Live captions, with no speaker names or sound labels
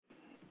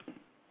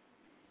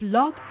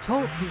Blog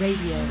Talk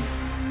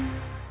Radio.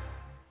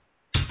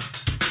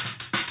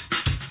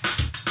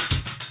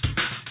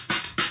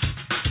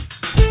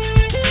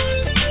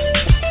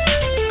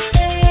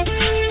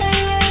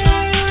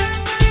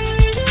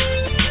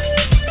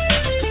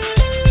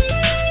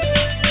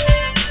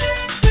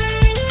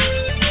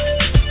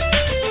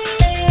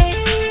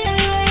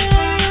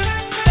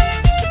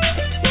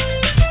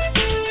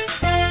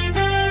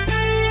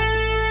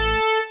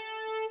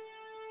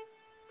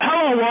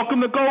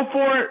 Welcome to Go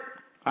For It.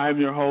 I'm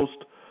your host,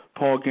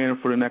 Paul Gannon.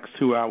 For the next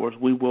 2 hours,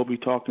 we will be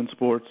talking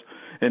sports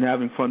and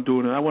having fun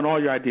doing it. I want all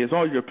your ideas,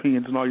 all your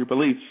opinions, and all your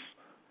beliefs.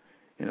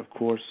 And, of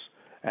course,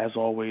 as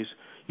always,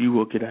 you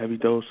will get a heavy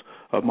dose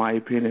of my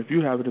opinion. If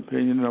you have an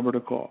opinion, the number to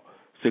call,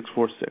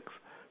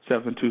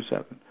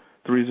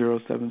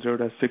 646-727-3070.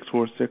 That's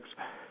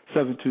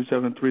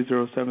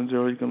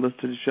 646-727-3070. You can listen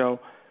to the show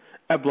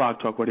at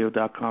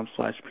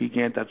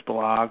blogtalkradio.com/pgan. That's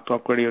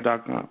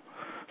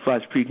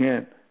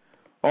blogtalkradio.com/pgan.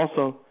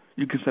 Also,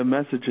 you can send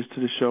messages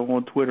to the show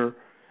on Twitter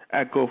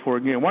at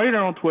GoForAgain. While you're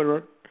there on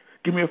Twitter,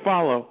 give me a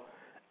follow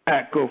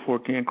at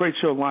GoForAgain. Great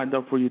show lined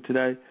up for you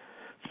today.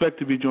 Expect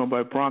to be joined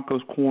by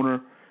Broncos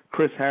corner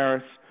Chris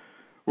Harris.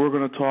 We're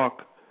going to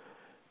talk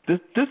this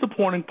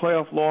disappointing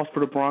playoff loss for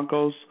the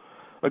Broncos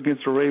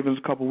against the Ravens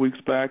a couple weeks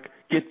back.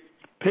 Get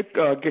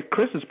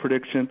Chris's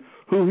prediction,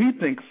 who he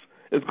thinks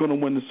is going to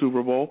win the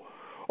Super Bowl.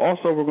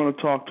 Also, we're going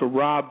to talk to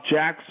Rob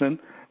Jackson,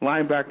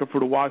 linebacker for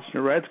the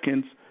Washington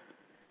Redskins.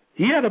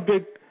 He had a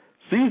big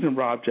season,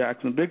 Rob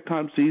Jackson,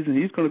 big-time season.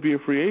 He's going to be a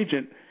free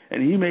agent,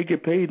 and he may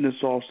get paid in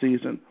this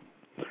offseason.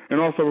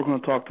 And also we're going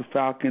to talk to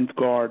Falcons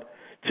guard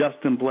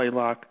Justin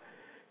Blalock,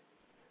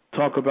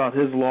 talk about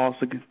his loss,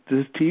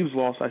 his team's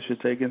loss, I should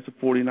say, against the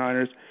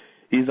 49ers.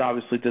 He's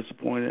obviously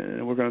disappointed,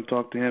 and we're going to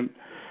talk to him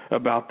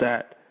about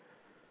that.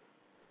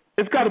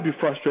 It's got to be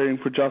frustrating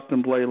for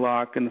Justin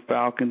Blalock and the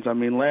Falcons. I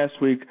mean, last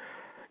week,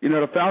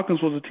 the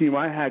Falcons was a team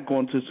I had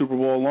going to the Super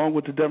Bowl along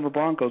with the Denver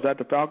Broncos. I had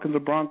the Falcons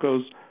and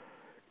Broncos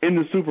in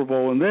the Super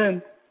Bowl. And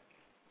then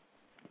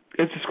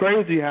it's just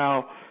crazy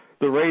how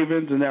the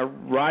Ravens and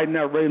riding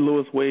that Ray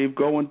Lewis wave,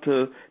 going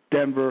to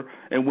Denver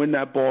and win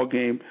that ball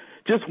game,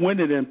 just win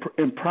it in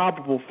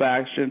improbable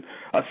fashion,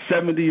 a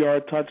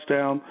 70-yard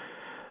touchdown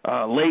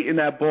late in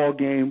that ball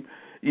game.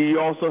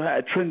 You also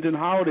had Trenton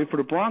Holiday for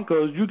the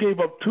Broncos. You gave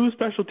up two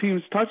special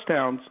teams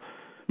touchdowns,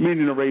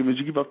 meaning the Ravens.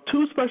 You gave up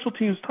two special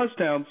teams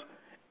touchdowns,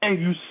 and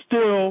you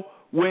still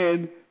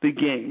win the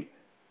game.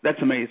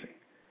 That's amazing.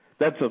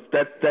 That's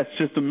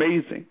just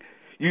amazing.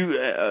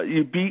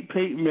 You beat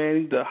Peyton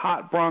Manning, the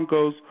hot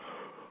Broncos,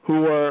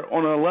 who are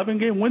on an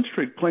 11-game win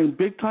streak, playing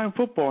big-time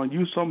football, and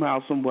you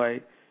somehow, some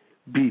way,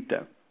 beat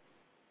them.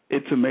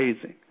 It's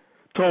amazing,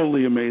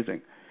 totally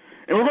amazing.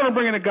 And we're going to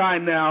bring in a guy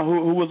now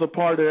who was a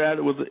part of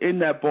that, was in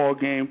that ball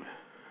game,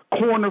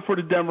 corner for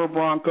the Denver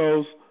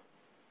Broncos,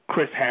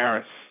 Chris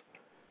Harris.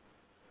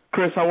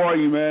 Chris, how are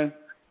you, man?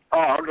 Oh,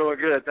 I'm doing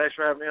good. Thanks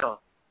for having me on.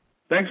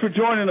 Thanks for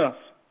joining us.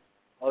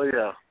 Oh,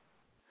 yeah.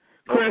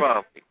 No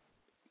problem.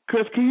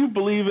 Chris, can you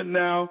believe it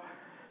now?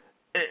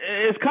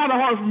 It's kind of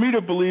hard for me to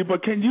believe,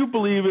 but can you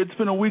believe it's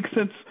been a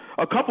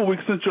couple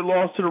weeks since your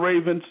loss to the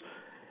Ravens?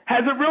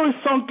 Has it really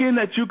sunk in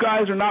that you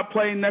guys are not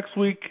playing next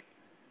week?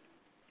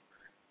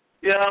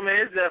 Yeah, I mean,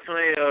 it's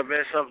definitely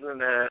been something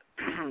that,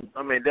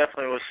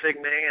 definitely was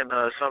sickening and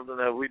something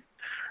that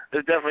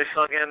it's definitely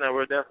sunk in that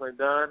we're definitely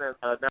done, and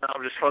now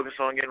I'm just focused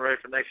on getting ready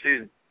for next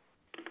season.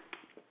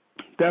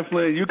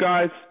 Definitely. You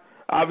guys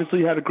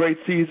obviously had a great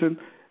season.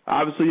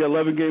 Obviously,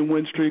 11-game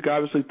win streak,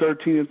 obviously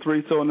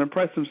 13-3, so an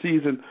impressive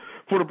season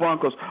for the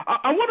Broncos.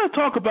 I want to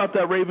talk about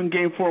that Raven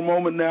game for a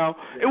moment now.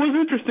 It was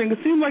interesting.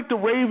 It seemed like the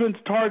Ravens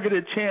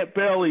targeted Champ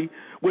Bailey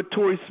with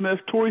Torrey Smith.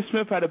 Torrey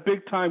Smith had a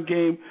big-time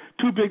game,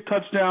 2 big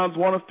touchdowns,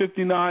 one of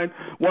 59,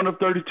 one of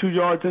 32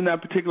 yards in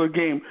that particular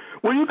game.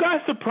 Were you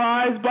guys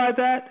surprised by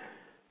that?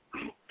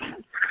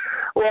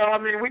 Well,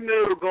 we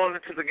knew going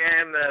into the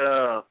game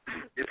that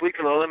if we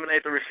could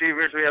eliminate the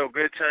receivers, we have a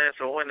good chance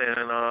of winning.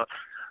 And,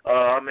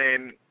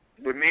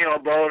 with me on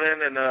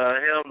Bolden and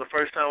him, the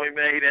first time we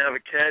met, he didn't have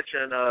a catch.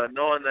 And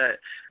knowing that,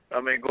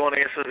 going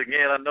against us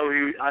again, I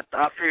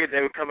figured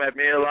they would come at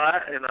me a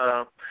lot. And,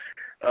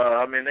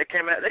 they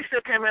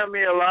still came at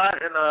me a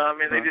lot. And,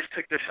 they just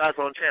took their shots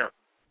on Champ.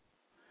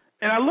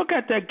 And I look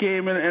at that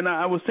game, and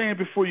I was saying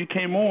before you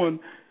came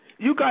on,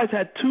 you guys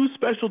had 2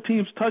 special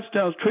teams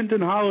touchdowns.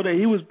 Trenton Holiday,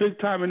 he was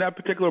big time in that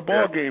particular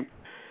ball game.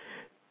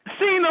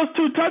 Seeing those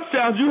 2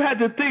 touchdowns, you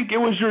had to think it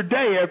was your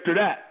day after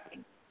that.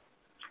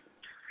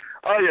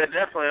 Oh, yeah,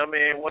 definitely.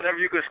 Whenever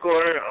you can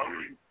score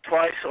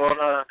twice on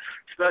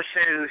special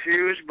teams is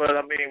huge, but,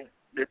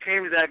 the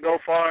teams that go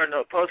far in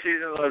the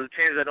postseason are the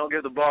teams that don't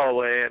give the ball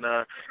away, and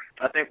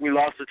I think we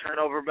lost the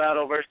turnover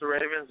battle versus the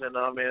Ravens, and,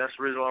 that's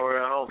the reason why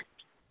we're at home.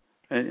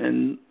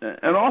 And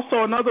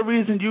also another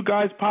reason you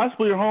guys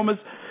possibly are home is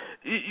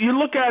you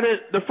look at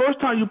it, the first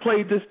time you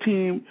played this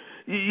team,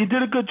 you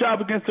did a good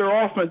job against their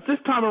offense.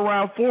 This time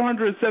around,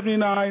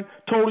 479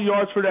 total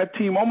yards for that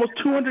team, almost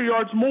 200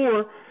 yards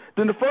more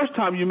than the first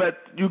time you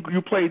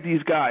played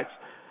these guys.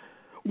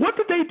 What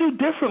did they do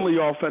differently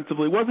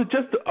offensively? Was it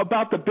just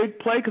about the big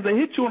play? Because they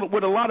hit you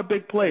with a lot of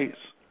big plays.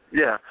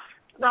 Yeah.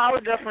 No, I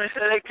would definitely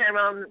say they came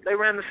out and they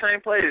ran the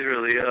same plays,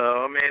 really.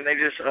 I mean, they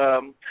just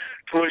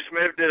Torrey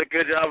Smith did a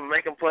good job of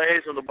making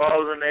plays when the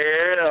ball was in the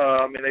air.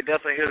 I mean, they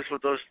definitely hit us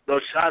with those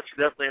shots,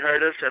 definitely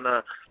hurt us. And,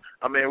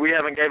 I mean, we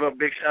haven't gave up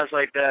big shots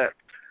like that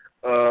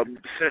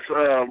since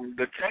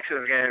the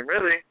Texans game,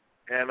 really.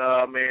 And,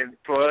 I mean,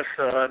 for us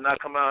not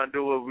come out and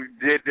do what we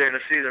did during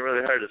the season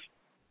really hurt us.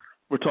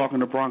 We're talking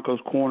to Broncos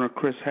corner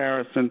Chris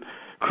Harrison.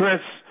 Chris,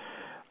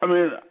 I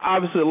mean,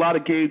 obviously a lot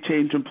of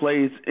game-changing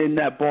plays in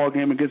that ball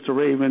game against the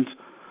Ravens.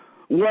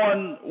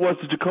 One was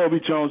the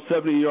Jacoby Jones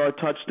 70-yard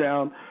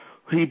touchdown.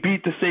 He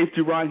beat the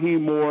safety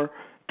Raheem Moore.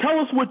 Tell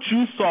us what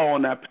you saw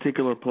on that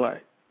particular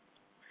play.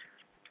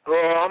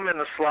 Well, I'm in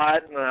the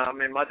slot. I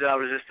mean, my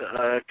job is just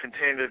to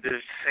continue to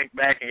just sink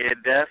back and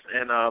get depth.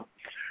 And,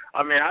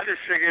 I mean, I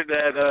just figured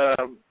that,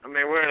 I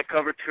mean, we're in a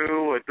cover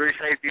 2 with 3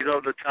 safeties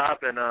over the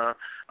top. And, I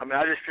mean,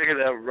 I just figured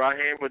that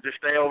Raheem would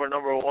just stay over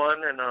number 1.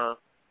 And,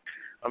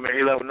 I mean,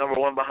 he left number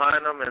 1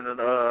 behind him.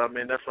 And, I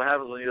mean, that's what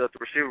happens when you let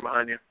the receiver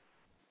behind you.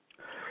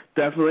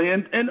 Definitely.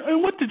 And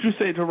what did you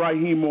say to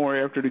Raheem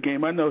Moore after the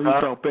game? I know he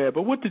felt bad,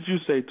 but what did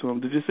you say to him?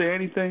 Did you say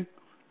anything?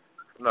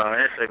 No, I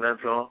didn't say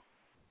nothing to him.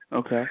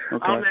 Okay.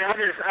 I mean,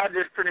 I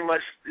just pretty much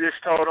just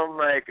told him,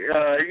 like,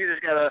 you just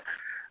got to,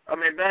 I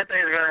mean, bad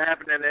things are going to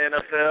happen in the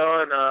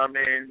NFL, and, I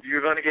mean, you're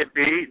going to get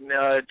beat, and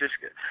just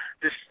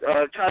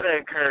try to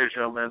encourage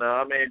him, and,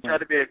 I mean, try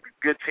to be a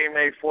good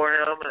teammate for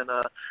him, and,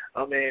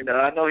 I mean,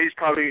 I know he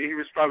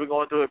was probably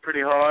going through it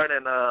pretty hard,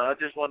 and I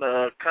just want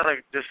to kind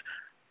of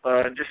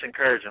just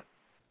encourage him.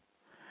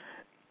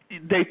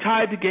 They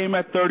tied the game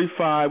at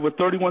 35 with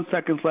 31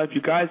 seconds left.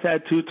 You guys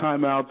had 2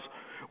 timeouts.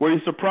 Were you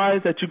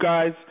surprised that you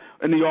guys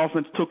in the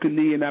offense took a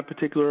knee in that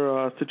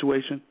particular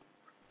situation?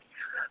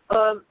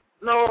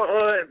 No,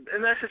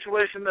 in that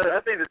situation, I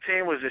think the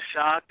team was just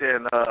shocked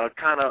and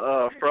kind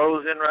of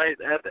frozen right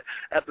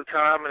at the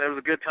time, and it was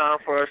a good time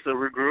for us to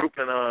regroup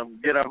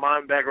and get our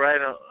mind back right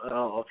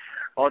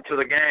onto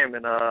the game.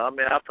 And I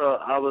mean,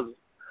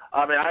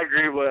 I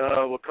agree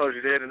with what Coach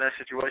did in that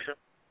situation.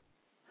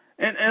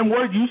 And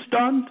were you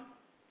stunned?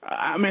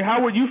 I mean,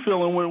 how were you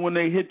feeling when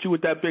they hit you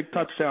with that big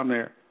touchdown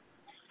there?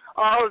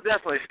 I was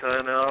definitely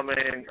stunned. I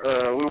mean,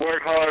 we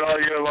worked hard all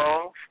year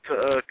long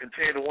to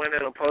continue to win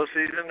in the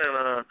postseason,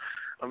 and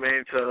I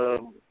mean,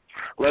 to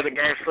let the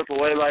game slip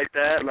away like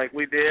that, like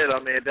we did, I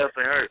mean, it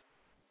definitely hurt.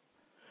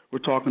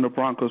 We're talking to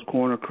Broncos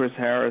corner Chris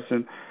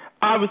Harrison.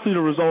 Obviously,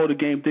 the result of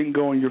the game didn't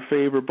go in your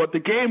favor, but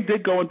the game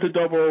did go into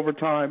double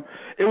overtime.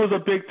 It was a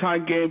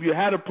big-time game. You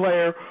had a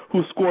player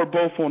who scored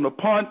both on the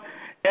punt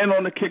and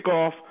on the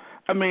kickoff.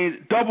 I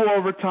mean, double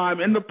overtime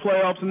in the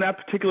playoffs in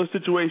that particular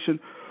situation.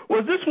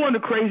 Was this one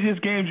of the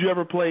craziest games you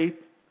ever played?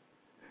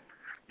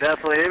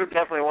 Definitely. It was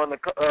definitely one of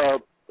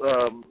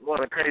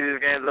the craziest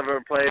games I've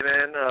ever played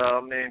in. I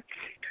mean,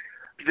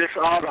 just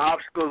all the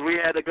obstacles we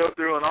had to go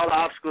through and all the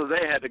obstacles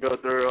they had to go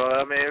through.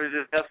 I mean, it was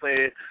just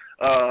definitely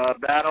a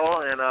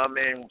battle. And, I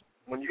mean,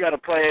 when you got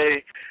to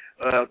play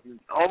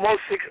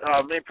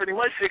pretty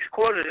much 6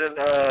 quarters in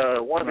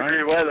 1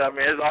 degree weather, I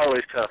mean, it's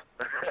always tough.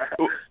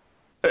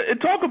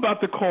 And talk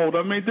about the cold.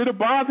 I mean, did it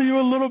bother you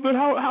a little bit?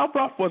 How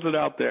rough was it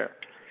out there?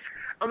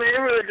 I mean,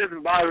 it really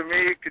doesn't bother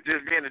me. It could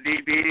just be in the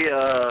DB.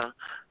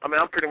 I mean,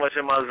 I'm pretty much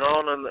in my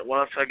zone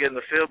once I get in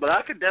the field. But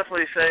I could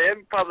definitely say it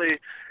would probably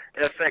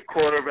affect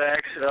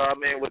quarterbacks. I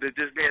mean, with it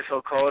just being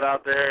so cold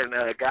out there and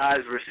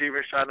guys,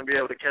 receivers trying to be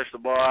able to catch the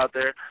ball out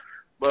there.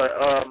 But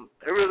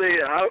it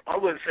really, I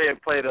wouldn't say it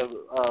played a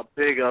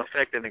big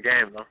effect in the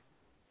game, though.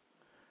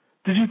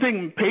 Did you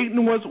think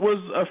Peyton was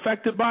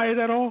affected by it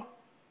at all?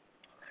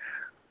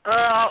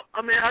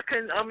 I mean,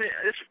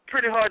 it's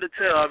pretty hard to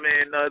tell. I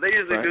mean, they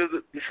usually do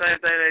the same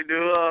thing they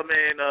do. I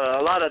mean,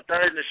 a lot of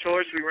third and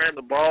shorts, we ran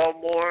the ball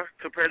more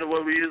compared to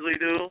what we usually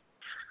do.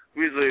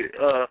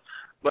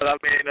 But I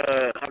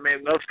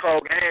mean, those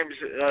cold games,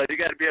 you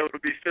got to be able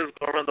to be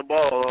physical and run the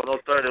ball on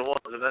those third and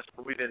ones, and that's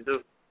what we didn't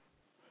do.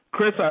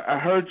 Chris, I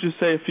heard you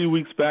say a few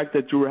weeks back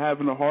that you were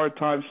having a hard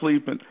time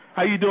sleeping.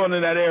 How you doing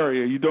in that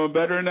area? You doing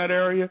better in that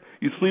area?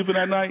 You sleeping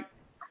at night?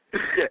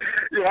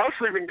 Yeah, I'm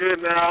sleeping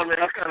good now. I mean,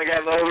 I've kind of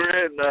gotten over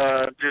it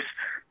and just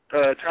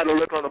try to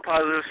look on the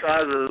positive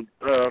side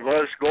of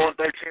us going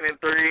 13-3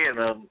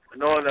 and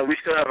knowing that we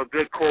still have a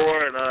good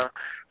core and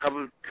have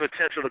a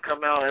potential to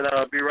come out and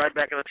be right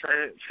back in the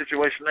same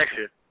situation next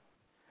year.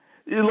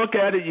 You look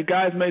at it, you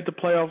guys made the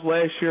playoffs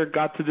last year,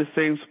 got to the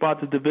same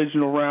spot, the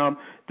divisional round.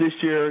 This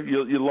year,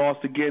 you lost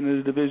again in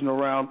the divisional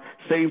round.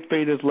 Same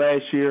fate as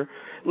last year.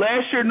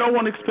 Last year, no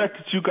one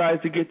expected you guys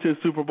to get to the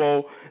Super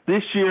Bowl.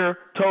 This year,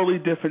 totally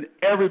different.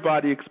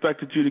 Everybody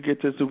expected you to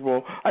get to the Super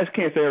Bowl. I just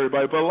can't say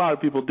everybody, but a lot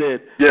of people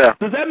did. Yeah.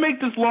 Does that make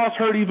this loss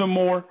hurt even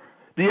more,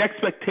 the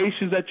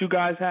expectations that you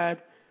guys had?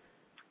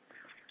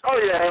 Oh,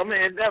 yeah. I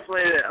mean,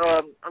 definitely.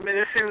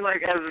 It seemed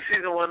like as the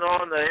season went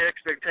on, the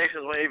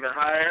expectations went even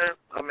higher.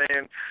 I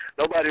mean,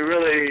 nobody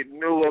really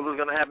knew what was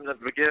going to happen at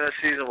the beginning of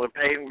the season with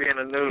Peyton being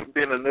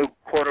a new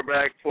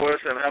quarterback for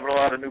us and having a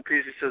lot of new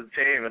pieces to the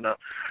team. And,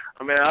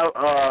 I mean,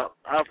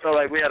 I felt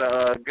like we had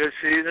a good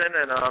season,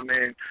 and I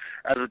mean,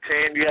 as a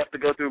team, you have to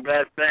go through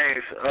bad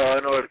things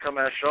in order to come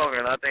out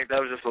stronger. And I think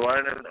that was just a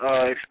learning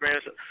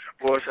experience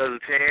for us as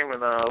a team,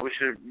 and we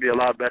should be a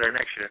lot better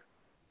next year.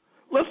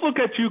 Let's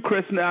look at you,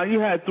 Chris, now. You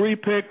had 3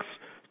 picks,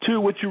 2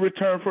 which you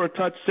returned for a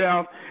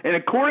touchdown. And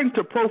according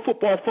to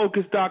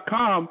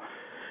ProFootballFocus.com,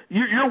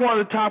 you're one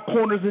of the top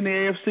corners in the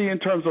AFC in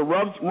terms of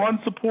run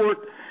support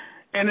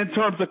and in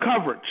terms of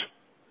coverage.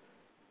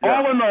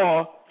 Yeah. All in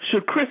all,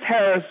 should Chris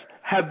Harris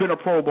have been a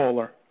Pro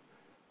Bowler?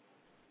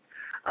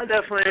 I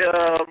definitely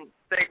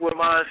think with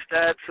my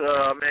stats,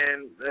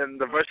 and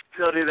the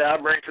versatility that I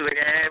bring to the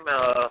game,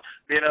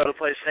 being able to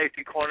play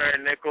safety, corner,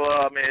 and nickel,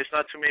 it's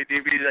not too many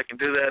DBs that can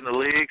do that in the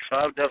league, so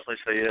I would definitely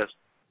say yes.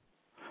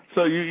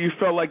 So you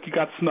felt like you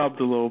got snubbed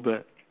a little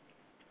bit?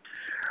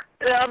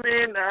 Yeah, I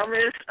mean,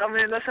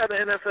 that's how the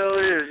NFL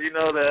is. You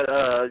know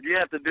that you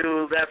have to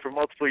do that for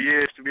multiple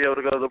years to be able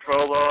to go to the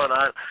Pro Bowl,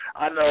 and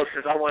I know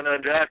since I went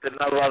undrafted,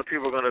 not a lot of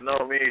people are going to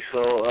know me,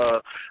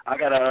 so I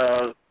got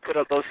to put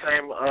up those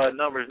same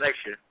numbers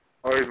next year,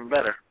 or even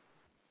better.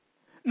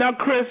 Now,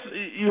 Chris,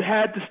 you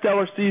had the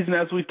stellar season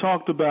as we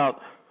talked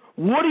about.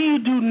 What do you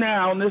do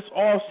now in this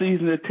off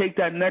season to take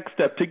that next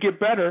step to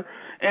get better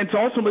and to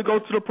ultimately go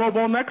to the Pro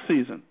Bowl next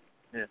season?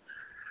 Yeah.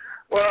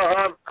 Well,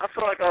 I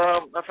feel like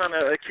I found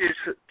a key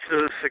to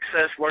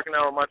success working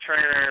out with my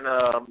trainer in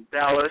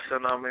Dallas,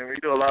 and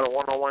we do a lot of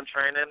one-on-one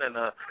training, and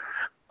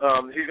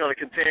he's going to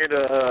continue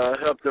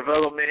to help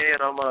develop me,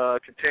 and I'm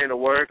continue to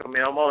work. I'm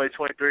only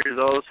 23 years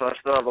old, so I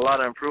still have a lot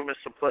of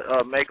improvements to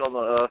make on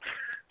the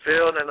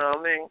field, and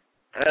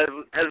as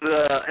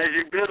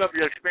you build up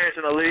your experience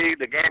in the league,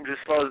 the game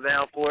just slows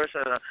down for us,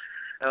 and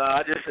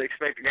I just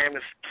expect the game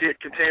to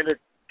continue to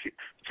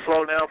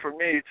slow down for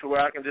me to where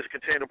I can just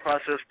continue to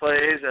process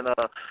plays and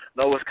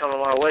know what's coming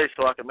my way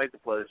so I can make the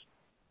plays.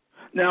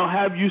 Now,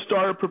 have you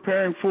started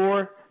preparing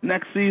for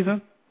next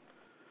season?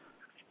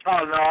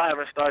 Oh, no, I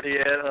haven't started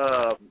yet.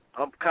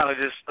 I'm kind of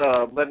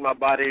just letting my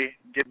body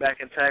get back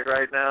intact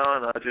right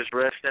now and just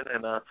resting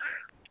and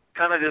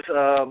kind of just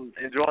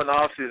enjoying the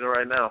off season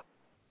right now.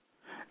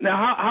 Now,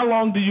 how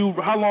long do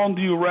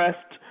you rest,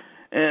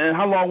 and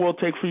how long will it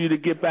take for you to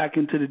get back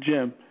into the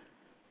gym?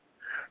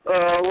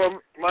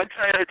 Well, my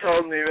trainer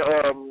told me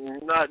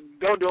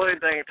don't do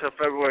anything until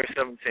February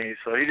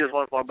 17th. So he just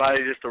wants my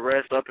body just to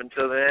rest up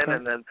until then,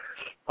 and then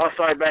I'll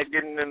start back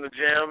getting in the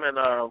gym. And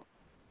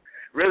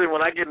really,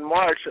 when I get in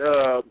March,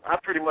 I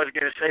pretty much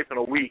get in shape in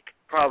a week,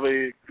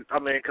 probably.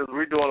 Because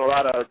we're doing a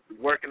lot of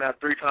working out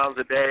 3 times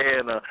a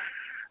day, and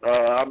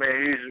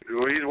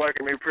he's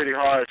working me pretty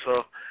hard.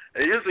 So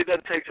it usually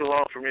doesn't take too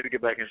long for me to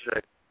get back in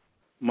shape.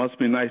 Must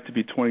be nice to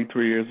be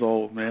 23 years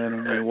old,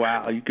 man.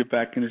 Wow, you get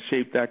back into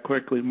shape that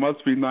quickly.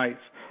 Must be nice.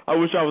 I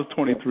wish I was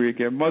 23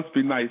 again. Must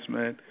be nice,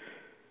 man.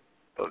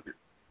 Okay.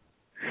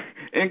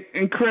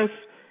 And Chris,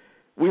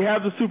 we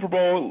have the Super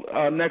Bowl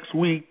next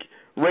week,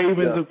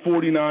 Ravens and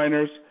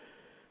 49ers.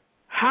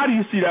 How do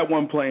you see that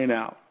one playing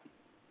out?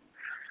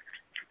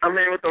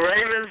 With the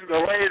Ravens, the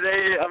way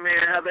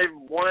how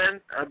they've won,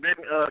 I've been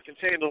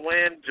continuing to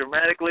win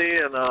dramatically,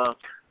 and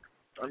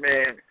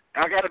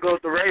I got to go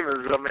with the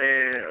Ravens.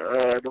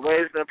 The way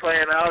it's been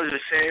playing out, it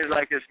just seems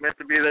like it's meant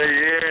to be their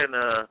year, and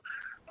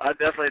I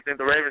definitely think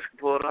the Ravens can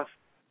pull it off.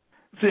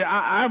 See,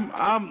 I'm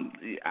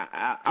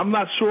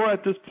not sure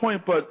at this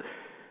point, but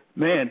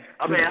man,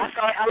 I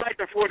like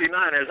the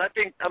 49ers. I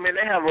think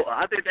they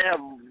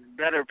have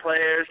better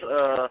players.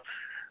 They're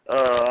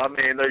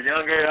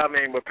younger.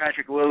 With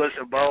Patrick Willis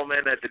and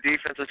Bowman at the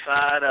defensive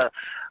side,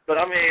 but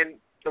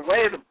the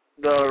way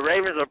the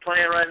Ravens are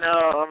playing right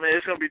now,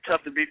 it's going to be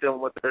tough to beat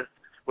them with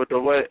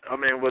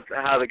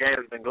how the game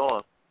has been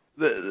going.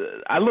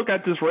 I look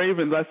at this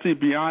Ravens, I see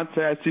Beyonce,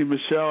 I see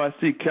Michelle, I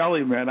see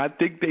Kelly, man. I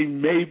think they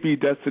may be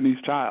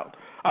Destiny's Child.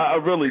 I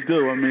really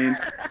do.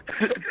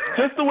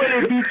 Just the way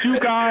they beat you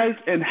guys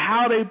and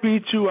how they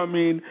beat you,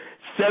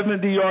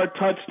 70-yard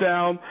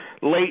touchdown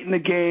late in the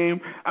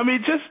game.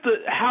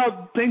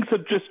 How things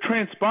have just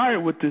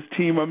transpired with this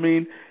team.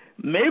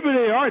 Maybe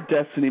they are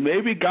destiny.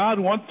 Maybe God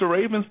wants the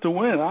Ravens to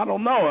win. I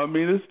don't know.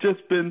 It's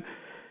just been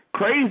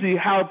crazy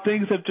how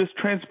things have just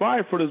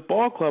transpired for this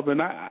ball club,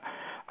 and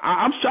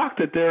I'm shocked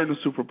that they're in the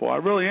Super Bowl. I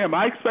really am.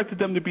 I expected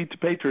them to beat the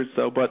Patriots,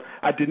 though, but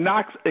I did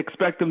not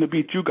expect them to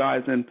beat you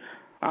guys, and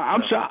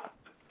I'm shocked.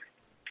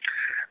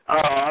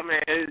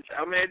 It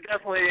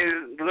definitely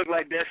looked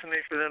like destiny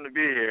for them to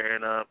be here,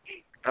 and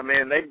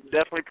they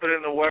definitely put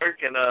in the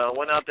work and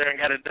went out there and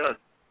got it done.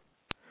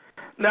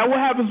 Now, what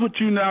happens with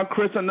you now,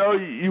 Chris? I know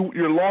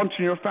you're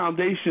launching your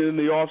foundation in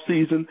the off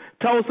season.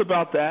 Tell us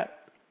about that.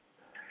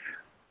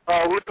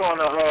 We're going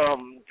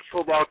to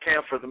football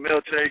camp for the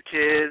military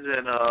kids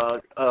and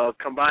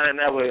combining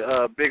that with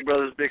Big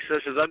Brothers Big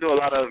Sisters. I do a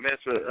lot of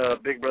events with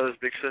Big Brothers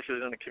Big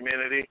Sisters in the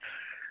community.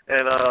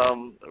 And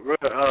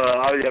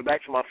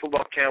back to my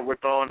football camp,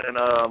 we're throwing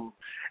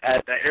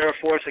at the Air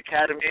Force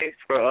Academy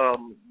for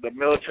the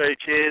military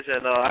kids,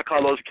 and I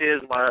call those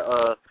kids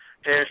my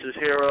Harris's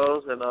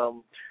heroes,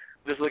 and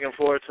just looking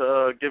forward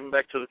to giving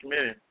back to the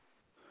community.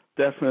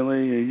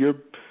 Definitely.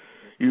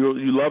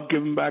 You love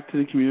giving back to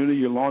the community.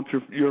 You launched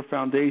your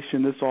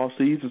foundation this off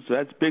season, so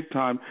that's big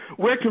time.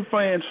 Where can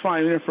fans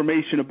find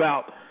information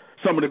about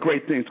some of the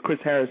great things Chris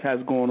Harris has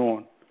going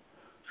on?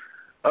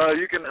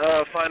 You can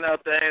find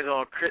out things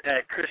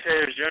at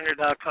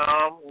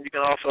ChrisHarrisJr.com. You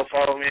can also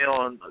follow me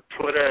on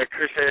Twitter at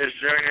Chris Harris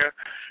Jr.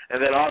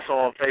 and then also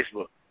on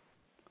Facebook.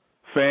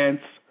 Fans,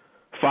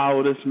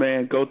 follow this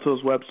man. Go to his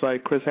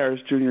website,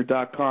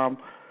 ChrisHarrisJr.com.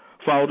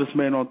 Follow this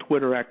man on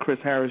Twitter at Chris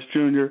Harris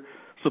Jr.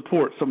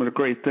 Support some of the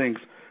great things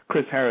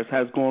Chris Harris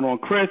has going on.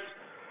 Chris,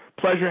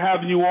 pleasure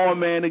having you on,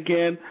 man,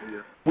 again. Yeah.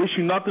 Wish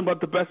you nothing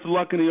but the best of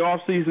luck in the off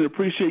season.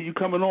 Appreciate you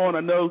coming on. I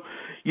know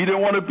you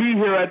didn't want to be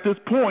here at this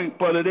point,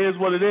 but it is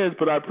what it is.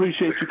 But I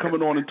appreciate you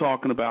coming on and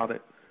talking about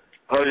it.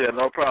 Oh, yeah,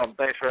 no problem.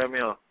 Thanks for having me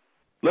on.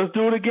 Let's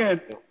do it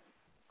again.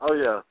 Oh,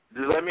 yeah.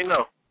 Just let me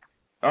know.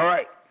 All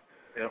right.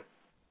 Yeah.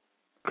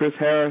 Chris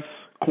Harris,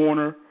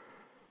 corner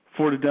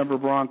for the Denver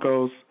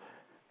Broncos.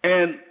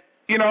 And,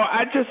 you know,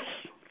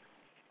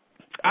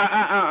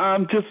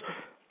 I'm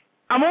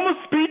almost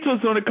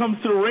speechless when it comes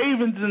to the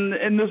Ravens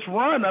and this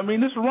run. I mean,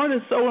 this run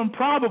is so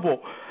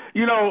improbable.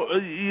 You know,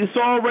 you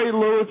saw Ray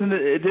Lewis, and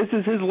this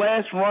is his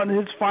last run,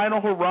 his final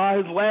hurrah,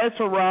 his last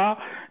hurrah,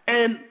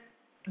 and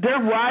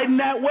they're riding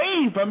that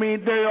wave. I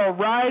mean, they are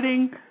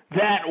riding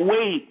that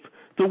wave,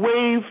 the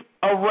wave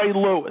of Ray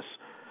Lewis.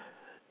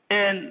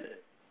 And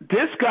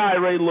this guy,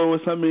 Ray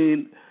Lewis, I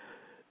mean,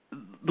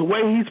 the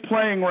way he's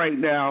playing right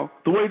now,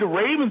 the way the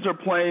Ravens are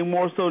playing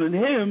more so than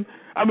him,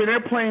 I mean,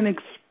 they're playing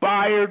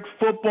inspired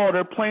football.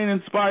 They're playing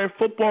inspired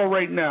football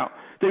right now.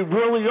 They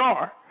really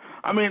are.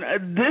 I mean,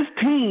 this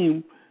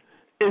team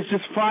is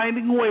just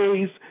finding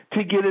ways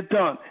to get it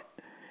done.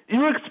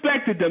 You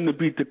expected them to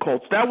beat the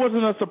Colts. That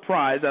wasn't a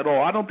surprise at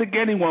all. I don't think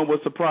anyone was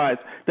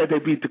surprised that they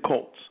beat the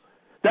Colts.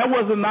 That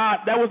was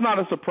not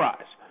a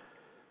surprise.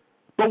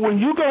 But when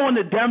you go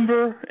into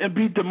Denver and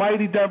beat the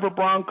mighty Denver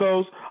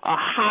Broncos, a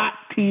hot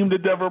team, the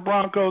Denver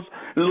Broncos,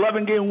 an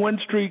 11-game win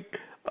streak,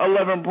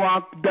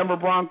 Denver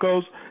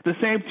Broncos, the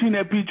same team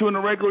that beat you in the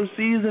regular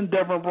season,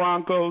 Denver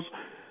Broncos.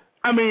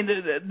 I mean,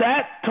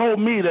 that told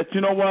me that,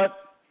 you know what,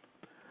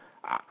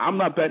 I'm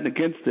not betting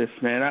against this,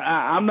 man.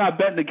 I'm not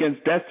betting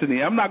against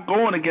destiny. I'm not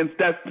going against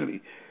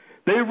destiny.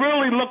 They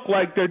really look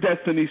like they're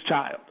Destiny's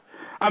Child.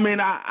 I mean,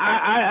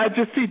 I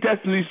just see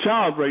Destiny's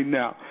Child right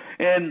now.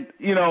 And,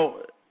 you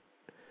know,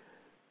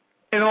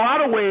 in a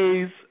lot of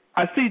ways,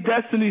 I see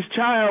Destiny's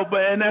Child,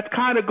 and that's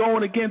kind of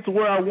going against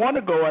where I want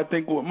to go, I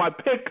think, with my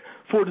pick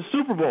for the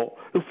Super Bowl.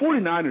 The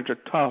 49ers are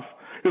tough.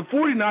 The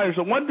 49ers,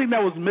 the one thing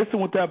that was missing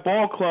with that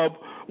ball club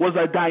was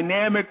a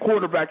dynamic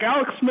quarterback.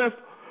 Alex Smith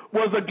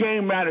was a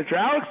game manager.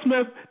 Alex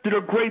Smith did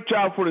a great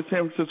job for the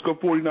San Francisco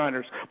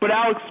 49ers, but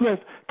Alex Smith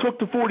took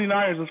the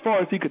 49ers as far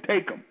as he could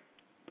take them.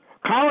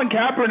 Colin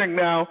Kaepernick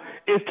now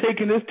is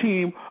taking this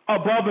team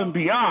above and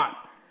beyond.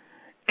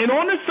 And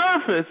on the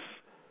surface,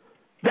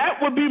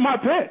 that would be my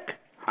pick.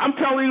 I'm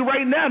telling you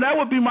right now, that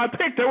would be my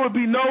pick. There would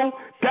be no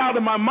doubt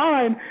in my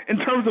mind in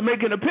terms of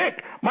making a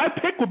pick. My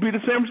pick would be the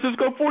San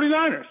Francisco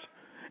 49ers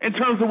in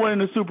terms of winning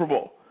the Super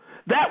Bowl.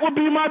 That would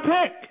be my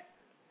pick.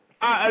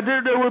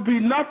 There would be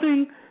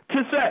nothing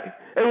to say.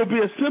 It would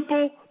be a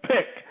simple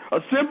pick, a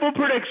simple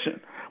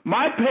prediction.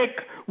 My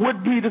pick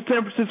would be the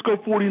San Francisco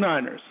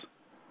 49ers.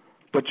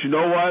 But you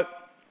know what?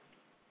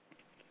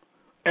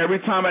 Every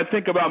time I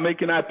think about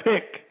making that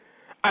pick,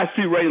 I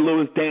see Ray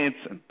Lewis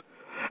dancing.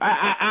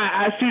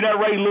 I see that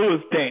Ray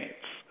Lewis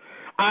dance.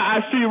 I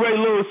see Ray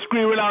Lewis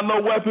screaming out,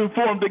 "No weapon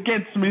formed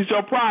against me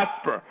shall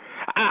prosper."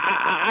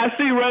 I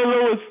see Ray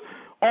Lewis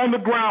on the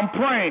ground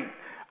praying.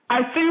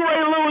 I see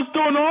Ray Lewis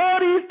doing all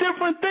these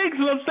different things,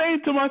 and I'm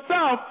saying to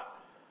myself,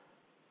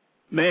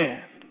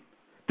 man,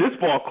 this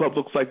ball club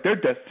looks like they're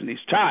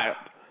Destiny's Child.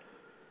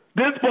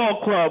 This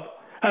ball club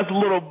has a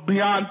little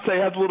Beyonce,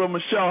 has a little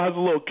Michelle, has a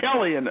little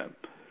Kelly in them.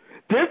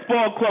 This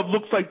ball club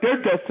looks like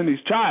they're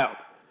Destiny's Child.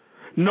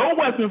 No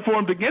weapon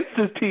formed against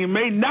this team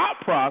may not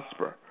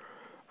prosper.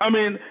 I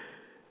mean,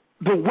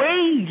 the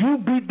way you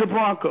beat the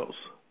Broncos,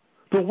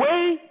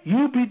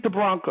 you beat the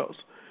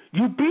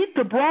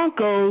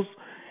Broncos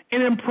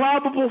in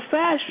improbable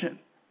fashion.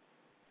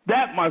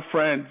 That, my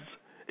friends,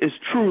 is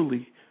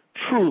truly,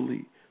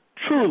 truly,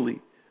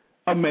 truly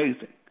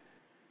amazing.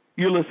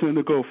 You're listening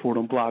to Go For It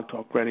on Blog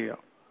Talk Radio.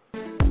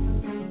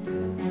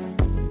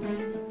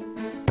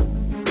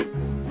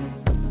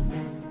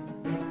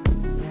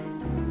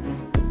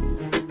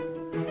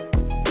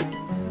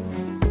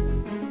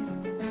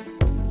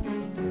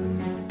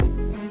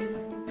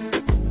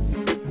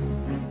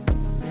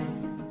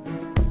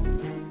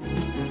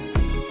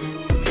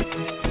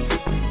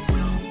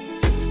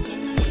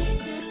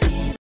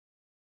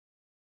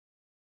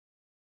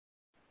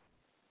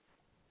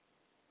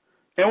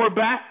 And we're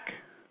back.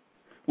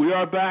 We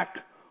are back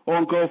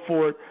on Go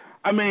For It.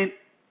 I mean,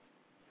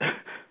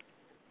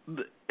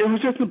 it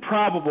was just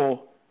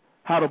improbable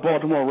how the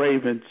Baltimore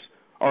Ravens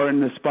are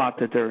in the spot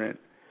that they're in.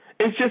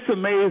 It's just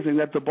amazing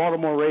that the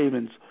Baltimore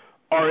Ravens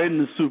are in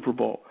the Super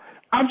Bowl.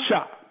 I'm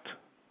shocked.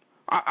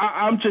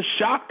 I'm just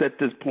shocked at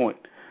this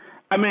point.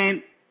 I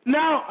mean,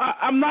 now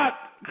I'm not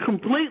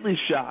completely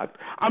shocked.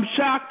 I'm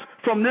shocked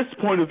from this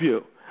point of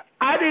view.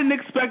 I didn't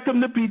expect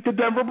them to beat the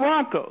Denver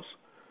Broncos.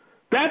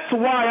 That's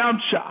why I'm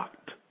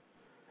shocked.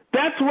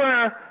 That's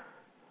where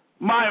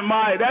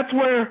that's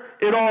where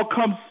it all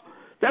comes.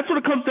 That's what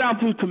it comes down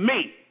to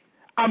me.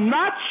 I'm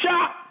not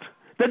shocked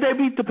that they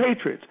beat the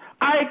Patriots.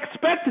 I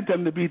expected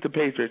them to beat the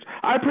Patriots.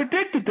 I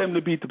predicted them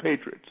to beat the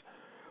Patriots.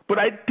 But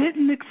I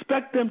didn't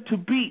expect them to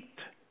beat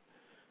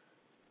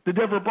the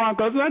Denver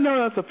Broncos. And I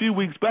know that's a few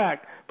weeks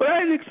back, but I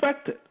didn't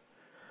expect it.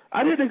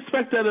 I didn't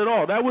expect that at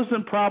all. That was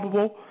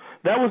improbable.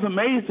 That was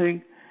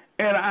amazing,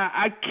 and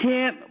I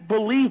can't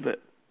believe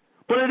it.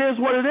 But it is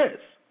what it is.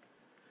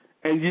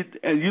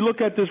 And you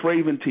look at this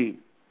Raven team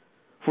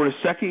for the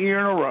second year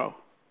in a row.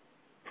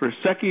 For the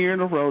second year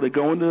in a row, they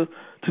go into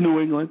New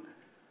England.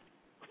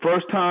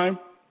 First time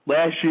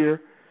last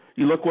year.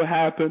 You look what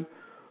happened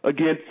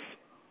against.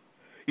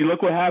 You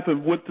look what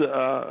happened with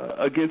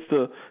against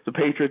the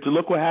Patriots. You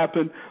look what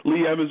happened.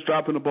 Lee Evans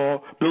dropping the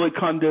ball. Billy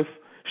Cundiff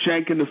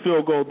shanking the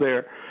field goal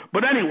there.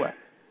 But anyway,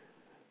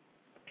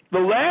 the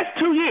last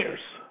 2 years,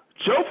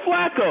 Joe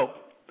Flacco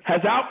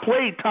has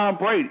outplayed Tom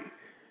Brady.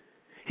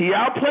 He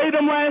outplayed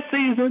him last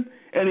season,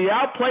 and he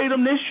outplayed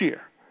him this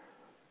year.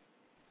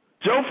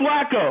 Joe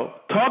Flacco,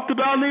 talked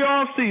about in the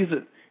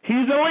offseason,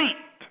 he's elite.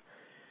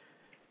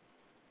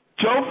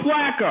 Joe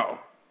Flacco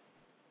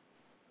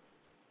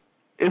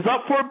is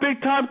up for a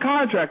big-time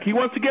contract. He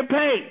wants to get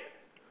paid.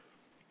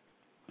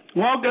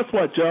 Well, guess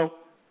what, Joe?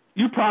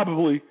 You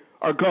probably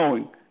are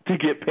going to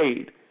get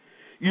paid.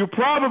 You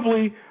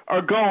probably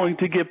are going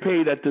to get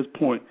paid at this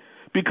point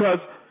because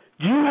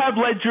you have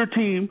led your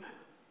team,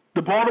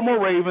 the Baltimore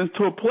Ravens,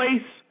 to a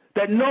place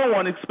that no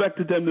one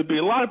expected them to be.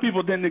 A lot of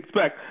people didn't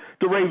expect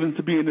the Ravens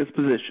to be in this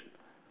position.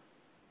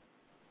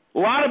 A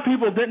lot of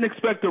people didn't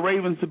expect the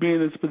Ravens to be in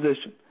this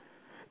position.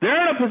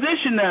 They're in a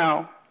position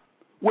now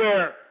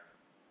where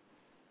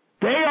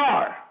they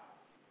are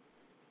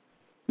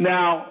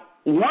now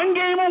one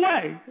game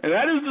away, and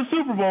that is the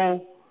Super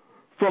Bowl,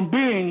 from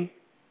being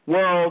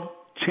world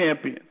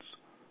champions.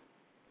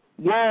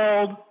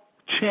 World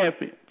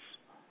champions.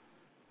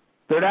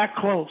 They're that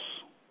close.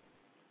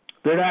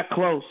 They're that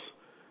close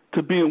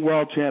to being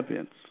world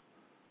champions.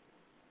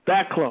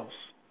 That close.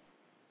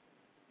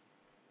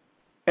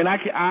 And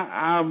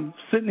I'm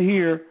sitting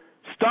here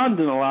stunned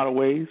in a lot of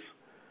ways,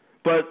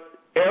 but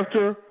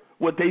after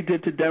what they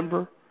did to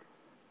Denver,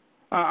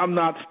 I'm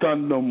not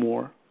stunned no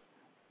more.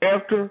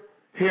 After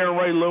hearing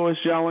Ray Lewis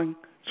yelling,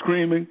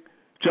 screaming,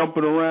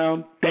 jumping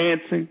around,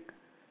 dancing,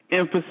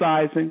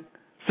 emphasizing,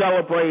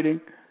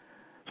 celebrating,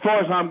 as far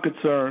as I'm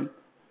concerned,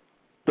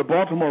 the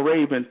Baltimore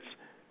Ravens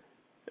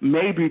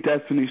may be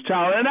Destiny's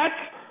Child. And that's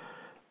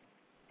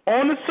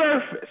on the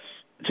surface,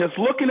 just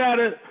looking at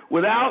it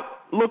without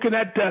looking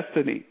at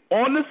destiny.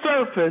 On the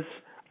surface,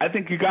 I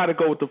think you got to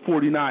go with the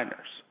 49ers.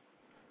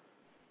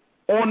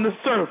 On the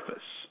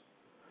surface.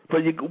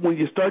 But when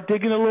you start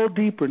digging a little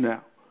deeper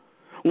now,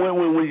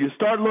 when you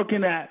start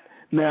looking at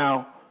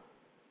now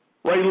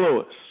Ray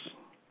Lewis,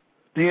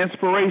 the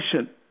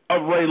inspiration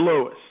of Ray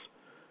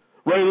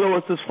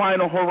Lewis's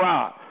final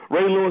hurrah,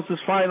 Ray Lewis's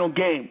final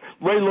game,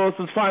 Ray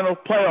Lewis's final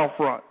playoff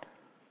run.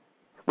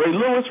 Ray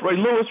Lewis.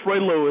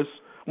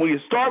 When you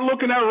start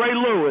looking at Ray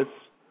Lewis,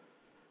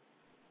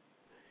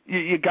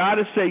 you got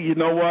to say, you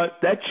know what?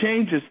 That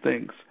changes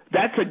things.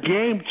 That's a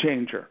game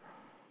changer.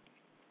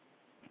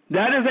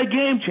 That is a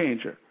game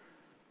changer.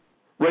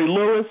 Ray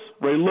Lewis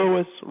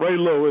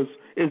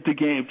is the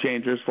game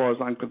changer as far as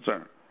I'm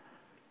concerned.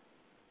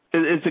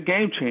 It's a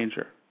game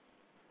changer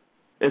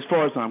as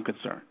far as I'm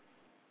concerned.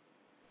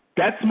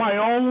 That's my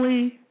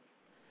only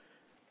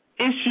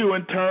issue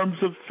in terms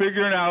of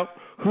figuring out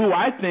who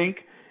I think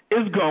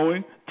is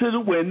going to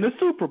win the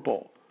Super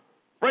Bowl.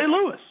 Ray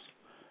Lewis,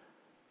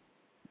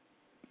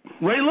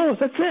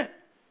 that's it.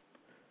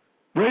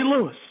 Ray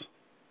Lewis.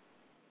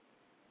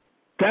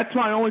 That's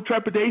my only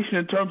trepidation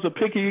in terms of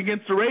picking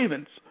against the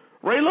Ravens.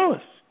 Ray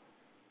Lewis.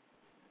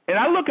 And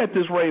I look at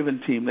this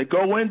Raven team. They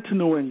go into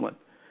New England.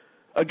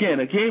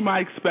 Again, a game I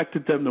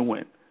expected them to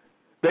win.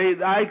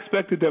 I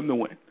expected them to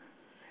win.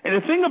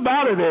 And the thing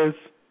about it is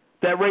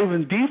that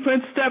Ravens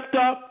defense stepped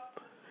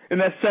up in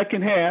that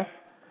second half.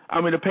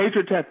 I mean, the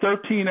Patriots had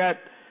 13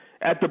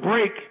 at the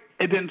break.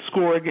 It didn't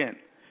score again.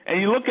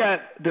 And you look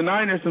at the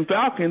Niners and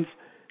Falcons,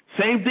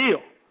 same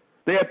deal.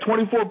 They had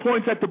 24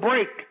 points at the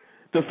break,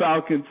 the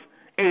Falcons,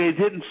 and it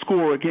didn't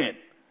score again.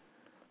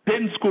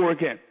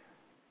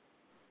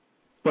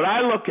 But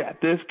I look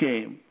at this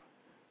game,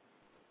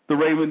 the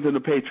Ravens and the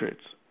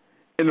Patriots.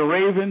 And the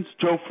Ravens,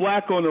 Joe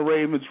Flacco and the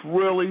Ravens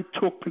really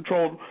took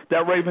control.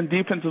 That Raven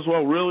defense as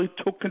well really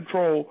took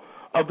control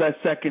of that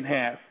second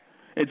half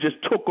and just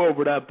took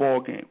over that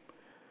ball game.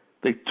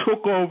 They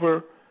took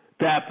over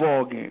that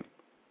ball game.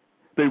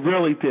 They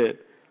really did.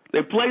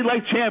 They played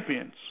like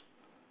champions.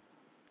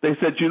 They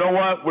said, you know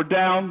what, we're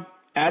down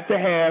at the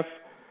half,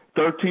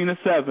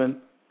 13-7.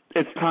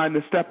 It's time to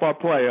step our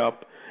play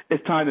up.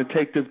 It's time to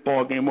take this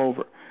ball game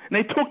over. And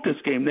they took this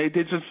game. They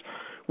just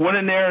went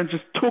in there and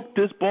just took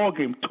this ball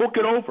game, took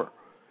it over.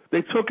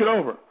 They took it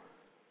over.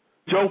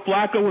 Joe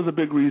Flacco was a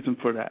big reason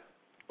for that.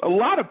 A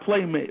lot of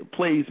plays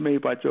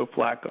made by Joe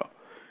Flacco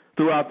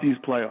throughout these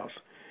playoffs.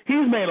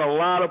 He's made a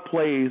lot of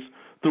plays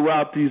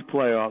throughout these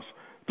playoffs.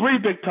 3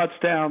 big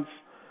touchdowns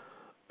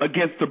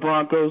against the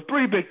Broncos,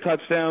 3 big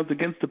touchdowns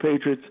against the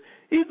Patriots.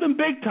 He's been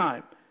big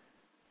time.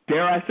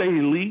 Dare I say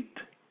elite?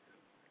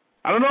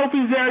 I don't know if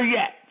he's there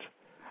yet.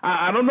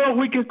 I don't know if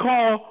we can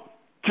call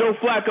Joe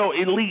Flacco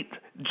elite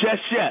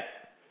just yet.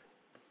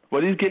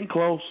 But he's getting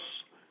close.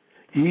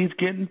 He's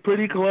getting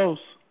pretty close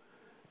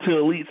to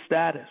elite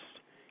status.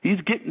 He's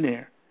getting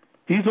there.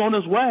 He's on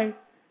his way.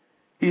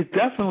 He's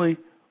definitely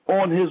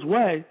on his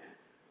way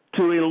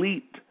to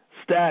elite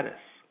status.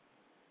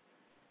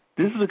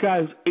 This is a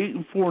guy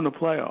who's 8-4 in the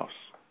playoffs.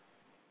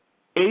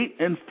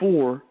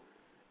 8-4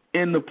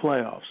 in the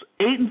playoffs.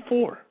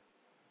 8-4.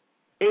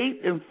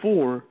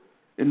 8-4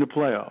 in the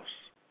playoffs.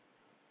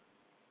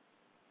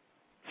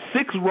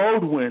 6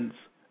 road wins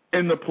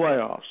in the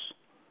playoffs.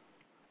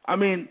 I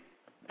mean,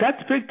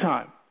 that's big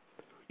time.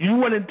 You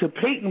went into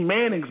Peyton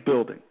Manning's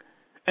building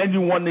and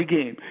you won the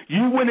game.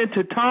 You went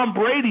into Tom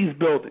Brady's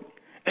building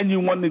and you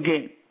won the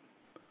game.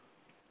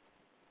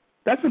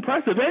 That's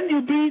impressive. And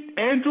you beat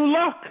Andrew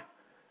Luck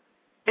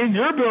in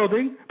your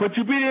building, but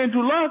you beat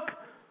Andrew Luck,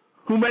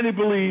 who many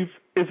believe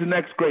is the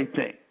next great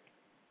thing.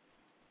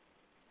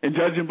 And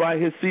judging by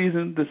his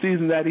season, the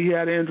season that he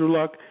had, Andrew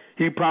Luck,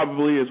 he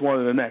probably is one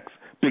of the next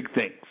big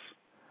things.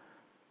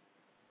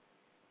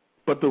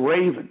 But the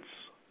Ravens,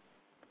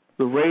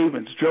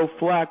 Joe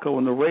Flacco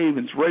and the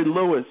Ravens, Ray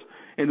Lewis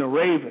and the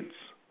Ravens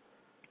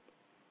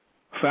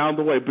found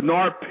a way.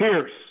 Bernard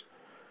Pierce,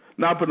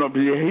 not Bernard,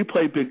 he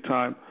played big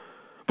time,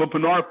 but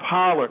Bernard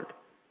Pollard,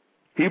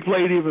 he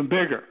played even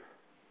bigger.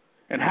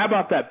 And how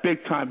about that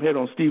big time hit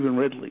on Stephen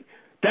Ridley?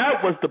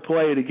 That was the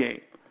play of the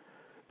game.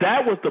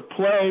 That was the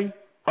play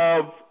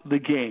of the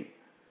game.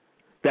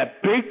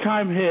 That big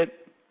time hit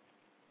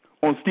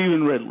on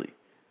Stephen Ridley.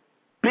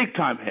 Big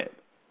time hit.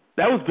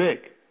 That was big.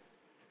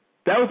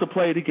 That was the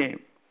play of the game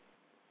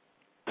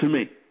to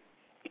me.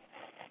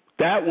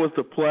 That was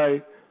the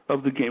play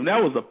of the game.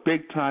 That was a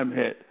big time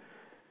hit.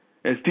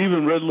 And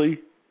Stephen Ridley,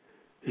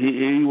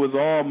 he was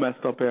all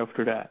messed up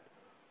after that.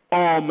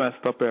 All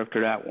messed up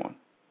after that one.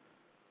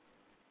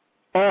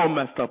 All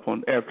messed up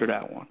after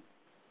that one.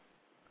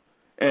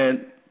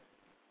 And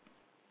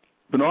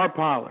Bernard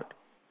Pollard,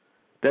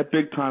 that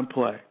big time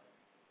play,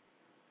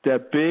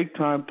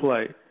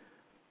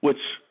 which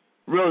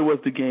really was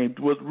the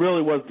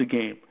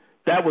game,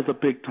 that was a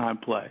big time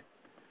play.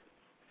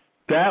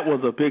 That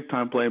was a big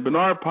time play. And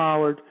Bernard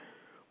Pollard,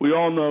 we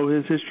all know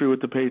his history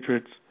with the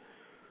Patriots.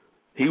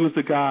 He was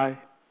the guy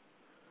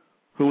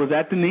who was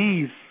at the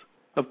knees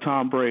of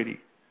Tom Brady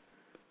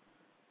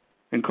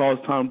and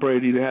caused Tom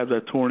Brady to have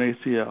that torn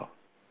ACL.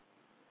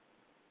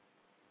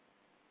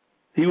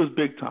 He was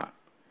big time.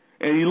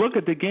 And you look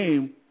at the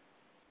game,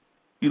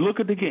 it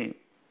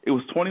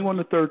was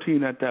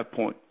 21-13 at that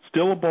point.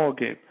 Still a ball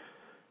game.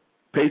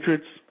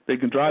 Patriots, they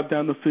can drive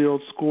down the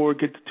field, score,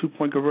 get the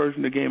 2-point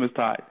conversion, the game is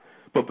tied.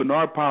 But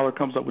Bernard Pollard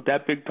comes up with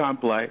that big-time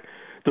play.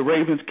 The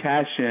Ravens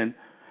cash in.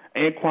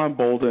 Anquan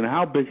Bolden,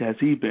 how big has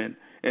he been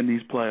in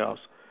these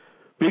playoffs?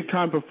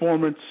 Big-time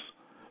performance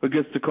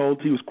against the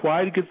Colts. He was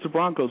quiet against the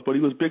Broncos, but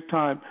he was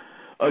big-time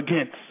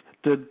against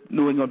the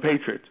New England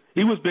Patriots.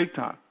 He was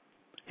big-time.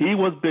 He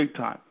was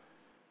big-time.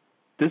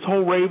 This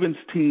whole Ravens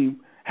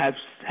team has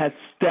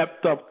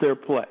stepped up their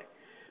play.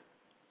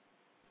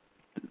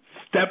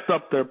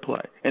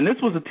 And this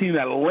was a team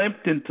that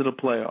limped into the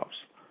playoffs.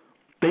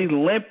 They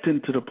limped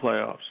into the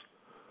playoffs,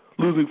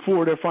 losing 4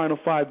 of their final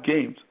 5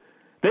 games.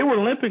 They were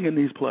limping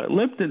into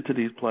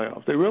these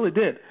playoffs. They really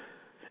did.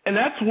 And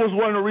that was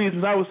one of the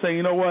reasons I was saying,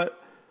 you know what?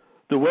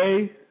 The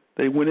way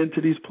they went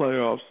into these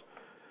playoffs,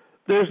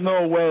 there's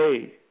no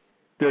way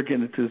they're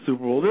getting into the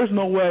Super Bowl. There's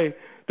no way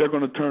they're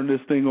going to turn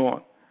this thing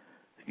on.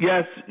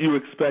 Yes, you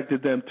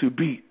expected them to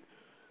beat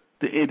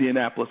the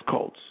Indianapolis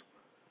Colts.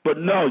 But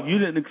no, you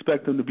didn't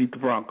expect them to beat the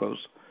Broncos.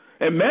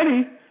 And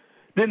many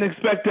didn't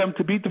expect them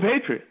to beat the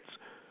Patriots.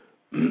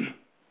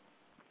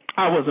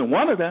 I wasn't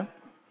one of them,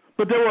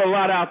 but there were a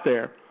lot out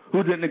there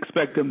who didn't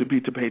expect them to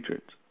beat the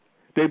Patriots.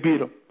 They beat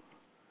them,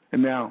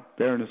 and now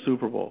they're in the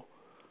Super Bowl.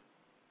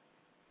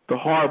 The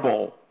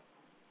Harbaugh,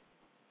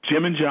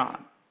 Jim and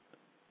John.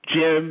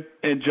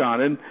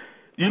 And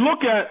you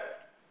look at,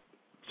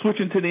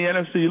 switching to the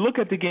NFC, you look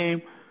at the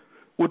game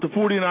with the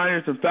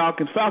 49ers and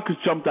Falcons. Falcons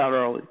jumped out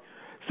early,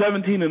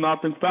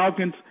 17-0.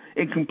 Falcons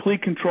in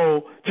complete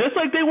control, just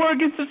like they were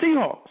against the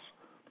Seahawks.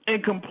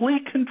 In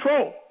complete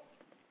control.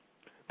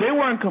 They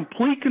were in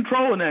complete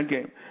control in that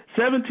game.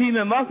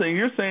 17-0.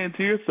 You're saying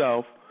to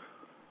yourself,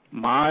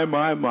 my,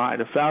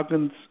 the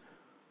Falcons,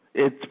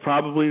 it's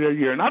probably their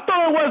year. And I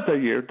thought it was their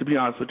year, to be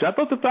honest with you. I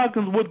thought the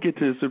Falcons would get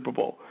to the Super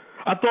Bowl.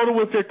 I thought it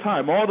was their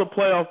time. All the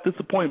playoff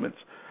disappointments,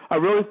 I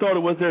really thought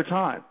it was their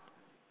time.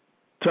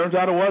 Turns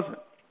out it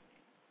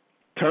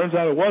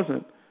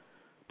wasn't.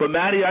 But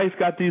Matty Ice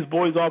got these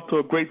boys off to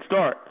a great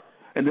start.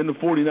 And then the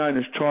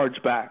 49ers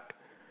charged back.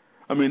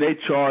 I mean, they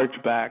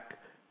charged back.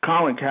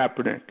 Colin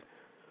Kaepernick.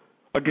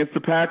 Against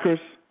the Packers,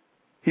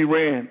 he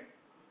ran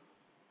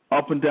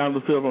up and down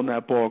the field on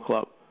that ball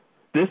club.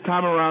 This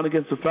time around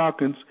against the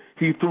Falcons,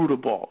 he threw the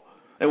ball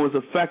and was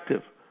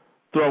effective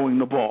throwing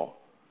the ball.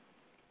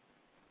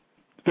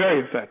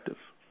 Very effective.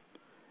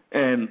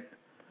 And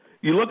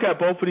you look at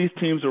both of these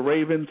teams, the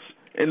Ravens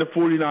and the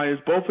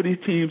 49ers, both of these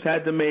teams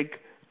had to make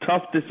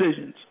tough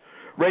decisions.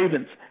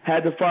 Ravens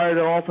had to fire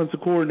their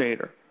offensive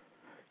coordinator,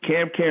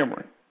 Cam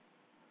Cameron.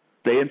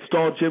 They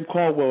installed Jim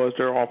Caldwell as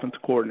their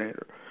offensive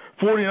coordinator.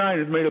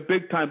 49ers made a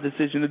big-time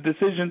decision, a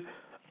decision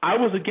I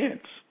was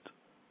against.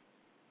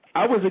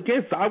 I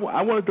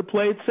wanted to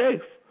play it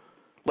safe.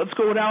 Let's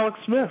go with Alex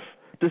Smith,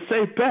 the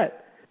safe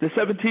bet. The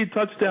 17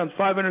 touchdowns,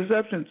 5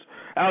 interceptions,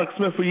 Alex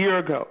Smith a year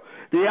ago.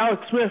 The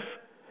Alex Smith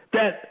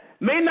that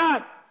may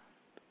not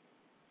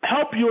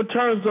help you in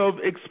terms of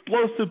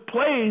explosive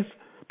plays,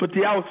 but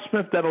the Alex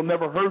Smith that'll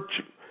never hurt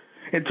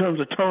you in terms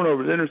of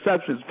turnovers,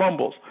 interceptions,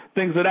 fumbles,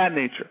 things of that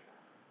nature.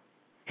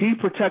 He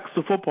protects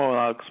the football,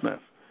 Alex Smith.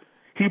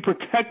 He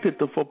protected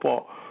the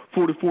football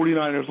for the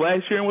 49ers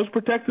last year and was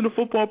protecting the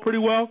football pretty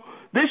well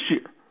this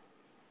year.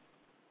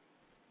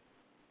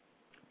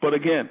 But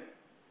again,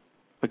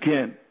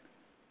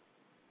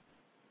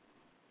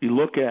 you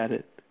look at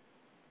it,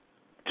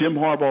 Jim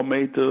Harbaugh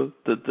made the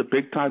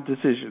big-time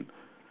decision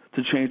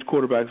to change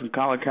quarterbacks, and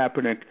Colin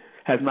Kaepernick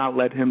has not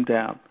let him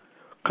down.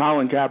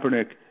 Colin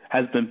Kaepernick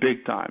has been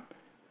big-time.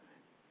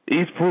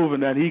 He's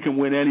proven that he can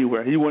win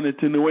anywhere. He went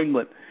into New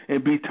England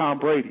and beat Tom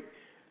Brady.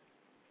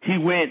 He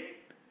went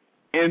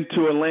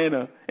into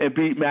Atlanta and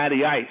beat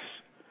Matty Ice.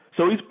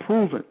 So he's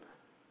proven.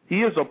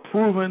 He is a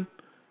proven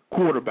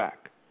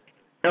quarterback.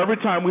 Every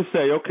time we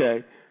say,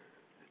 okay,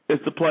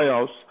 it's the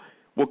playoffs,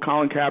 will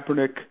Colin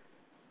Kaepernick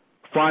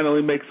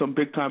finally make some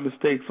big-time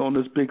mistakes on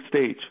this big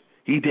stage?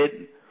 He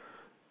didn't.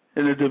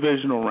 In the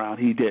divisional round,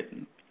 he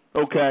didn't.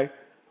 Okay,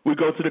 we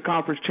go to the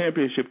conference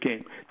championship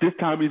game. This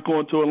time he's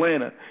going to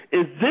Atlanta.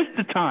 Is this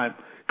the time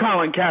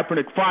Colin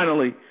Kaepernick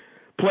finally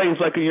plays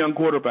like a young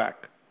quarterback?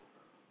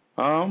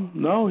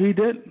 No, he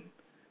didn't.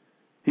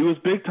 He was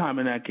big-time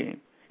in that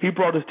game. He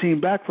brought his team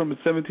back from a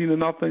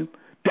 17-0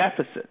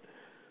 deficit.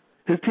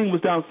 His team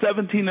was down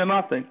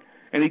 17-0,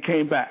 and he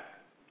came back.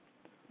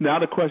 Now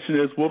the question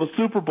is, will the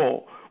Super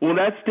Bowl, will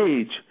that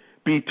stage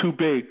be too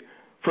big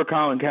for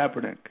Colin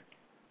Kaepernick?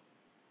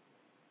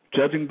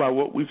 Judging by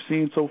what we've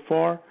seen so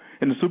far,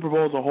 and the Super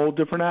Bowl is a whole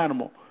different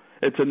animal.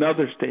 It's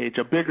another stage,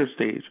 a bigger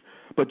stage.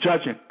 But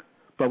judging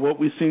by what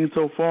we've seen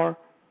so far,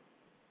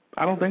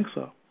 I don't think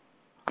so.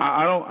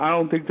 I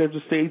don't think there's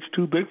a stage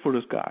too big for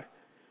this guy.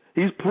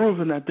 He's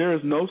proven that there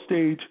is no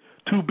stage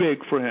too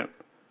big for him.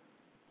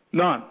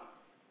 None.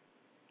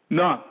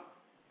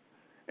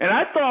 And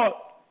I thought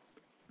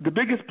the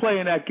biggest play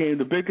in that game,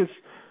 the biggest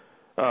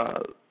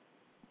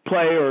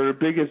play or the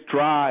biggest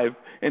drive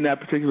in that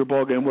particular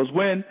ball game was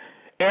when,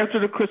 after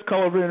the Chris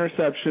Culliver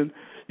interception,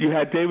 you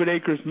had David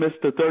Akers miss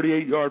the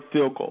 38-yard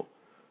field goal.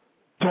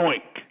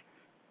 Doink.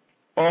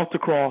 Off the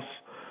cross.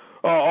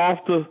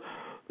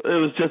 It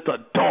was just a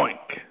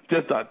doink.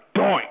 Just a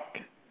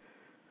doink.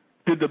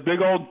 Did the big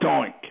old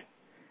doink.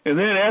 And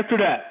then after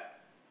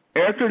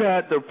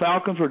that, the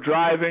Falcons were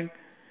driving,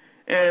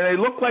 and they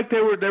looked like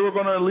they were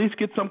going to at least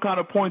get some kind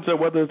of points there,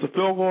 whether it's a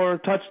field goal or a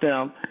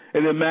touchdown,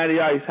 and then Matty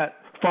Ice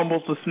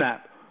fumbles the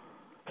snap.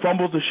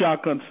 Fumbles the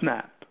shotgun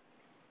snap.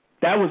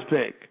 That was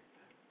big.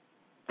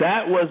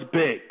 That was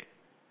big.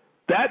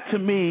 That, to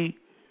me,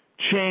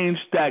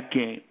 changed that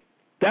game.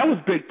 That was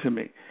big to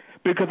me.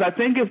 Because I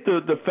think if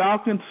the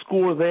Falcons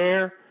score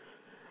there,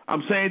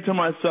 I'm saying to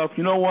myself,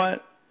 you know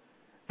what?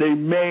 They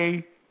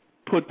may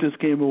put this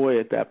game away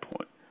at that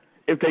point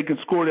if they can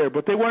score there.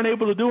 But they weren't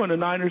able to do it, and the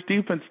Niners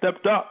defense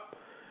stepped up.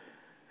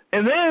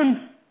 And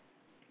then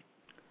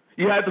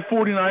you had the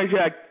 49ers, you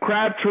had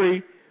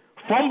Crabtree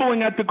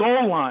fumbling at the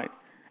goal line.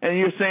 And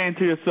you're saying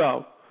to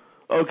yourself,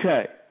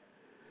 okay,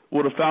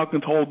 will the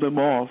Falcons hold them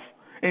off?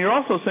 And you're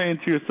also saying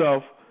to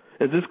yourself,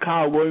 is this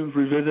Kyle Williams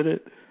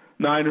revisited?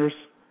 Niners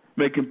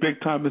making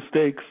big-time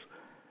mistakes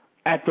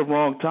at the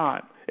wrong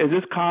time. Is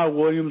this Kyle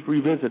Williams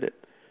revisited?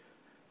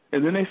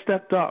 And then they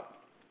stepped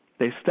up.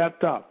 They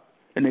stepped up,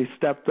 and they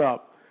stepped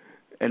up,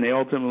 and they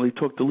ultimately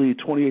took the lead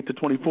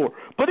 28-24.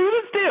 But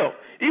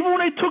even when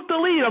they took the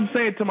lead, I'm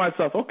saying to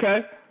myself,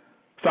 okay,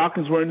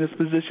 Falcons were in this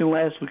position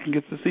last week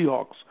against the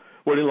Seahawks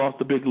where they lost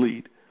a big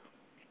lead.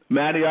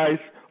 Matty Ice,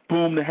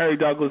 boom to Harry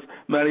Douglas.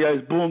 Matty Ice,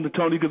 boom to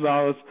Tony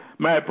Gonzalez.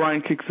 Matt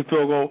Bryant kicks the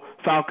field goal.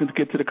 Falcons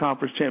get to the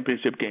conference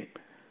championship game.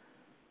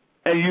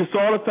 And you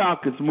saw the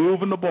Falcons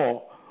moving the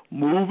ball,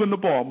 moving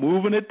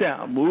it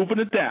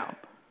down.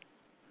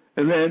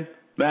 And then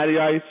Matty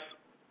Ice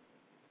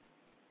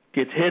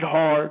gets hit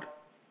hard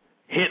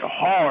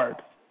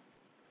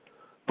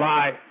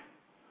by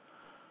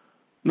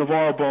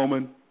Navarro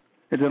Bowman.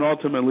 And then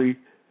ultimately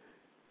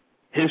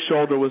his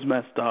shoulder was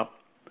messed up.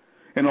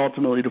 And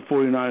ultimately the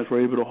 49ers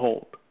were able to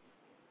hold.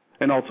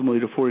 And ultimately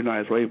the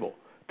 49ers were able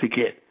to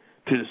get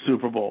to the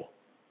Super Bowl.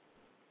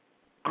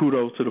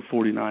 Kudos to the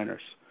 49ers.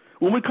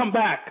 When we come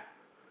back,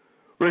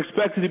 we're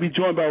expected to be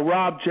joined by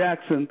Rob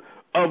Jackson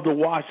of the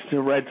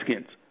Washington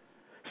Redskins.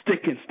 Stick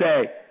and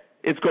stay.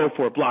 It's Go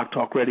For It, Block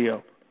Talk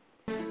Radio.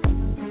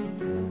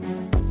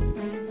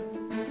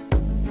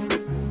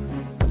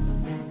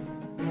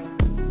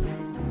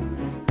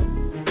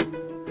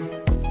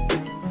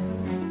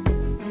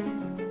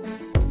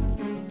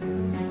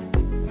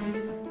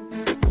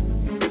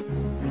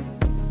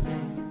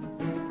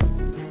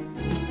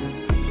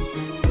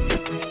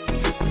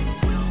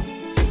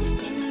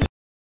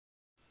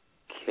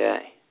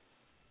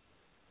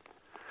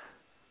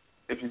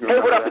 if you can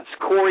Hey, what remember up? It's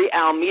Corey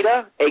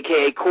Almeida,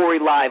 a.k.a.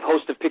 Corey Live,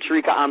 host of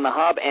Picturica on the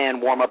Hub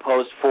and warm-up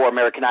host for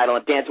American Idol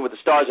and Dancing with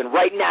the Stars. And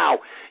right now,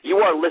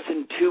 you are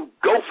listening to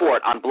Go For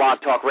It on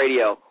Blog Talk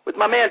Radio with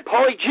my man,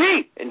 Paulie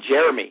G and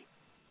Jeremy.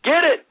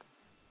 Get it!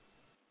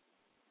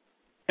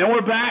 And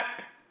we're back.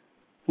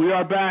 We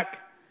are back.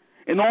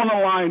 And on the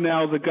line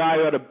now is a guy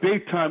who had a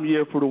big-time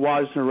year for the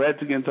Washington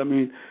Redskins. I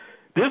mean,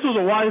 this was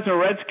a Washington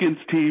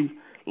Redskins team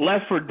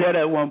left for dead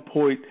at one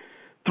point.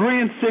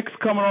 3-6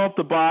 coming off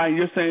the bye.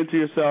 You're saying to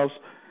yourselves,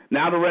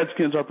 now the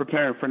Redskins are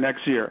preparing for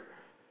next year.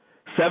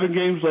 7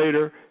 games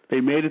later, they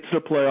made it to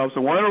the playoffs.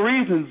 And one of the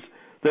reasons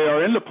they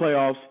are in the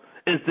playoffs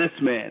is this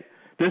man.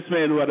 This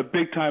man who had a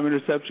big-time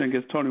interception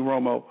against Tony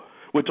Romo,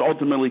 which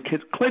ultimately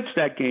clinched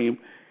that game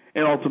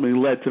and ultimately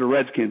led to the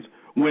Redskins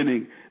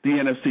winning the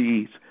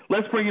NFC East.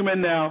 Let's bring him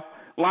in now,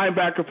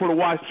 linebacker for the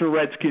Washington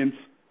Redskins,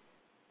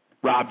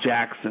 Rob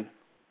Jackson.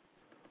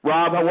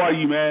 Rob, how are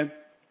you, man?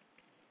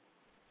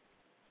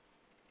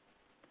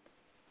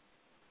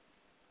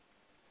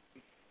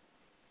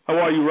 How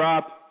are you,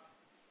 Rob?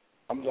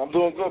 I'm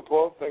doing good,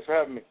 Paul. Thanks for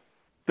having me.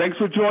 Thanks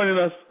for joining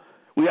us.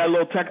 We had a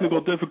little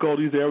technical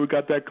difficulties there. We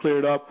got that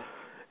cleared up.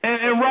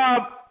 And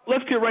Rob,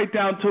 let's get right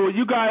down to it.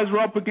 You guys were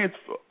up against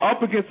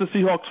the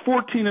Seahawks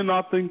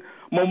 14-0.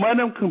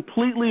 Momentum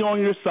completely on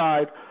your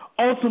side.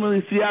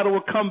 Ultimately, Seattle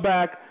will come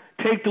back,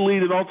 take the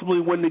lead, and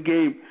ultimately win the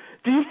game.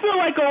 Do you feel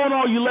like, all in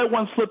all, you let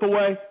one slip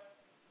away?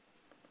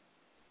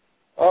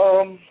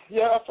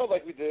 Yeah, I felt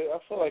like we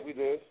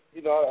did.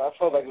 You know, I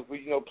felt like if we,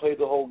 played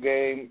the whole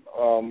game,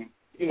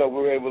 we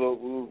were able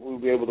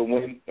to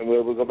win, and we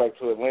were able to go back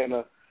to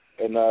Atlanta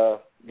and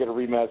get a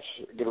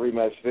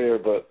rematch there.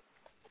 But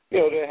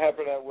it didn't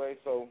happen that way.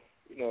 So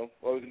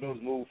all we can do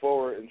is move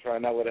forward and try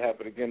not to let it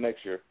happen again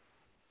next year.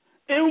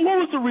 And what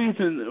was the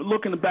reason,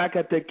 looking back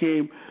at that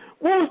game,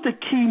 what was the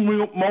key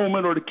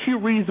moment or the key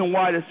reason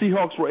why the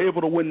Seahawks were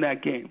able to win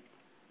that game?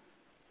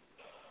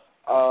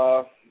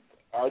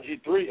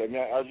 RG3. I mean,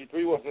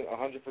 RG3 wasn't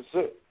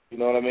 100%. You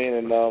know what I mean?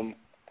 And,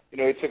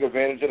 they took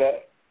advantage of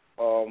that.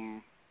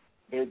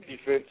 Their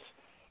defense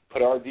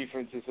put our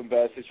defense in some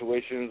bad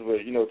situations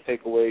with,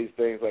 takeaways,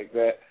 things like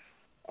that.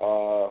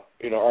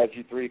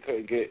 RG3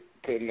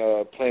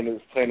 couldn't plant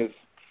his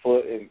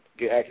foot and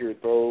get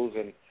accurate throws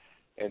and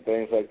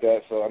things like that.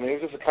 So, I mean,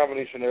 it was just a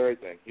combination of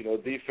everything.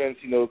 Defense,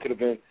 it could have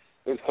been,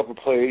 there's a couple of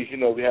plays,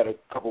 we had a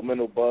couple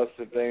mental busts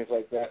and things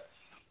like that.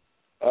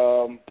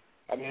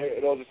 I mean,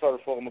 it all just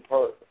started falling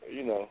apart,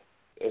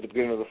 at the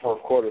beginning of the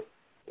fourth quarter.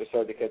 It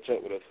started to catch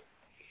up with us.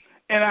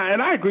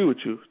 And I agree with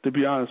you, to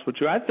be honest with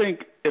you. I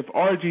think if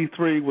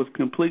RG3 was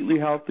completely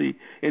healthy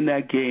in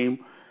that game,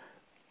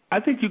 I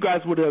think you guys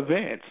would have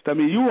advanced. I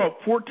mean, you were up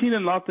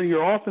 14-0.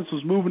 Your offense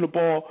was moving the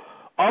ball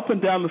up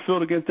and down the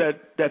field against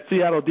that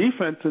Seattle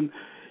defense, and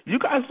you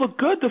guys looked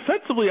good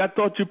defensively. I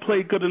thought you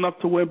played good enough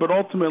to win, but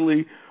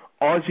ultimately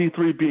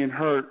RG3 being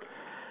hurt,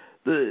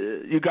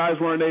 you guys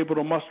weren't able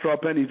to muster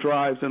up any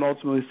drives, and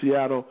ultimately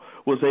Seattle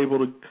was able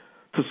to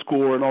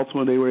score, and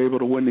ultimately they were able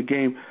to win the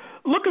game.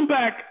 Looking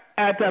back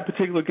at that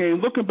particular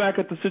game, looking back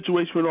at the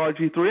situation with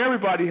RG3,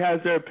 everybody has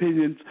their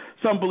opinions.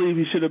 Some believe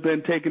he should have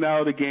been taken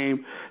out of the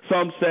game.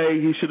 Some say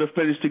he should have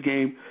finished the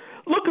game.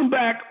 Looking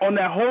back on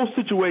that whole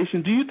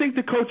situation, do you think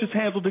the coaches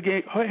handled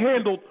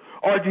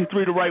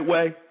RG3 the right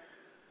way?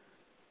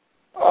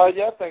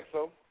 Yeah, I think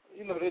so.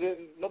 They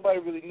didn't. Nobody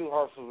really knew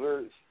how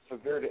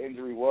severe the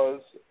injury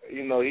was.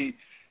 He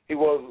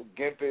was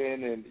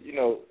gimping and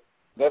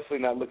definitely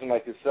not looking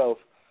like himself.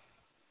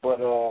 But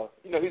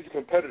he's a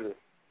competitor.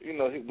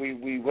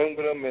 We win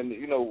with him, and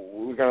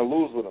we're gonna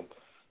lose with him.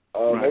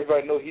 Right.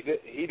 Everybody knows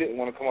he didn't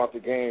want to come out the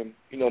game.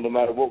 No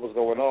matter what was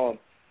going on.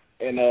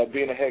 And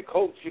being a head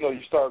coach, you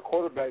start a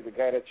quarterback, the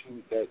guy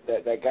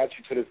that got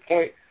you to this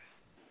point.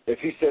 If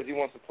he says he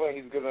wants to play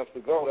and he's good enough to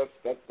go,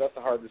 that's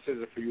a hard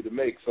decision for you to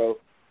make. So,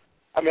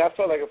 I mean, I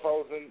felt like if I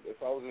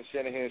was in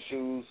Shanahan's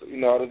shoes, I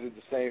would have did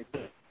the same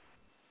thing.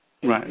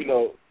 Right.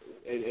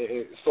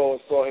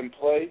 Saw him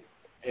play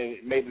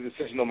and made the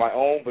decision on my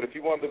own. But if he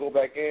wanted to go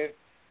back in,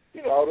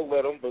 I would have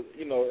let him. But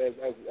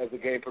as the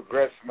game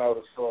progressed, and I would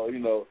have saw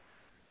him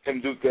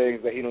do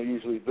things that he don't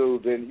usually do.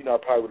 Then I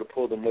probably would have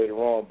pulled him later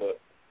on. But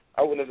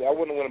I wouldn't have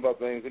went about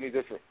things any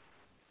different.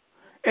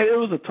 And it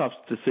was a tough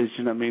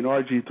decision. I mean,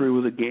 RG3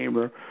 was a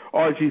gamer.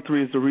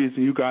 RG3 is the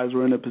reason you guys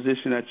were in the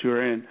position that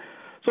you're in.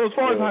 So as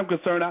far as I'm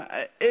concerned,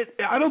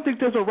 I don't think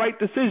there's a right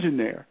decision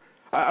there.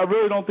 I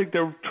really don't think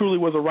there truly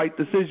was a right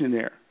decision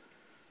there.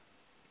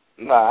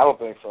 Nah, I don't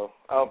think so.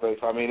 I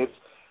mean,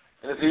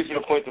 it's easy to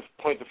point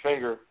the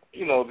finger,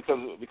 because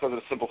of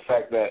the simple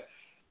fact that,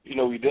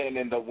 we didn't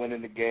end up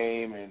winning the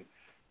game, and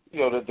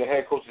the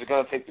head coach is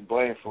going to take the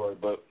blame for it.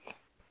 But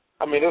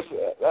I mean,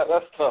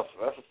 that's tough.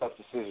 That's a tough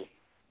decision.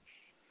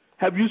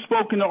 Have you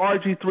spoken to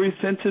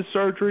RG3 since his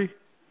surgery?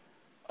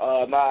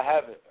 No, I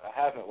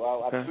haven't.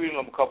 Well, I've tweeted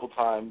him a couple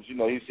times.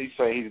 He's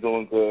saying he's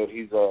doing good.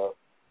 He's the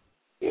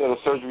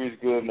surgery is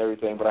good and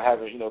everything, but I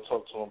haven't,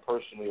 talked to him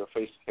personally or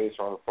face to face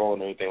or on the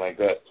phone or anything like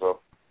that. So.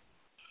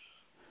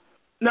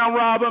 Now,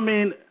 Rob, I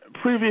mean,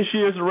 previous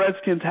years, the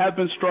Redskins have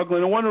been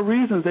struggling, and one of the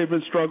reasons they've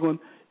been struggling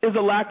is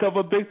a lack of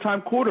a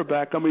big-time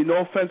quarterback. I mean,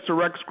 no offense to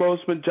Rex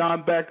Grossman,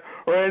 John Beck,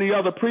 or any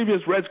other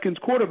previous Redskins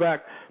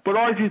quarterback, but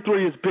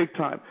RG3 is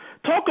big-time.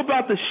 Talk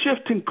about the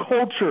shift in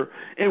culture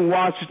in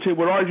Washington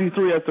with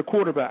RG3 as the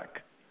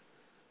quarterback.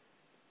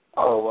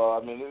 Oh,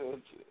 well, I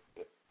mean,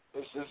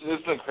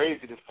 it's been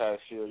crazy this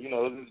past year. You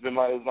know, it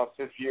was my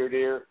fifth year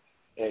there,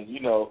 and,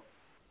 you know,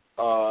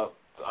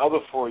 the other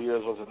 4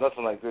 years was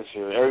nothing like this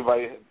year.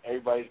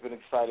 Everybody's been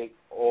excited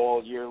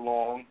all year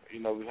long. You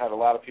know, we had a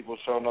lot of people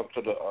showing up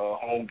to the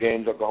home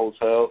games at the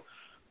hotel,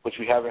 which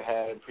we haven't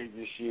had in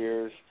previous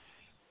years.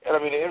 And I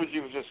mean, the energy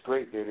was just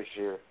great there this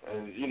year.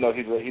 And you know,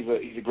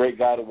 he's a great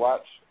guy to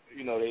watch.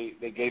 You know,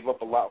 they gave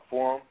up a lot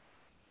for him,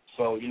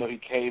 so you know he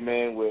came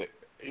in with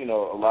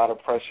a lot of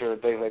pressure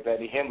and things like that.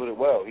 He handled it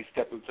well. He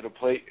stepped up to the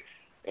plate,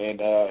 and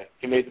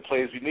he made the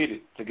plays we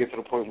needed to get to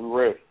the point we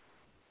were at.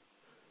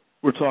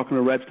 We're talking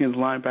to Redskins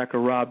linebacker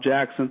Rob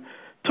Jackson.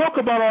 Talk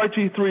about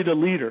RG3, the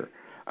leader.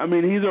 I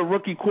mean, he's a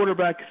rookie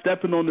quarterback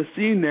stepping on the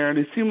scene there, and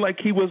it seemed like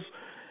he was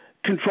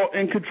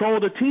in control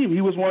of the team. He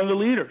was one of the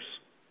leaders.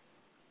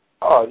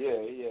 Oh, yeah.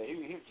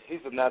 He's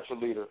a natural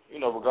leader. You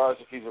know,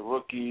 regardless if he's a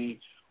rookie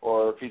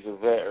or if he's a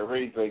vet or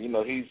anything, you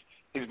know, he's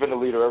been a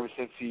leader ever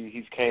since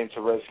he's came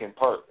to Redskin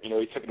Park. You know,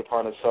 he took it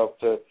upon himself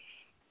to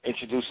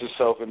introduce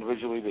himself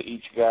individually to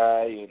each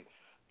guy and,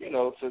 you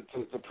know,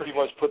 to pretty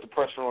much put the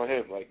pressure on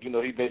him. Like, you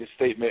know, he made a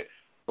statement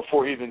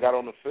before he even got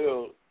on the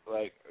field,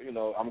 like, you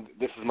know,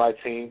 this is my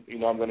team. You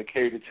know, I'm going to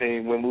carry the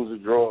team, win, lose,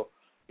 or draw,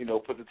 you know,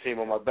 put the team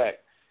on my back.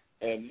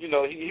 And, you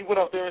know, he went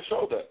up there and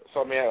showed that.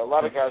 So, I mean, a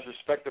lot of guys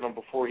respected him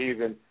before he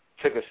even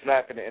took a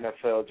snap in the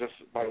NFL, just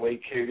by the way he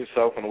carried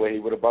himself and the way he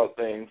went about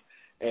things.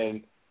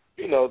 And,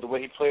 you know, the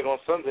way he played on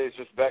Sundays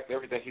just backed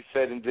everything he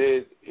said and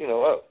did, you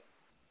know, up.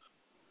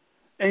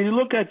 And you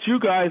look at you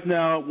guys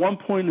now, at one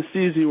point in the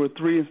season, you were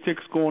 3-6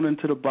 going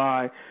into the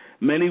bye.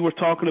 Many were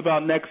talking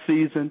about next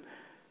season.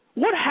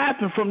 What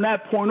happened from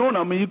that point on?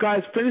 I mean, you guys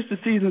finished the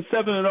season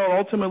 7-0.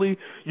 Ultimately,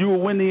 you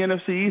will win the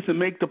NFC East and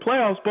make the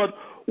playoffs. But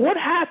what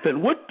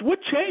happened? What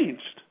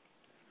changed?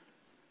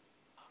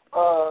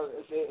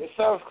 It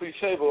sounds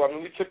cliche, but I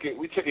mean, we took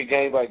it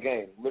game by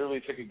game. Literally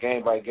took it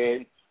game by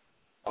game.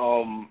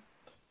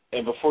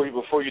 And before you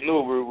knew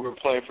it, we were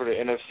playing for the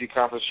NFC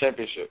Conference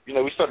Championship. You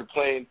know, we started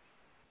playing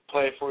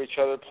for each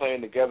other,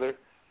 playing together.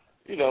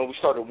 You know, we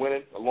started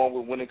winning. Along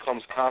with winning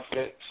comes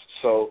confidence.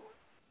 So,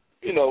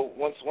 you know,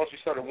 once we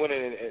started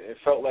winning and it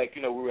felt like,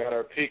 you know, we were at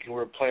our peak and we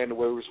were playing the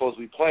way we were supposed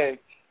to be playing,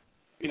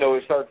 you know,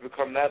 it started to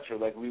become natural.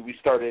 Like, we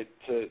started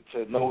to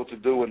know what to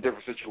do in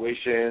different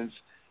situations,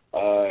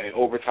 in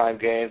overtime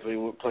games. We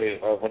would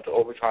went to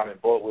overtime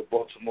with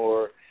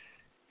Baltimore.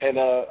 And,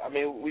 I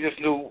mean, we just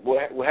knew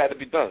what had to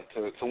be done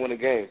to win a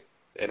game.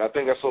 And I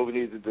think that's what we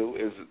needed to do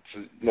is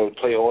to, you know,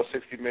 play all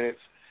 60 minutes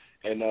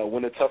and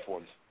win the tough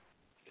ones.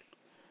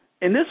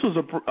 And this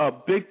was a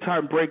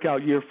big-time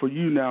breakout year for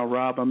you now,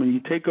 Rob. I mean,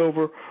 you take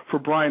over for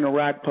Brian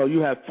Orakpo. You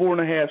had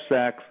 4.5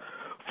 sacks,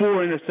 4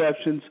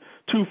 interceptions,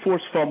 2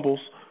 forced fumbles.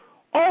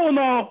 All in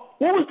all,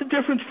 what was the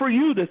difference for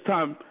you this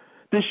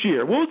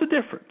year? What was the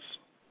difference?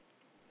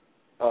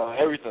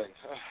 Everything.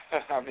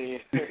 I mean,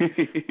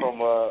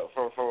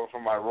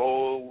 from my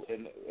role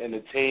in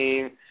the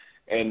team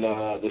and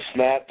the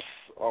snaps,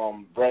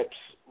 reps,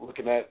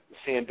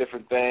 seeing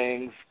different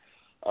things,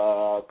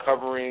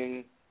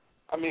 covering.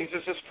 I mean,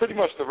 it's just pretty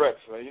much the reps.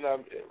 Right? You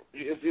know,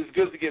 it's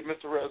good to get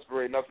Mr. Reps, but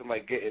ain't nothing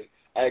like getting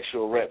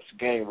actual reps,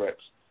 game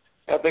reps.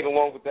 And I think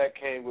along with that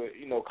came with,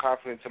 you know,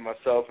 confidence in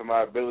myself and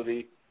my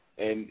ability,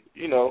 and,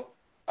 you know,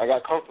 I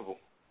got comfortable.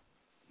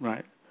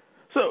 Right.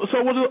 So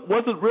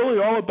was it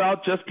really all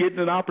about just getting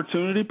an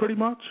opportunity pretty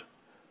much?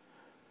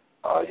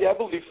 Yeah, I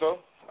believe so.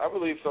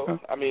 Huh.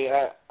 I mean,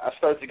 I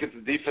started to get the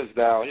defense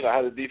down. You know, I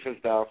had the defense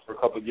down for a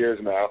couple of years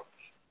now.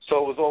 So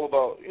it was all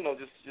about, you know,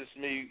 just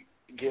me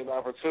getting an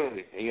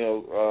opportunity and, you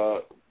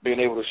know, being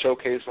able to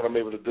showcase what I'm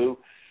able to do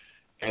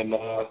and,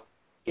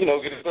 you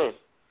know, get it done.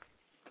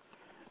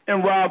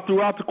 And, Rob,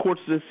 throughout the course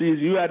of the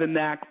season, you had a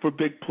knack for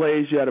big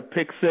plays. You had a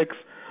pick 6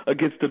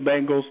 against the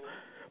Bengals.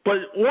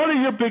 But one of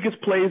your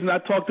biggest plays, and I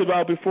talked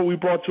about before we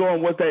brought you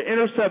on, was that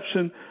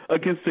interception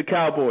against the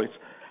Cowboys.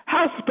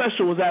 How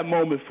special was that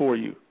moment for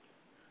you?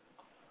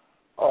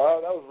 Oh,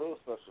 that was real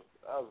special.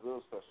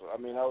 I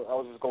mean, I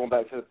was just going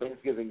back to the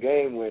Thanksgiving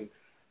game when,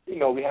 you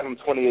know, we had them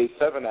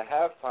 28-7 at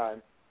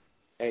halftime,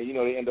 and, you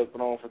know, they ended up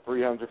throwing for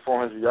 300,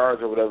 400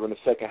 yards or whatever in the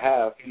second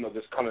half, you know,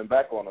 just coming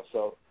back on us.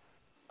 So,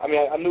 I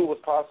mean, I knew it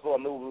was possible.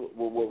 I knew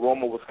what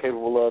Romo was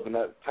capable of in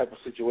that type of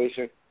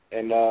situation.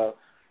 And,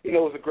 you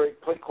know, it was a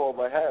great play call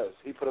by Haz.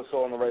 He put us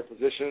all in the right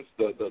positions,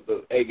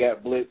 the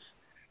A-gap blitz,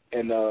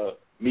 and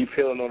me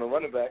peeling on the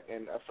running back,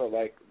 and I felt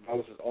like that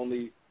was his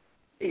only,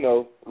 you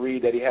know,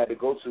 read that he had to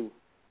go to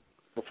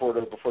before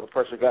the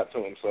pressure got to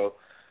him. So,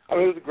 I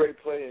mean, it was a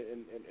great play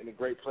and a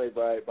great play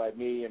by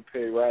me and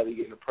Perry Riley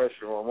getting the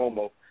pressure on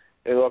Romo.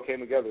 It all came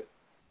together.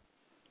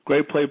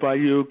 Great play by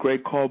you,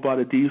 great call by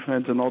the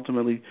defense, and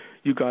ultimately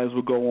you guys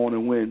will go on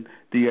and win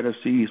the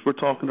NFC East. We're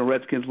talking to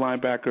Redskins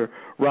linebacker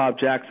Rob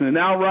Jackson. And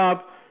now, Rob,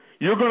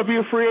 you're going to be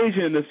a free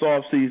agent in this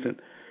offseason.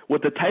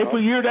 With the type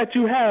of year that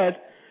you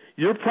had,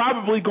 you're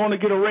probably going to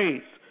get a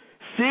raise.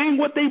 Seeing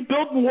what they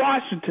built in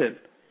Washington,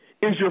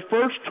 is your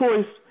first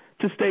choice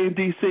to stay in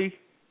D.C.?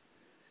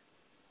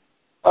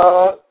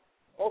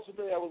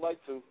 Ultimately, I would like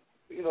to.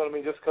 You know what I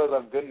mean? Just because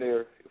I've been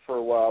there for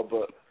a while.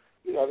 But,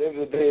 you know, at the end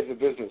of the day, it's a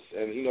business.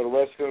 And, you know, the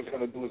Redskins are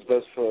going to do what's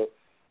best for,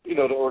 you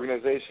know, the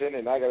organization,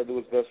 and I got to do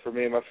what's best for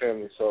me and my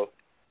family. So,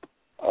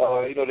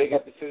 you know, they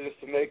got decisions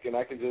to make, and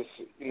I can just,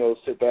 you know,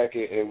 sit back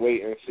and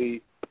wait and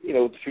see, you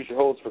know, what the future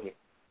holds for me.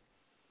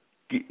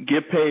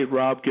 Get paid,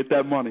 Rob. Get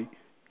that money.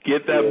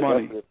 Get that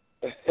money.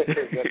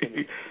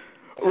 Definitely.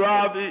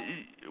 Rob,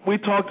 we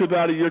talked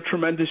about it, your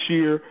tremendous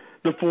year,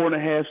 the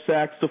 4.5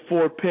 sacks, the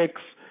 4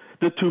 picks,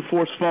 the 2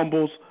 forced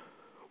fumbles.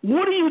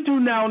 What do you do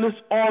now in this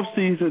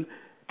offseason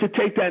to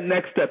take that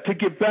next step, to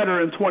get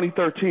better in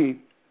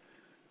 2013?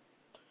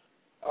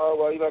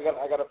 Well, you know,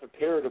 I got to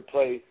prepare to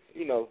play,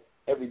 you know,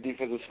 every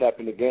defensive snap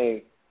in the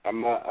game.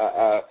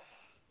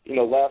 You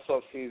know, last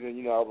offseason,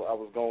 you know, I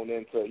was going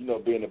into, you know,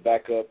 being a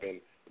backup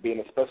and being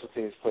a special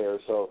teams player.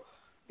 So,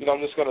 you know,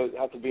 I'm just going to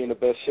have to be in the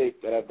best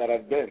shape that I've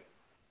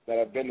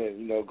been in,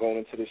 you know, going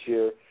into this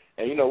year.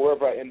 And, you know,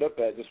 wherever I end up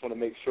at, just want to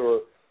make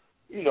sure,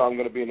 you know, I'm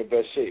going to be in the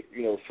best shape,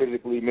 you know,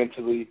 physically,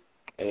 mentally,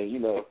 and, you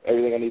know,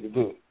 everything I need to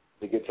do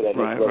to get to that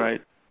next level.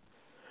 Right.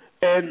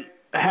 And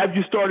have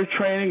you started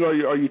training, or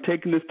are you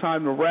taking this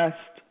time to rest?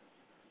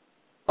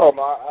 Oh,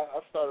 no, I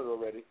started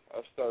already.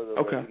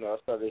 Okay. You know,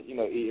 I started, you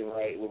know, eating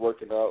right,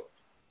 working out,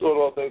 doing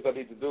all the things I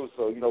need to do.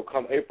 So, you know,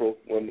 come April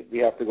when we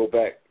have to go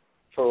back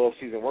for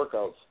off-season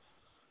workouts,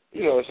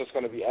 you know, it's just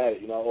going to be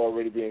added. You know, I'll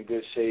already be in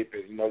good shape,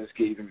 and, you know, just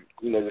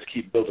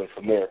keep building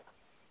from there.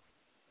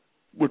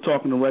 We're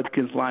talking to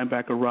Redskins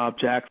linebacker Rob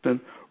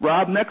Jackson.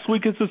 Rob, next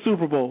week is the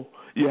Super Bowl.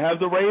 You have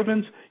the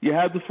Ravens, you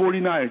have the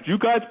 49ers. You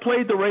guys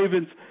played the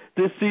Ravens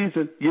this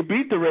season. You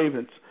beat the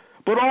Ravens.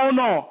 But all in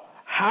all,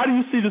 how do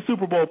you see the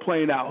Super Bowl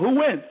playing out? Who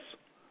wins?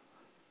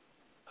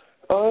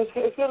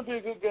 It's going to be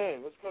a good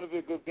game. But I'm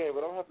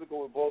going to have to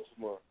go with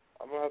Baltimore.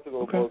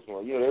 with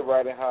Baltimore. You know, they're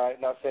riding high.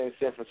 Not saying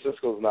San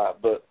Francisco's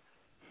not, but,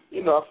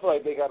 you know, I feel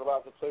like they got a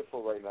lot to play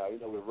for right now. You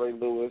know, with Ray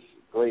Lewis,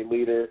 great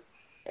leader,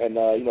 and,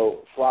 you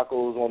know,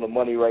 Flacco's on the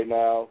money right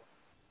now.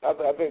 I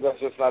think that's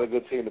just not a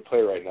good team to play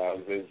right now,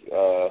 is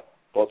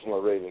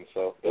Baltimore Ravens.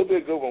 So it'll be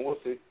a good one. We'll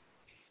see.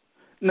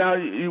 Now,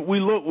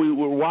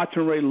 we're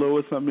watching Ray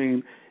Lewis. I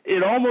mean,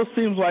 it almost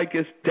seems like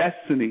it's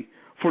destiny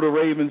for the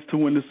Ravens to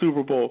win the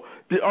Super Bowl.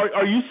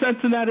 Are you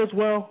sensing that as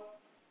well?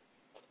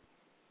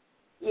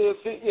 Yeah,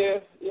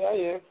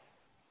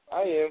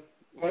 I am.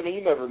 I mean,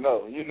 you never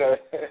know. You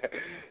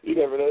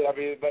never know. I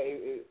mean,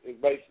 it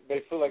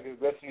may feel like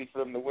it's destiny for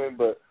them to win,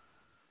 but,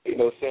 you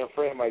know, San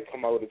Fran might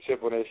come out with a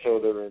chip on their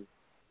shoulder and,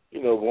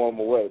 you know, blow them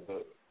away.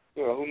 But,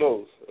 you know, who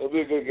knows? It'll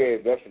be a good game,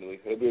 definitely.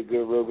 It'll be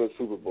a real good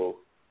Super Bowl.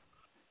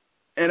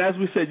 And as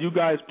we said, you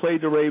guys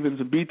played the Ravens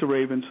and beat the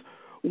Ravens.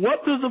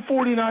 What does the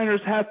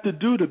 49ers have to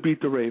do to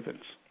beat the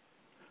Ravens?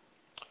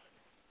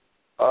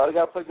 They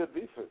got to play good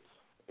defense.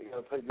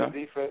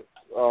 Defense.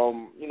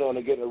 You know, and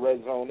they get in the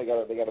red zone. They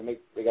got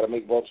to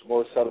make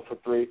Baltimore settle for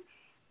 3,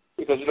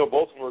 because, you know,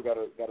 Baltimore got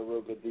a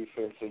real good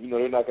defense, and, you know,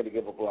 they're not going to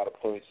give up a lot of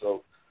points.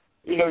 So,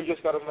 you know, you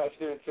just got to match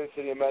their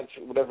intensity and match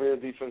whatever their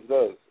defense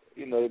does.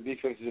 You know, the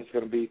defense is just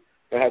going to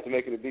have to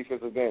make it a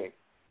defensive game.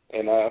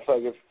 And I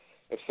feel like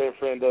if San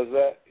Fran does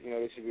that, you know,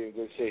 they should be in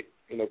good shape.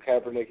 You know,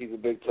 Kaepernick, he's a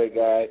big play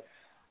guy.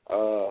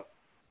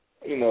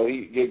 You know,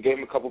 he gave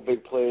him a couple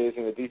big plays,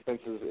 and the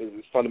defense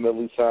is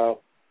fundamentally sound.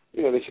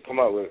 You know, they should come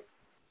out with it.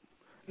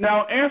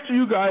 Now, after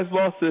you guys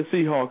lost to the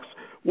Seahawks,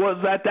 was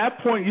at that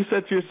point you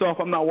said to yourself,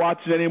 I'm not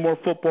watching any more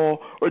football,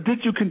 or did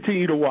you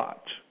continue to watch?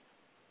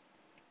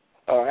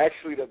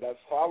 Actually, that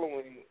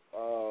following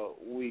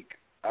week,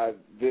 I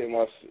didn't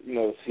watch, you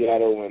know,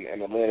 Seattle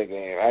and Atlanta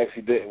game. I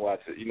actually didn't watch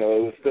it. You know,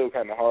 it was still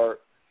kind of hard.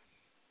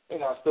 You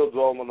know, I still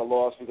dwell on the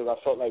loss because I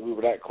felt like we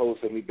were that close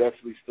and we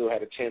definitely still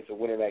had a chance of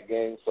winning that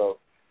game. So,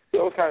 it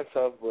was kind of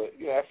tough. But,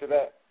 you know, after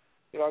that,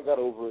 you know, I got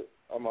over it.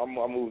 I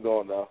moved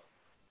on now.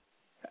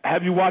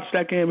 Have you watched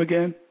that game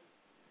again?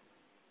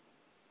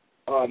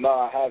 No,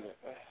 I haven't.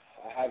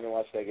 I haven't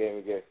watched that game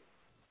again.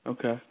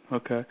 Okay.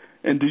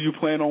 And do you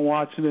plan on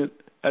watching it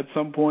at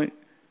some point?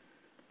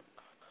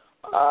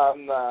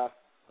 Nah.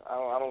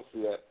 I don't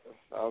see that.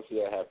 I don't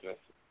see that happening.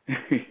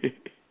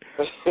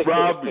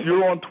 Rob,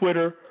 you're on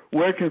Twitter.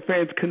 Where can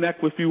fans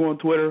connect with you on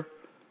Twitter?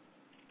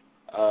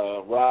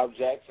 Rob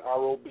Jackson,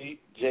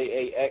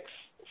 ROBJAX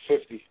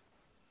 50.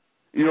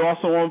 You're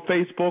also on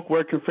Facebook.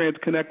 Where can fans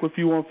connect with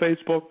you on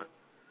Facebook?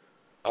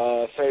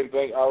 Same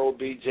thing,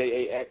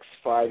 ROBJAX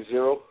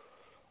 50.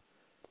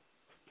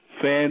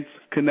 Fans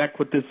connect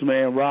with this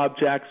man, Rob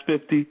Jax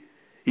 50.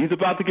 He's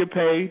about to get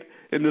paid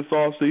in this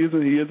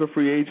offseason. He is a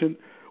free agent.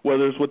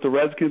 Whether it's with the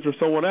Redskins or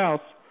someone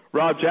else,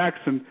 Rob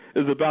Jackson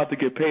is about to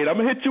get paid. I'm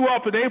going to hit you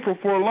up in April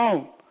for a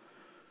loan.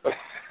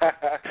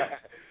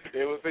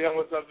 Yeah, we'll see how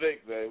much I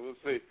make, man. We'll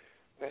see.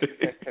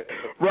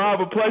 Rob,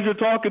 a pleasure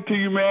talking to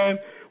you, man.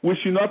 Wish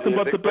you nothing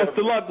but the best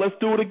of luck. Let's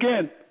do it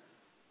again.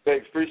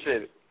 Thanks.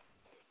 Appreciate it.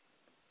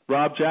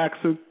 Rob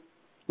Jackson,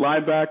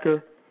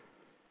 linebacker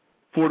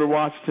for the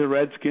Washington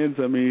Redskins.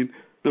 I mean,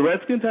 the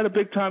Redskins had a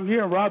big-time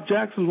year, and Rob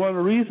Jackson was one of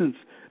the reasons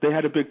they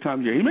had a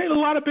big-time year. He made a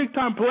lot of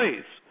big-time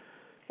plays.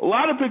 A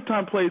lot of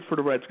big-time plays for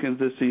the Redskins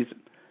this season.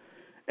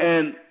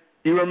 And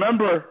you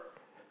remember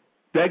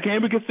that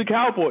game against the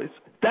Cowboys.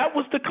 That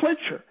was the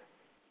clincher.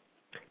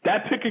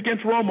 That pick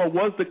against Roma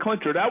was the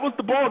clincher. That was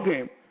the ball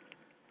game.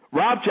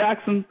 Rob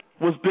Jackson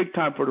was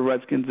big-time for the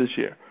Redskins this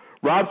year.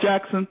 Rob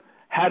Jackson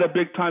had a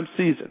big-time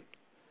season.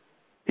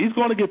 He's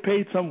going to get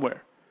paid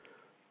somewhere.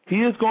 He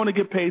is going to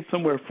get paid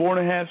somewhere.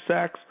 4.5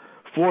 sacks,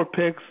 4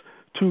 picks,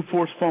 2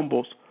 forced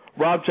fumbles.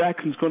 Rob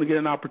Jackson's going to get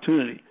an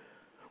opportunity,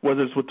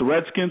 whether it's with the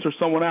Redskins or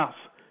someone else.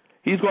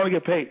 He's going to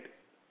get paid.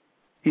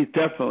 He's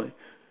definitely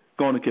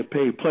going to get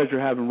paid. Pleasure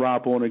having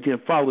Rob on.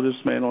 Again, follow this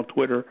man on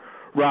Twitter,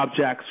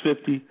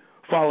 RobJax50.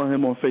 Follow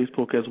him on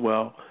Facebook as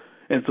well,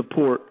 and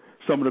support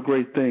some of the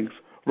great things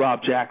Rob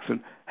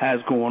Jackson has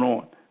going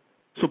on.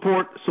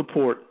 Support,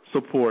 support,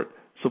 support,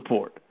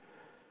 support.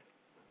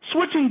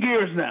 Switching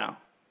gears now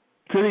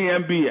to the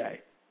NBA.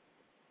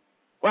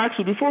 Well,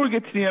 actually, before we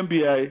get to the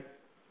NBA,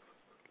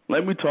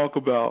 let me talk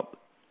about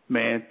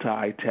Manti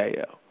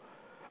Te'o.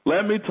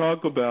 Let me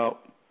talk about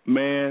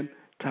Manti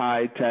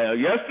Te'o.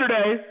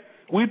 Yesterday,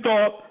 we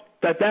thought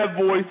that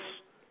voice,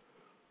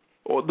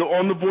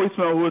 on the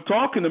voicemail who were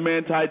talking to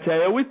Manti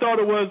Te'o, we thought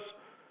it was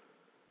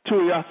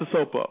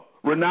Tuiasosopo,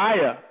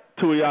 Renaya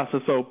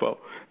Tuiasosopo.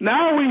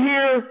 Now we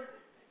hear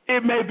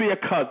it may be a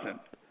cousin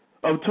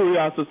of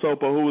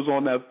Tuiasosopo who was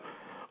on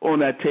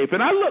that tape.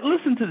 And I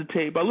listened to the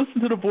tape. I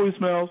listened to the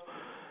voicemails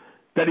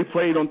that he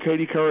played on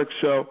Katie Couric's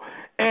show.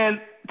 And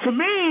to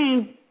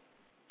me,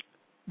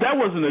 that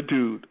wasn't a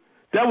dude.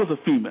 That was a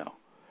female.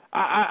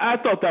 I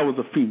thought that was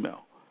a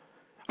female.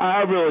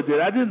 I really did.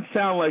 That didn't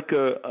sound like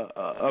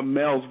a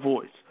male's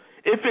voice.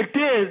 If it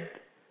did,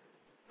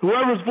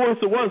 whoever's voice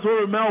it was,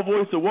 whoever male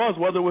voice it was,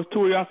 whether it was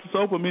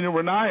Tuiasosopo, meaning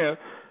Renaya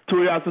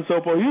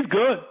Tuiasosopo, he's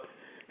good.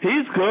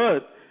 He's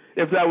good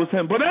if that was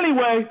him. But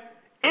anyway,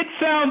 it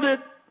sounded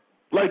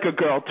like a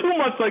girl. Too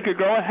much like a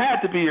girl. It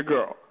had to be a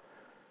girl.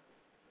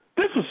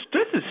 This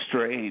is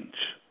strange.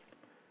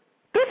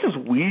 This is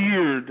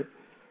weird.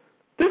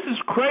 This is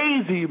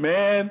crazy,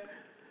 man.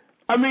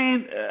 I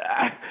mean,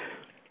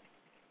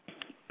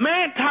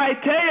 Manti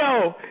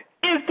Te'o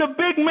is the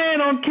big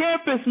man on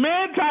campus.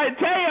 Manti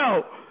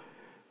Te'o,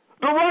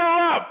 the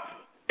runner-up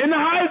in the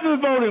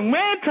Heisman voting.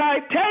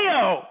 Manti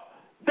Te'o,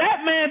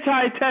 that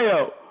Manti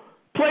Te'o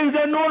plays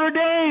at Notre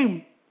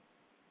Dame.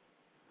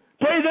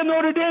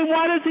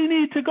 Why does he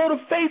need to go to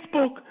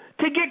Facebook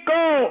to get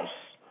girls?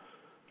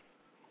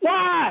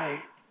 Why?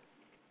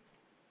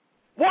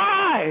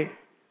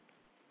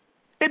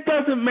 It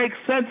doesn't make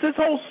sense. This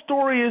whole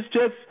story is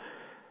just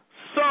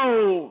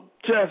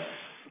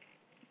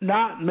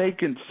not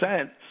making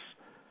sense.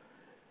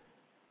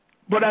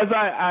 But as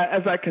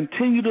I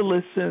continue to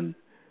listen,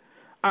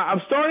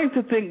 I'm starting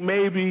to think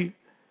maybe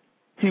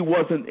he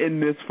wasn't in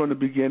this from the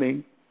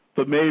beginning,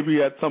 but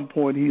maybe at some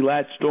point he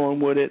latched on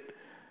with it.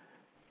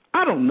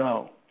 I don't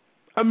know.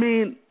 I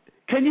mean,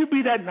 can you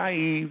be that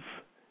naive?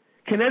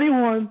 Can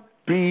anyone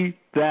be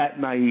that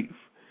naive?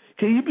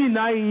 Can you be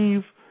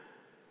naive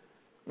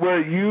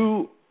where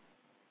in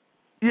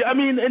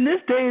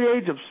this day and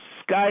age of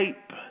Skype,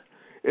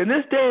 in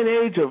this day and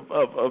age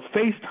of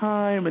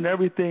FaceTime and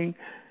everything,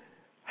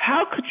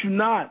 how could you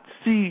not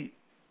see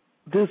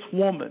this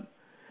woman?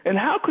 And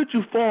how could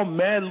you fall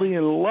madly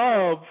in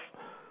love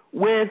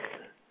with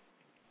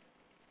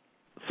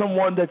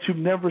someone that you've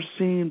never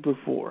seen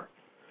before?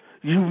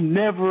 You've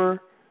never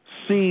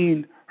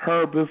seen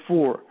her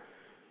before.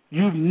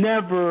 You've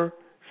never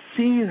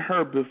seen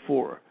her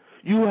before.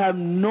 You have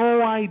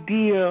no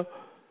idea.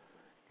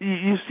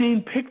 You've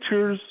seen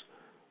pictures,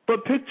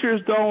 but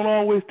pictures don't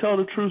always tell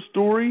the true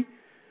story.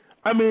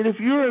 I mean, if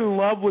you're in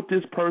love with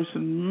this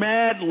person,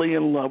 madly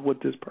in love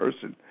with this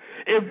person,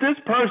 if this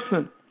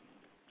person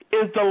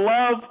is the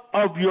love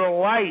of your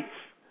life,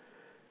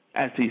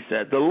 as he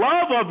said, the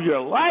love of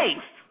your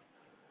life,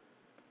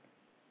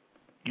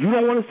 you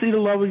don't want to see the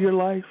love of your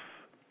life?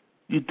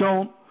 You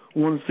don't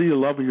want to see the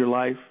love of your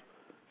life?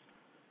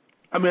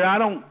 I mean, I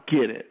don't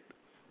get it.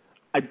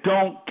 I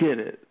don't get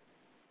it.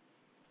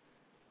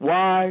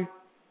 Why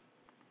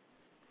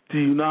do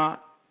you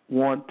not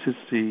want to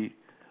see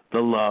the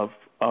love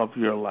of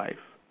your life?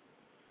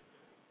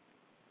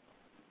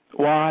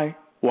 Why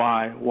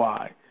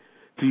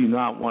do you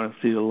not want to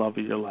see the love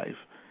of your life?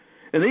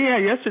 And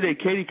then, yesterday,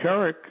 Katie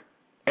Couric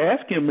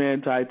asking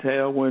Manti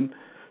Te'o when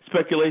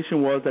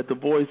speculation was that the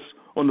voice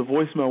on the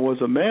voicemail was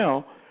a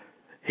male,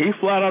 he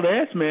flat out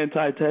asked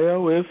Manti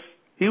Te'o if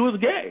he was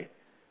gay.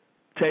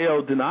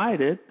 Te'o denied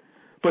it.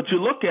 But you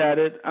look at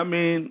it, I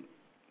mean,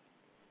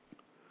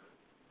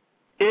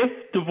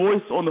 if the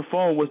voice on the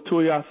phone was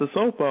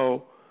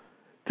Tuiasosopo,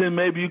 then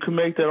maybe you can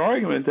make that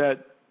argument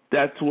that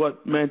that's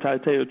what Manti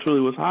Te'o truly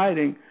was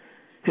hiding,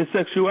 his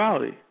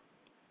sexuality.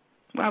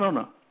 I don't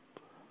know.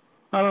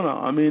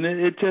 I mean,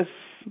 it just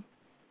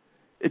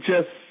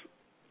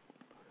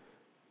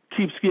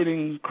keeps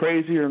getting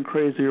crazier and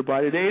crazier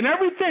by the day. And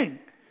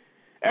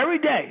every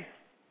day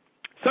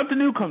Something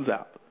new comes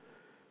out.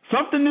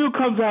 Something new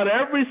comes out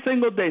every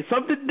single day.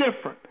 Something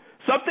different.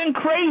 Something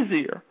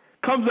crazier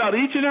comes out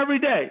each and every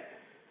day.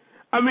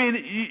 I mean,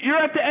 you're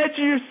at the edge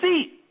of your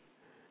seat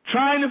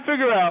trying to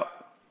figure out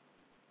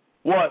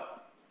what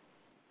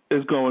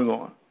is going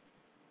on.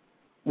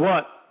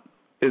 What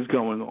is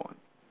going on?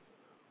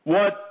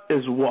 What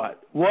is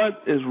what?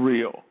 What is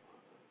real?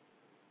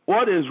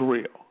 What is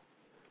real?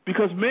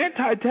 Because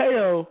Manti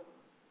Te'o,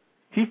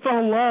 he fell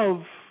in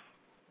love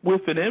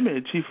with an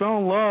image. He fell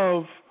in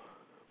love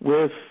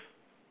with,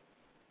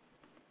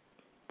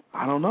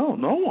 I don't know,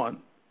 no one.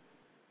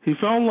 He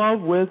fell in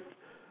love with,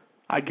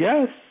 I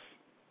guess,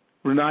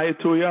 Renaya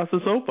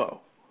Tuiasosopo.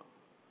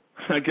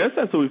 I guess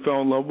that's who he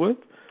fell in love with,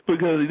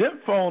 because he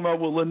didn't fall in love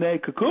with Lene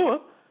Kakua,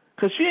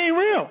 because she ain't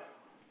real.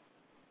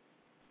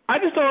 I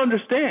just don't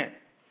understand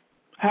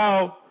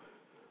how.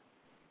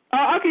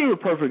 I'll give you a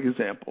perfect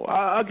example.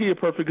 I'll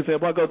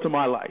go to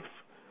my life.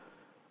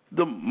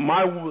 The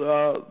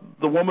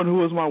woman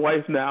who is my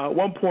wife now, at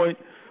one point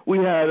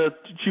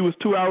she was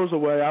 2 hours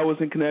away. I was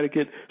in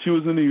Connecticut. She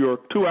was in New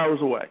York, 2 hours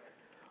away.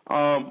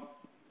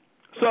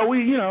 So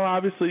we,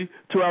 obviously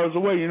 2 hours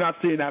away, you're not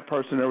seeing that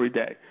person every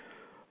day.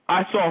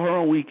 I saw her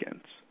on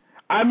weekends.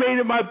 I made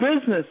it my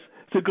business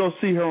to go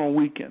see her on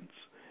weekends.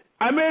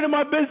 And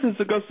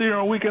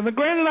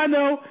granted, I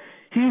know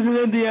he's in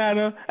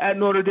Indiana at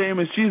Notre Dame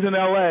and she's in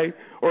L.A.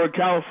 or in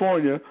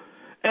California.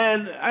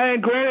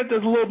 And granted,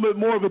 there's a little bit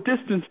more of a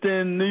distance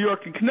than New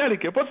York and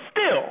Connecticut. But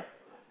still,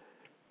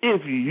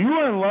 if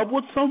you're in love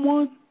with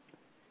someone,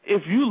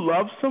 if you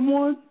love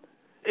someone,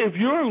 if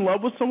you're in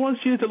love with someone,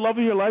 she is the love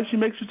of your life, she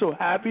makes you so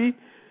happy,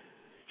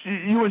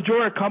 you enjoy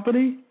her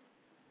company,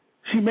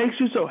 she makes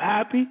you so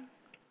happy.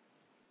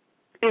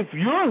 If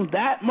you're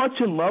that much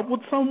in love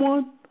with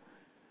someone,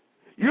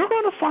 you're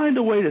going to find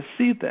a way to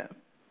see them.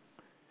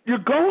 You're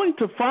going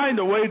to find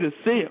a way to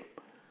see them.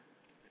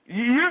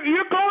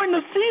 You're going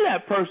to see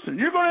that person.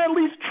 You're going to at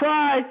least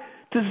try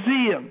to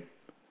see him.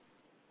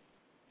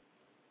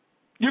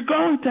 You're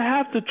going to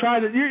have to try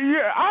to.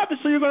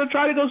 You're going to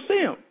try to go see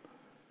him.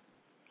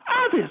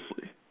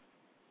 Obviously,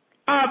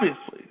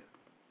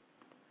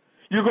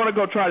 you're going to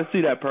go try to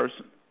see that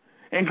person.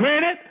 And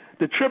granted,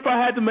 the trip I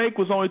had to make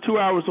was only 2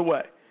 hours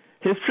away.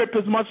 His trip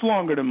is much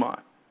longer than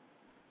mine.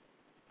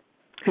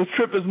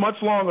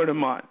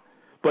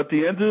 But at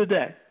the end of the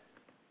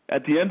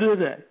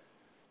day,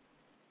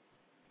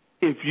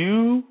 if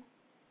you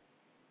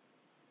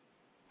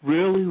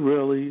really,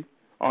 really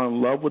are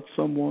in love with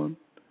someone,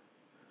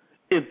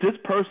 if this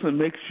person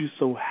makes you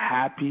so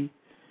happy,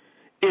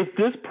 if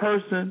this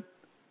person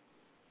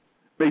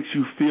makes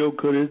you feel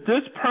good, if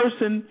this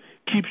person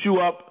keeps you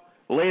up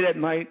late at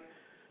night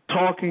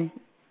talking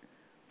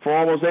for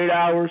almost 8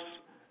 hours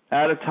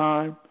at a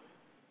time,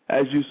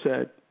 as you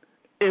said,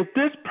 if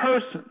this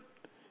person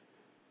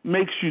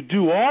makes you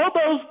do all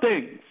those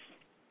things,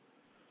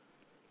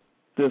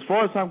 then as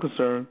far as I'm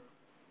concerned,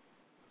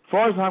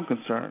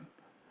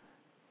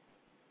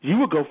 you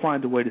would go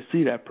find a way to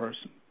see that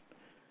person.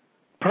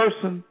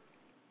 Person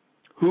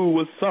who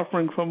was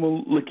suffering from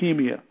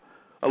leukemia,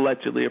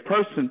 allegedly. A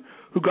person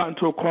who got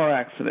into a car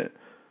accident,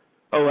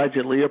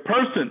 allegedly. A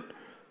person,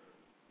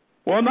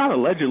 well, not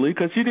allegedly,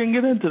 because she didn't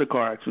get into the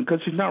car accident,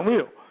 because she's not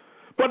real.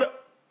 But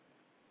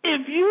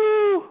if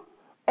you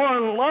are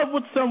in love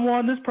with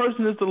someone, this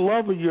person is the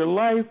love of your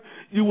life,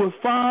 you will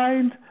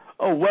find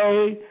a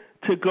way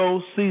to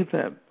go see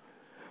them.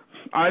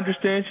 I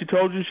understand she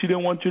told you she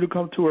didn't want you to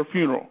come to her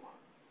funeral.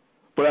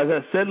 But as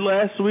I said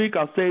last week,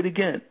 I'll say it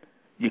again.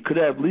 You could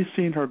have at least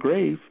seen her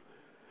grave.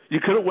 You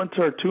could have went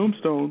to her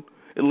tombstone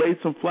and laid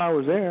some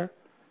flowers there.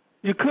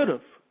 You could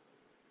have.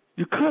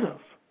 You could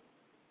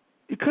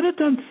have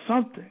done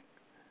something.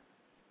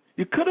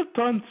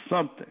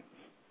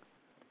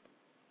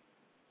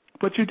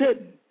 But you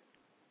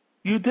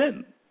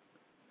didn't.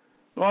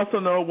 I also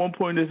know at one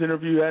point in this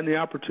interview you had the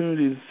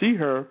opportunity to see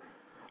her,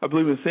 I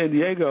believe in San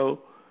Diego,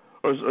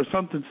 or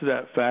something to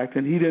that fact,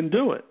 and he didn't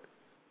do it.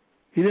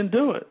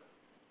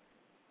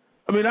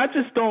 I mean, I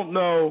just don't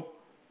know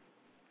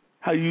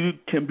how you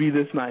can be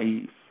this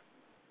naive.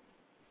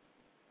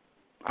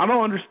 I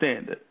don't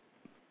understand it.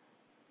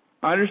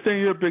 I understand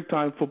you're a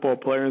big-time football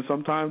player, and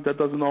sometimes that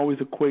doesn't always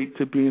equate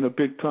to being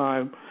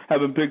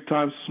having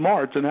big-time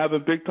smarts and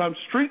having big-time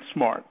street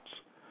smarts.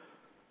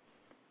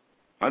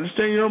 I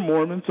understand you're a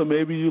Mormon, so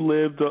maybe you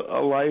lived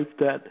a life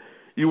that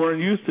you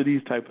weren't used to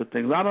these type of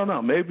things. I don't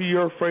know. Maybe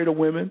you're afraid of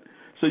women,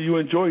 so you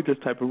enjoyed this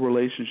type of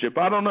relationship.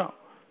 I don't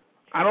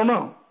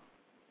know.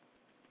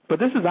 But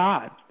this is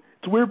odd.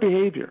 It's weird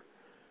behavior.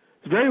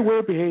 It's very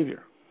weird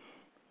behavior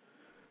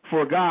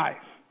for a guy,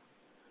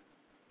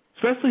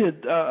 especially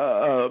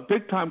a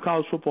big-time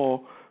college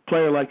football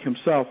player like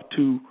himself,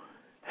 to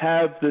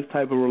have this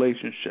type of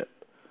relationship,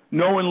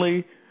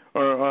 knowingly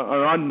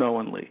or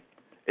unknowingly.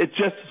 It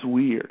just is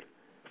weird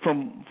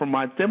from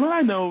my standpoint.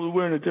 I know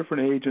we're in a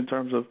different age in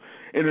terms of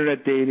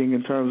internet dating,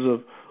 in terms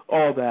of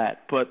all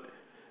that, but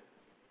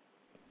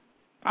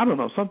I don't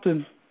know,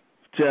 something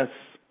just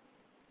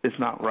is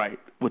not right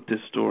with this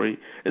story,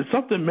 and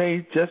something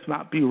may just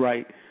not be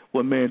right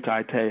with Manti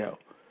Te'o.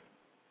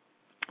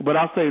 But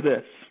I'll say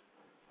this.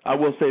 I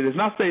will say this,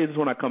 and I'll say this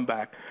when I come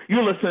back.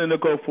 You're listening to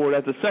Go For It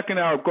as the second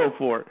hour of Go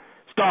For It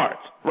starts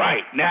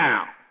right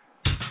now.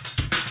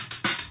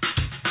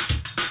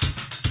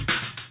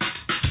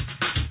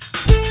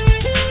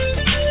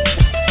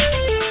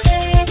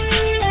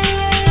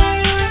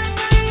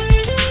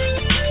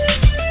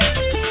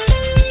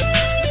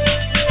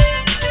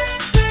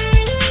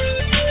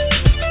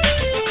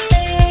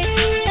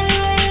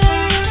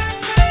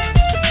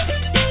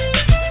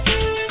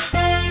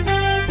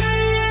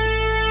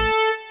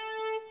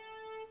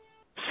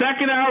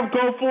 Second hour of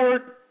Go For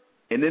It,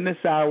 and in this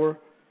hour,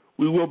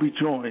 we will be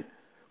joined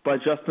by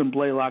Justin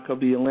Blalock of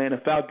the Atlanta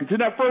Falcons. In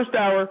that first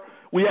hour,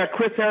 we had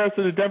Chris Harris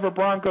of the Denver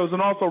Broncos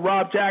and also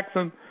Rob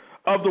Jackson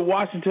of the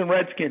Washington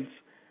Redskins.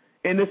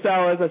 In this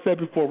hour, as I said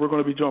before, we're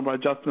going to be joined by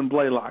Justin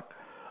Blalock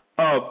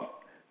of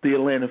the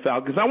Atlanta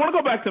Falcons. I want to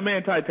go back to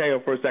Manti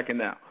Te'o for a second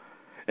now,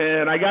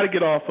 and I got to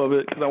get off of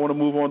it because I want to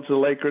move on to the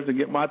Lakers and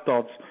get my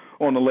thoughts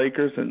on the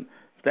Lakers and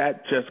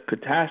that just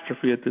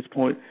catastrophe at this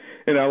point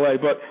in L.A.,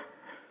 but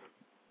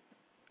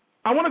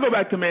I want to go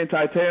back to Manti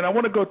Te'o, and I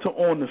want to go to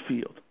on the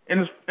field.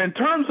 In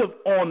terms of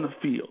on the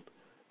field,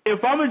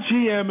 if I'm a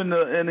GM in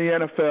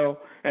the NFL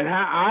and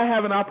I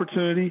have an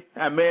opportunity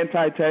at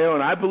Manti Te'o,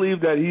 and I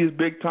believe that he is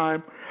big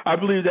time, I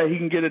believe that he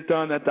can get it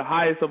done at the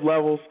highest of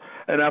levels,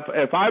 and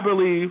if I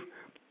believe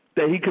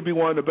that he could be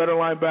one of the better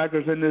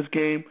linebackers in this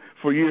game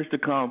for years to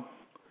come,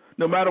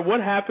 no matter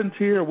what happens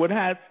here, what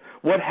has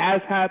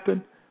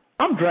happened,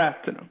 I'm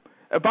drafting him.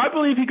 If I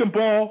believe he can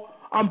ball,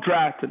 I'm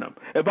drafting him.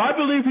 If I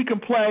believe he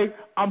can play,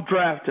 I'm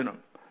drafting him.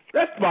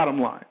 That's the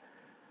bottom line.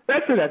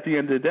 That's it at the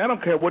end of the day. I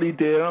don't care what he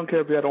did. I don't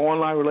care if he had an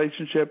online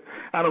relationship.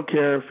 I don't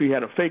care if he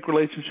had a fake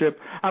relationship.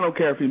 I don't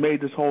care if he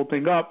made this whole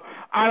thing up.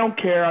 I don't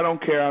care.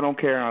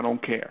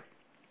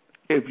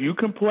 If you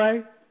can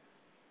play,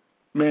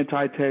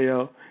 Manti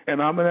Te'o, and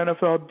I'm an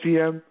NFL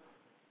GM,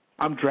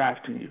 I'm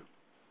drafting you.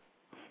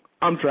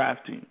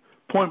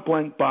 Point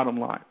blank, bottom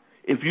line.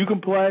 If you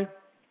can play,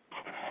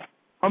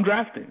 I'm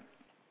drafting you.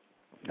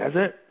 That's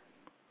it.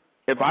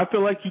 If I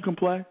feel like you can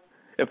play,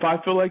 if I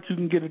feel like you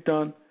can get it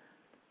done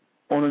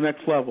on the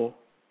next level,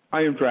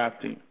 I am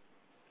drafting.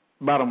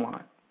 Bottom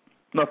line.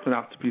 Nothing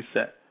else to be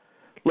said.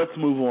 Let's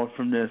move on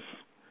from this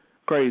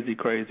crazy,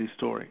 crazy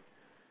story.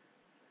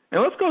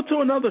 And let's go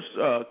to another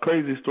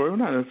crazy story. Well,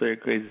 not necessarily a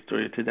crazy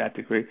story to that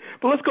degree,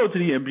 but let's go to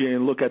the NBA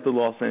and look at the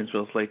Los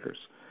Angeles Lakers.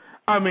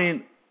 I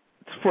mean,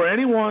 for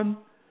anyone,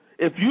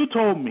 if you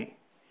told me,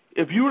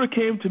 if you would have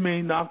came to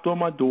me, knocked on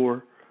my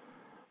door,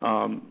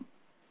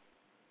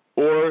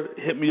 or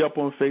hit me up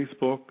on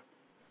Facebook,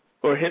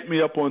 or hit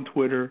me up on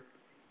Twitter,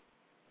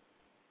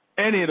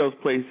 any of those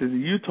places,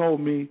 and you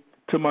told me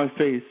to my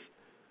face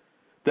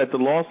that the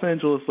Los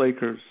Angeles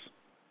Lakers,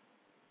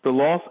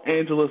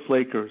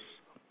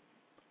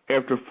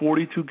 after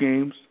 42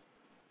 games,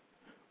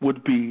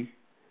 would be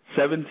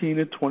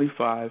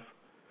 17-25,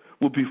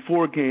 would be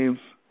 4 games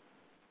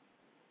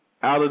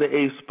out of the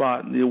 8th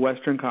spot in the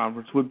Western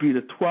Conference, would be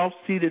the 12th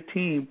seeded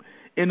team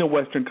in the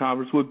Western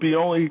Conference, would be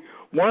only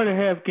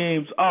 1.5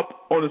 games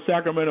up on the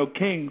Sacramento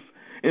Kings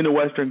in the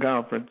Western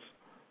Conference.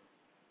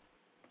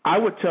 I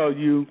would tell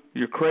you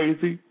you're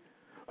crazy.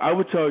 I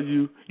would tell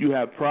you you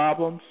have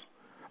problems.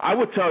 I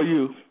would tell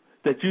you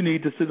that you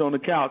need to sit on the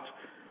couch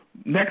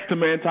next to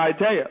Manti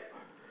Te'o.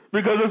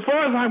 Because as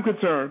far as I'm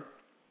concerned,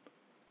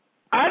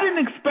 I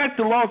didn't expect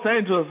the Los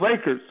Angeles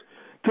Lakers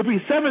to be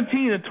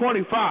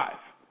 17-25.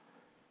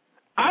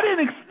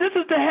 This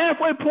is the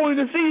halfway point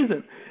of the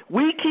season.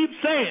 We keep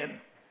saying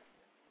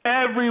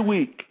every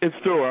week it's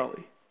still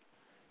early.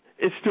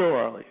 It's still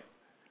early.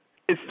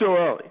 It's still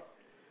early.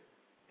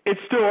 It's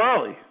still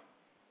early.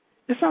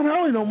 It's not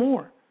early no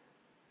more.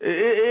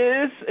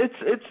 It's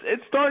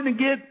starting to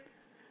get.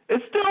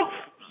 It's still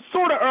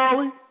sort of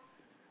early,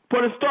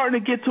 but it's starting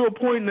to get to a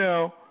point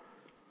now,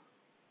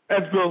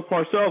 as Bill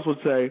Parcells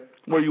would say,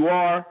 where you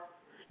are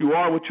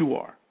what you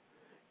are.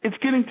 It's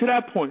getting to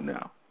that point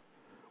now,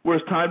 where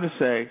it's time to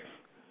say,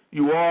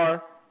 you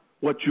are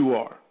what you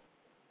are.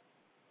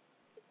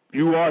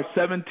 You are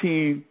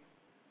 17-25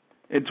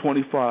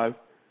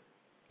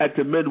 at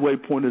the midway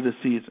point of the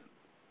season.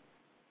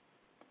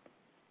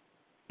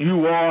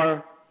 You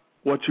are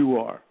what you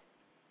are.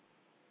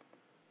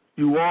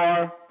 You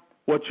are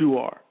what you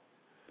are.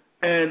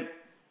 And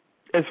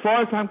as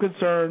far as I'm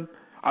concerned,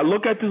 I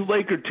look at this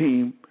Laker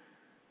team.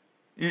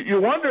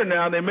 You're wondering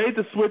now, they made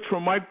the switch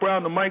from Mike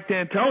Brown to Mike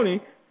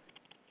D'Antoni.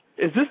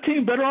 Is this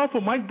team better off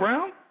with Mike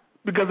Brown?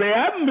 Because they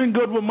haven't been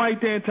good with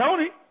Mike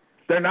D'Antoni.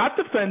 They're not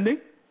defending.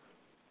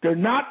 They're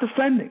not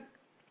defending.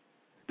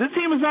 This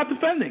team is not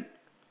defending.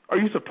 Are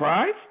you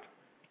surprised?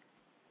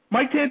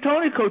 Mike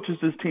D'Antoni coaches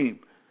this team.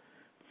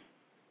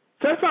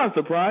 So that's not a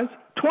surprise.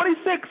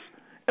 26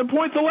 in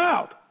points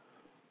allowed.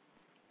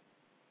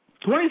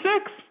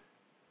 26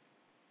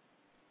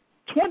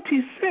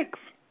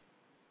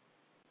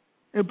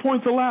 in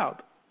points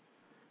allowed.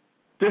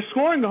 They're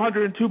scoring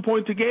 102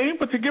 points a game,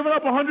 but they're giving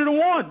up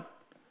 101.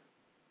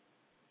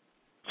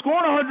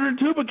 Scoring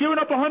 102, but giving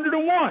up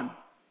 101.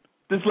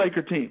 This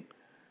Laker team.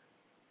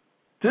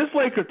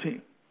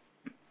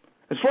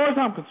 as far as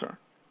I'm concerned,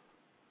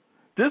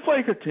 this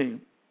Laker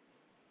team,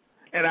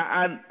 and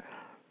I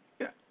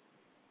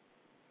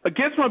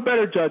against my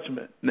better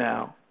judgment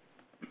now,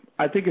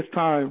 I think it's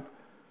time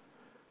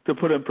to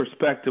put in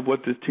perspective what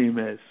this team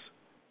is.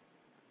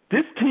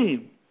 This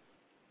team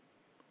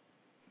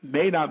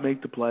may not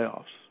make the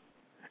playoffs.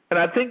 And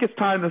I think it's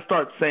time to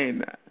start saying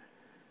that.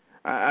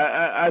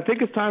 I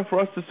think it's time for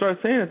us to start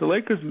saying that the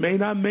Lakers may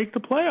not make the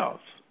playoffs.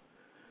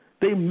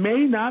 They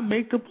may not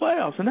make the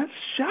playoffs, and that's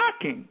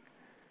shocking.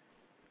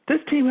 This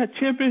team had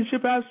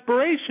championship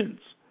aspirations,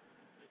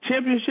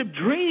 championship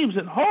dreams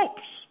and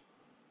hopes.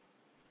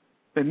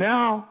 And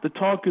now the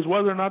talk is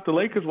whether or not the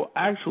Lakers will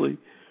actually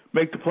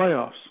make the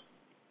playoffs.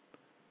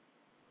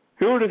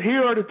 Here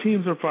are the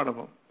teams in front of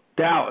them.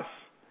 Dallas,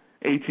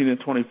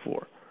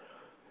 18-24.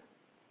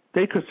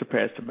 They could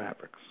surpass the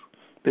Mavericks.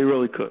 They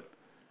really could.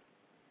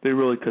 They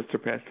really could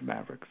surpass the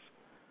Mavericks.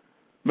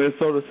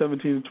 Minnesota,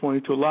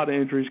 17-22. A lot of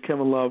injuries.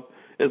 Kevin Love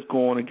is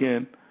gone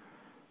again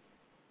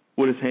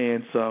with his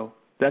hand, so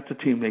that's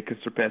a team they could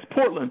surpass.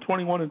 Portland,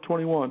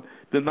 21-21,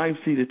 the 9th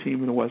seeded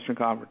team in the Western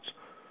Conference.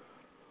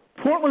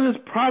 Portland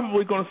is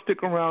probably going to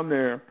stick around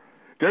there.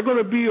 They're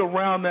going to be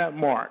around that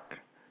mark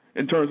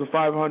in terms of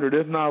 500,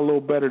 if not a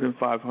little better than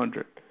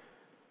 500.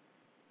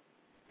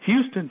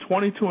 Houston,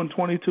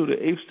 22-22, the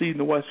 8th seed in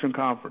the Western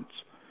Conference.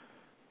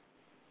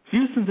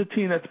 Houston's a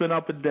team that's been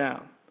up and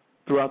down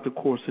throughout the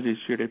course of this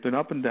year. They've been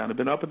up and down. They've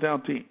been an up and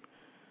down team.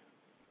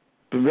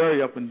 Been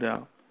very up and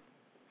down.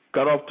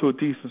 Got off to a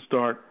decent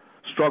start,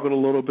 struggled a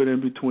little bit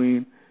in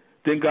between,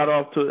 then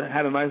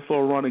had a nice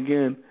little run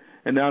again,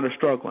 and now they're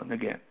struggling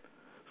again.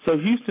 So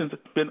Houston's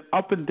been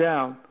up and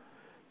down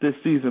this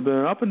season, been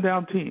an up and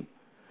down team,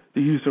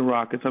 the Houston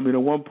Rockets. I mean,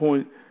 at one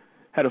point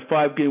had a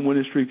 5-game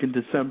winning streak in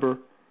December,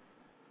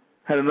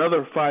 had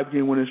another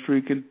 5-game winning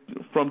streak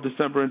from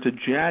December into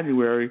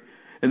January,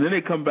 and then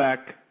they come back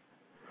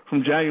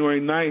from January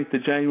 9th to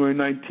January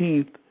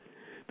 19th.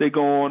 They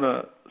go on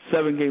a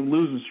 7-game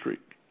losing streak.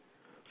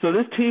 So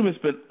this team has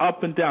been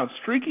up and down.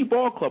 Streaky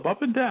ball club,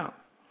 up and down.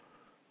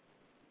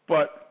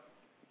 But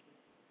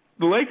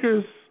the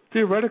Lakers,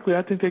 theoretically,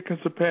 I think they can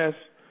surpass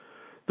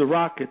the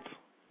Rockets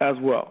as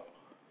well.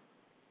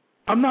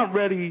 I'm not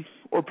ready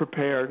or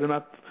prepared, and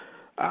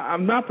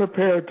I'm not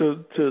prepared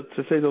to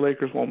say the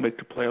Lakers won't make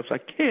the playoffs. I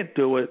can't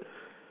do it.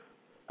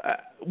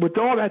 With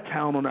all that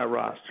talent on that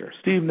roster,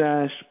 Steve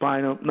Nash,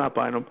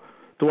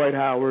 Dwight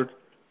Howard,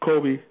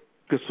 Kobe,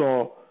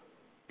 Gasol,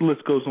 the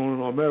list goes on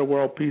and on. Metta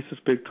World Peace is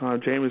big time.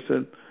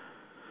 Jameson.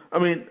 I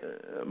mean,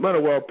 Metta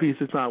World Peace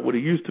is not what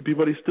he used to be,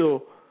 but he's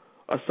still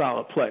a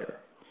solid player.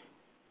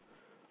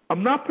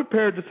 I'm not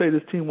prepared to say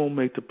this team won't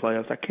make the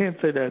playoffs. I can't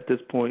say that at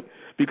this point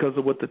because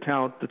of what the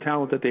talent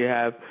that they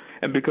have,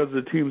 and because of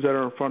the teams that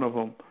are in front of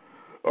them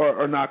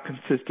are not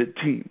consistent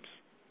teams.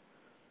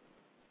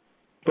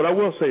 But I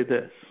will say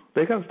this.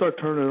 They got to start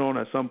turning it on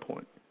at some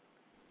point.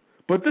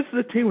 But this is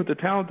a team with the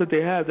talent that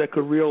they have that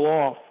could reel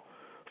off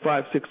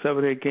 5, 6,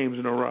 7, 8 games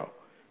in a row.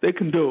 They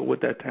can do it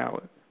with that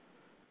talent.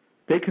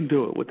 They can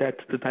do it with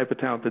the type of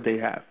talent that they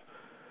have.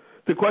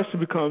 The question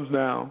becomes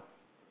now,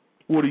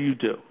 what do you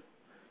do?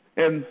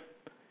 And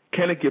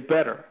can it get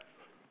better?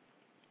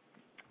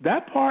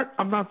 That part,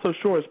 I'm not so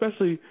sure,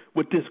 especially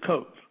with this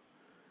coach.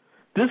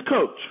 This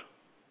coach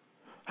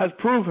has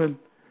proven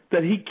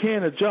that he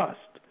can adjust.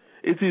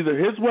 It's either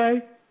his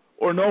way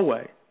or no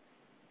way.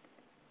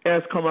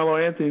 Ask Carmelo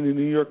Anthony in the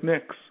New York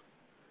Knicks.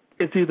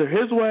 It's either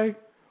his way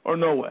or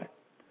no way.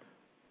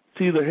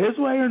 It's either his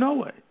way or no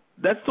way.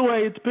 That's the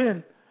way it's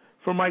been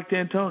for Mike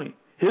D'Antoni.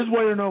 His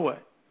way or no way.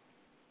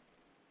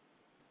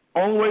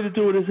 Only way to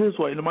do it is his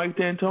way, the Mike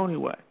D'Antoni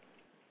way.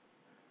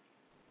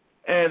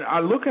 And I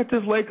look at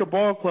this Laker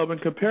ball club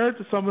and compare it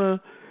to some of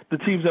the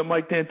teams that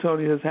Mike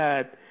D'Antoni has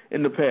had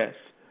in the past.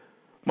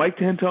 Mike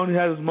D'Antoni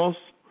had his most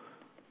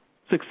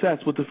success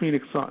with the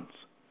Phoenix Suns.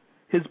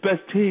 His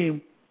best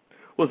team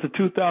was the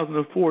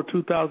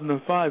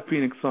 2004-2005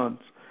 Phoenix Suns.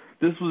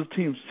 This was a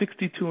team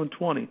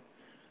 62-20.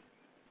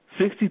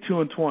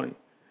 62-20.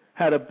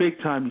 Had a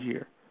big-time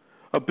year.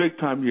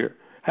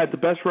 Had the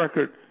best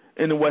record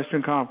in the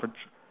Western Conference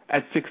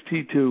at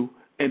 62-20.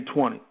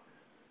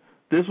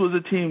 This was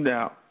a team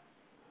now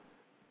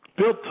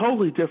built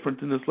totally different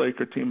than this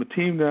Laker team. A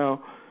team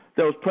now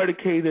that was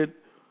predicated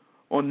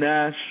on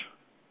Nash,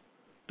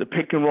 the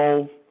pick and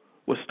roll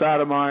with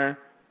Stoudemire.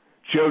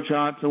 Joe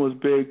Johnson was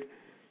big.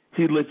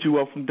 He lit you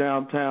up from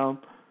downtown.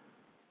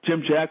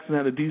 Jim Jackson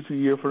had a decent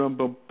year for them,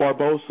 but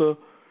Barbosa,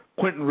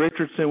 Quentin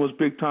Richardson was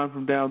big time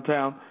from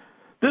downtown.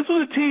 This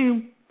was a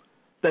team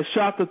that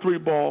shot the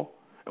 3-ball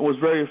and was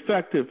very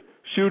effective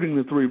shooting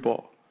the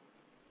 3-ball.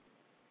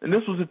 And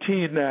this was a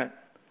team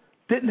that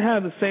didn't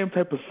have the same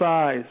type of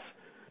size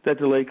that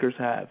the Lakers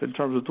have in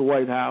terms of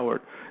Dwight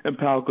Howard and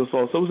Pau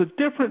Gasol. So it was a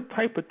different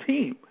type of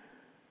team.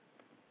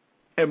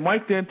 And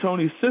Mike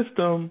D'Antoni's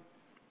system,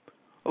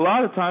 a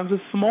lot of times, is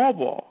small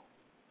ball.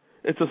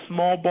 It's a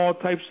small ball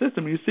type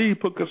system. You see, he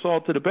put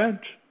Gasol to the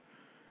bench.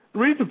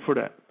 Reason for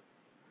that.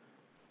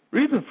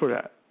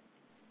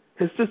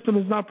 His system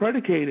is not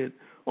predicated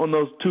on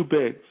those two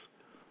bigs.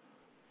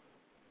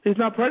 He's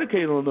not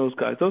predicated on those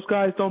guys. Those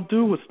guys don't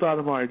do what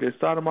Stoudemire did.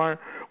 Stoudemire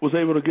was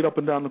able to get up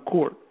and down the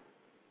court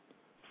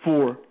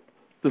for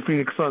the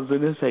Phoenix Suns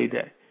in his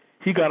heyday.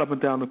 He got up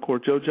and down the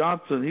court. Joe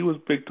Johnson, he was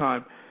big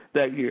time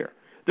that year.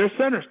 Their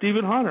center,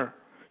 Stephen Hunter,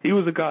 he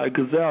was a guy, a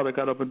gazelle that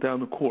got up and down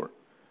the court.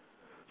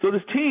 So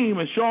this team,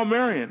 and Shawn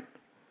Marion,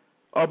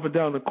 up and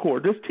down the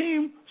court. This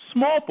team,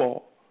 small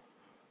ball.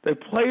 They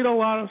played a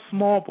lot of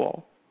small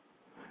ball.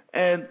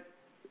 And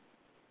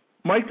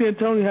Mike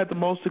D'Antoni had the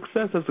most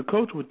success as a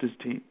coach with this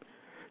team.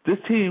 This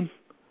team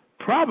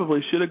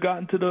probably should have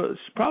gotten to the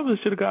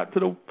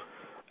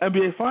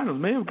NBA Finals.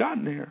 May have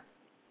gotten there.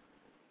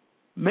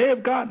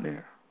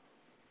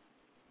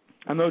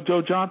 I know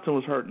Joe Johnson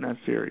was hurt in that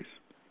series.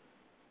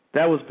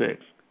 That was big.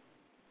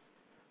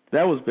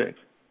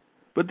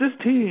 But this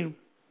team,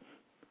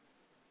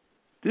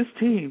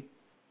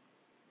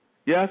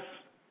 yes,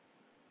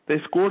 they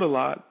scored a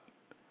lot.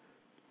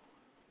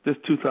 This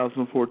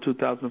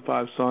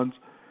 2004-2005 Suns,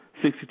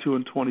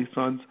 62-20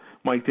 Suns,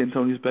 Mike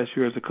D'Antoni's best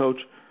year as a coach.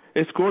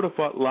 They scored a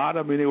lot.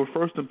 I mean, they were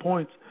first in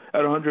points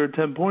at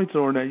 110 points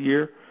during that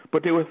year,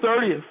 but they were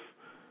 30th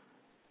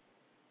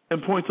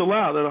in points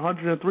allowed at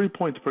 103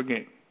 points per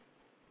game.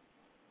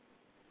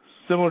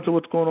 Similar to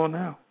what's going on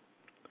now.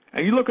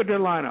 And you look at their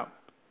lineup.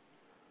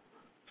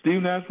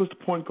 Steve Nash was the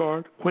point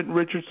guard. Quentin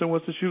Richardson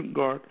was the shooting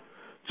guard.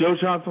 Joe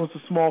Johnson was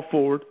the small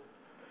forward.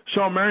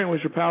 Shawn Marion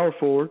was your power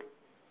forward.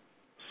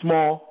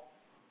 Small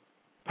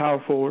power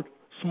forward.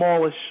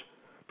 Smallish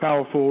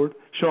power forward.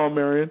 Shawn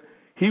Marion.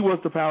 He was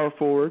the power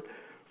forward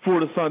for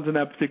the Suns in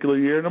that particular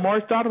year. And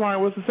Amari Stoudemire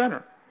was the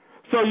center.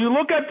 So you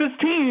look at this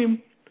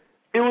team,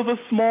 it was a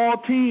small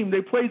team.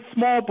 They played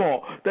small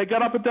ball. They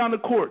got up and down the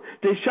court.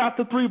 They shot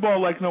the three ball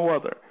like no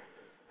other.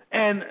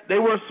 And they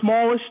were a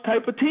smallish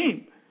type of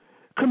team.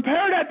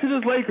 Compare that to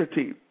this Laker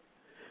team.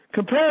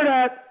 Compare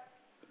that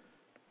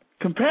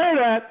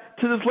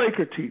to this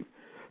Laker team.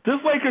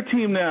 This Laker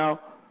team now,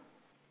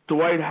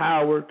 Dwight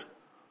Howard,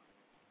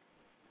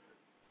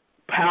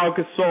 Pau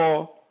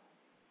Gasol,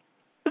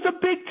 it's a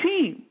big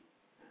team.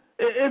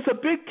 It's a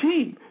big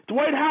team.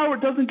 Dwight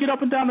Howard doesn't get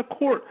up and down the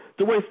court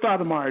the way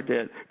Stoudemire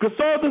did.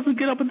 Gasol doesn't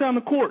get up and down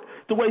the court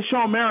the way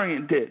Shawn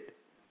Marion did.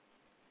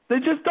 They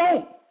just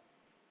don't.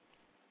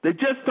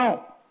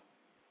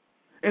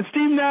 And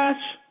Steve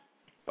Nash,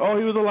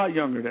 he was a lot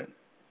younger then.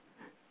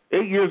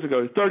 8 years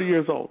ago, he's 30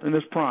 years old, in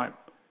his prime.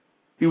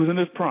 He was in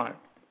his prime,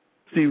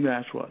 Steve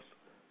Nash was.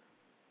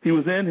 He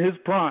was in his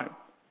prime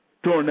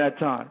during that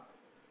time.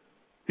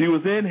 He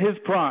was in his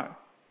prime.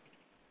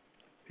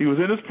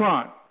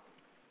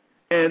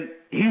 And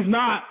he's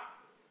not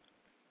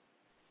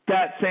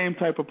that same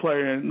type of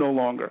player no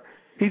longer.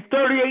 He's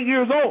 38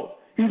 years old.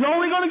 He's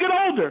only going to get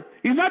older.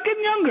 He's not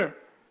getting younger.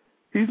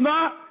 He's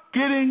not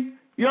getting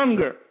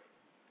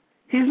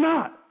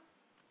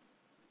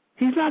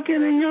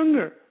any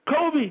younger.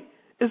 Kobe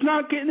is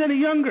not getting any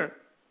younger.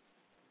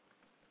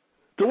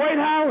 Dwight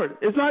Howard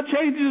is not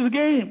changing his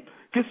game.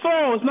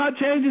 Gasol is not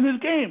changing his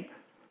game.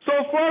 So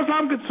as far as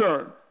I'm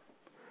concerned,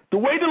 the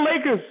way the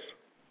Lakers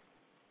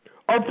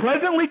are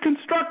presently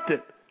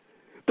constructed,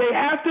 they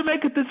have to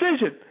make a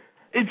decision.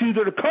 It's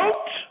either the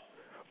coach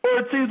or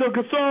it's either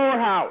Gasol or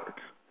Howard.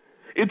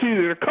 It's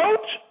either the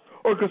coach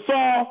or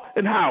Gasol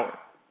and Howard.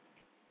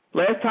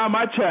 Last time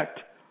I checked,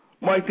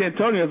 Mike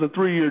D'Antoni has a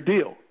 3-year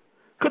deal.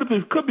 Could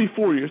be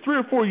 4 years, 3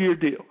 or 4 year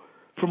deal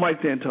for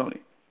Mike D'Antoni.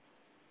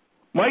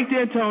 Mike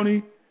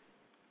D'Antoni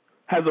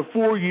has a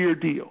 4-year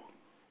deal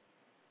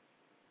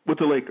with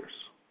the Lakers.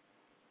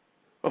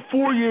 A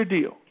 4-year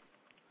deal.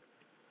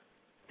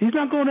 He's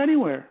not going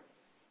anywhere.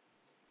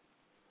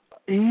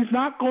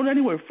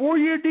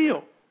 4-year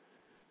deal.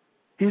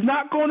 He's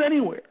not going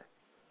anywhere.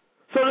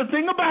 So the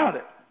thing about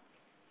it,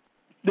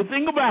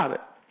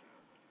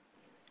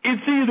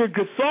 it's either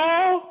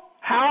Gasol,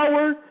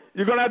 Howard,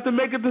 you're going to have to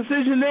make a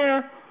decision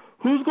there.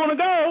 Who's going to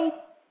go?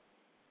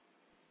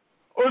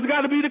 Or it's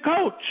got to be the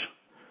coach.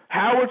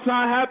 Howard's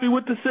not happy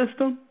with the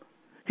system.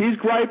 He's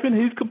griping.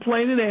 He's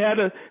complaining. They had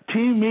a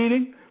team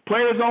meeting,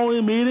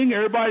 players-only meeting.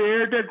 Everybody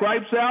aired their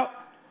gripes out.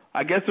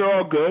 I guess they're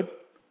all good.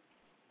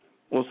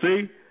 We'll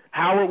see.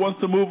 Howard wants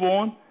to move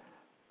on.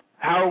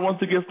 Howard wants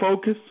to get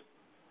focused,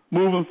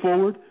 moving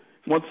forward.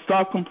 Wants to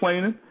stop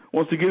complaining.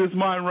 Wants to get his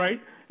mind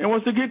right. And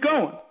wants to get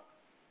going.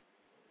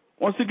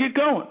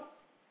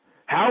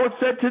 Howard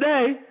said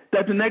today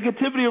that the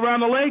negativity around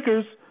the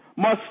Lakers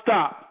must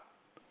stop.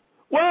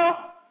 Well,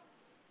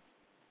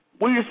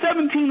 when you're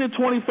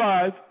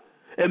 17-25,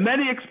 and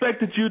many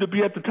expected you to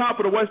be at the top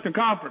of the Western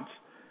Conference,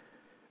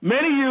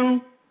 many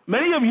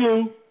of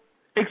you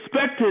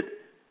expected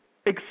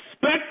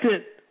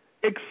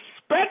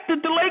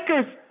the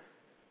Lakers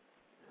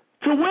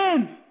to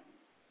win.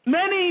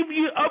 Many of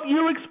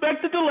you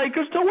expected the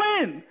Lakers to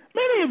win.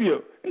 Many of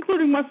you,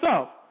 including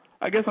myself.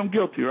 I guess I'm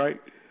guilty, right?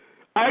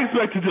 I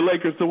expected the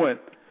Lakers to win.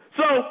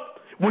 So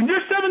when you're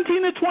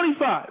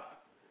 17-25,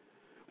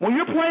 when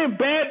you're playing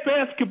bad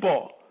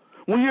basketball,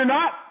 when you're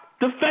not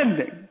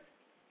defending,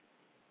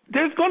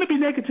 there's going to be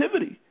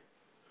negativity.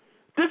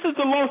 This is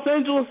the Los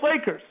Angeles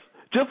Lakers,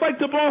 just like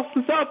the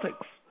Boston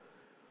Celtics.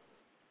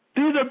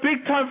 These are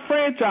big-time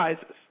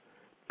franchises.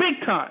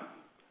 Big time.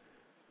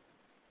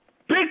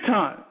 Big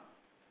time.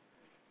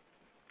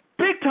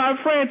 Big-time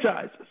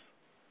franchises.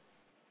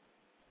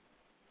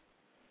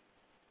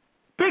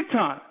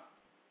 Big-time.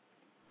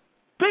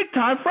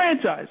 Big-time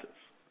franchises.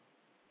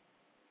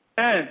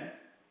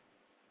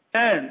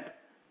 And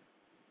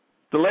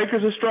the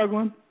Lakers are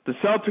struggling. The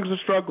Celtics are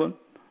struggling.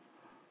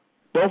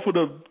 Both of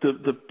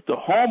the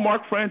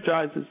hallmark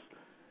franchises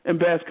in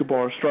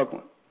basketball are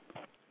struggling.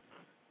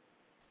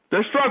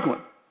 They're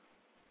struggling.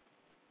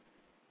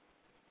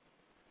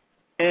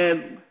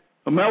 And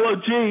Melo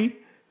G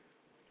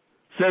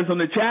says in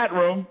the chat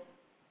room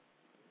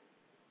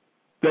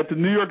that the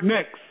New York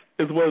Knicks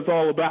is what it's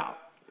all about.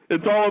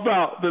 It's all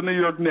about the New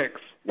York Knicks.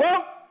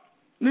 Well,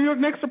 New York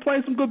Knicks are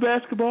playing some good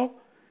basketball.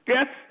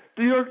 Yes,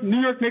 the New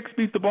York Knicks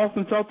beat the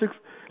Boston Celtics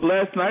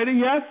last night, and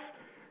yes,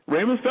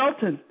 Raymond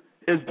Felton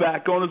is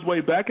back, on his way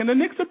back, and the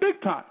Knicks are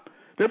big time.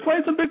 They're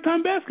playing some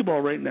big-time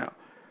basketball right now.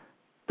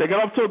 They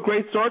got off to a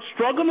great start,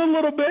 struggling a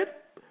little bit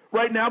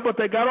right now, but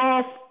they got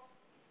off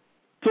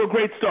to a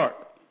great start.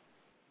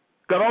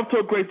 Got off to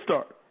a great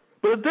start.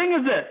 But the thing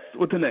is this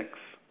with the Knicks.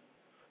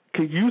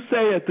 Can you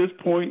say at this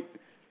point,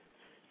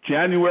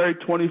 January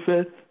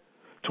 25th,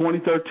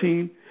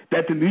 2013,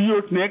 that the New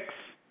York Knicks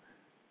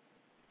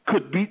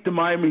could beat the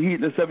Miami Heat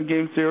in a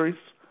 7-game series?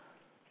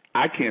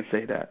 I can't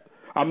say that.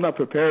 I'm not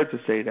prepared to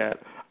say that.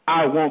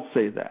 I won't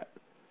say that.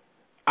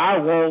 I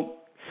won't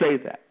say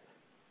that.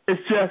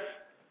 It's just,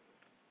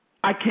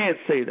 I can't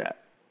say that.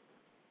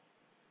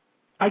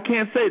 I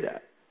can't say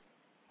that.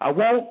 I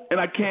won't, and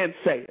I can't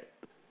say it.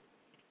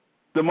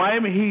 The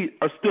Miami Heat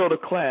are still the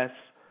class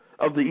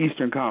of the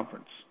Eastern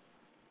Conference.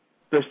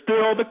 They're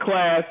still the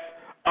class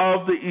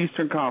of the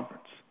Eastern Conference.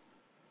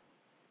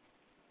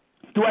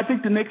 Do I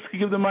think the Knicks could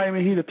give the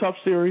Miami Heat a tough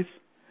series?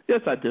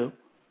 Yes, I do.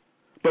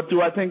 But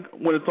do I think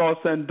when it's all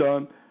said and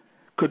done,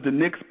 could the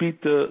Knicks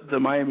beat the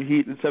Miami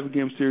Heat in a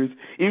 7-game series,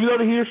 even though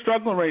the Heat are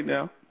struggling right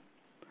now,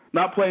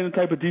 not playing the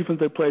type of defense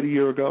they played a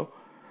year ago,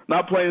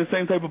 not playing the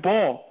same type of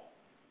ball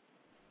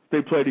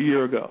they played a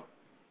year ago?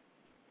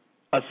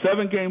 A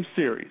 7-game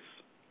series.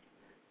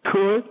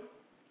 Could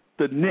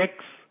the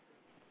Knicks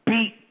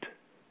beat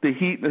the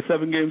Heat in a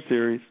 7-game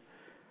series?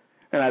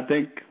 And I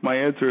think my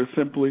answer is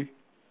simply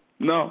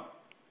no.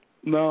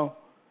 No.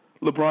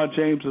 LeBron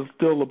James is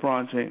still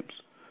LeBron James.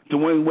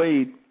 Dwayne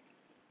Wade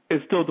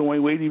is still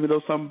Dwayne Wade, even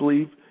though some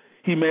believe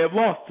he may have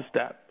lost a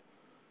step.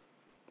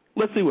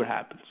 Let's see what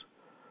happens.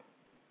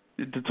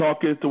 The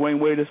talk is Dwayne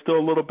Wade is still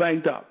a little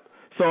banged up.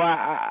 So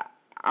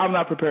I'm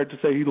not prepared to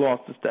say he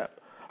lost a step.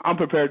 I'm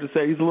prepared to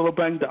say he's a little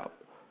banged up.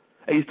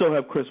 And you still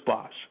have Chris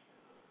Bosh.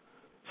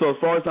 So as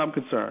far as I'm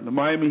concerned, the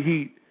Miami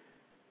Heat,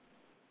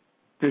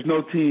 there's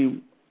no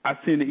team I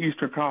see in the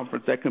Eastern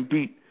Conference that can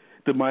beat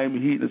the Miami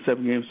Heat in a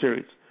 7-game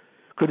series.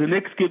 Could the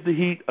Knicks give the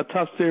Heat a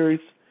tough series?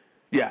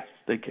 Yes,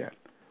 they can.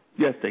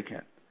 Yes, they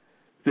can.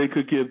 They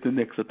could give the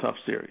Knicks a tough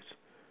series.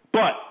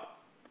 But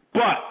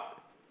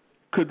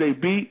could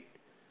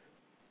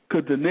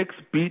the Knicks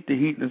beat the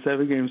Heat in a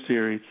 7-game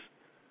series?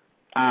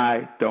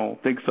 I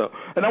don't think so.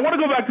 And I want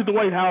to go back to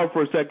Dwight Howard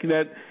for a second.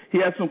 That he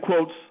had some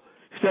quotes.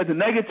 He said the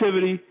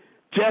negativity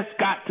just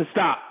got to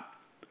stop.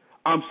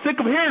 I'm sick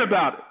of hearing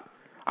about it.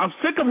 I'm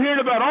sick of hearing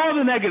about all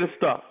the negative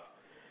stuff.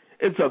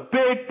 It's a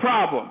big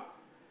problem.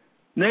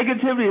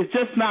 Negativity is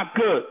just not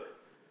good.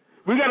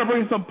 We got to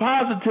bring some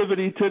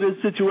positivity to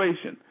this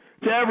situation,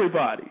 to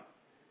everybody.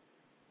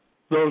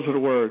 Those are the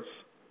words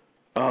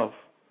of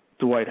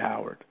Dwight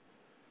Howard.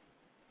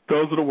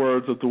 Those are the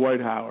words of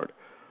Dwight Howard.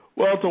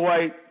 Well,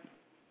 Dwight,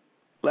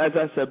 as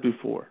I said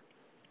before,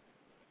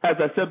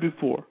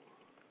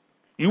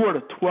 you are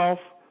the 12th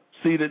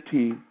seeded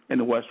team in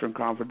the Western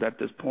Conference at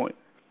this point.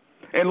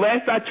 And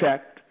last I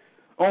checked,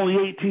 only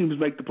 8 teams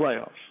make the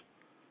playoffs.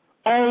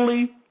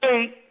 Only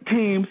 8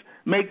 teams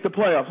make the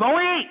playoffs.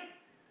 Only 8.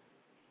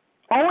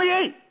 Only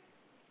 8.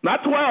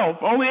 Not 12.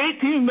 Only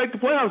 8 teams make the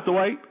playoffs,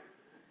 Dwight.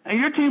 And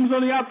your team's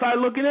on the outside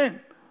looking in.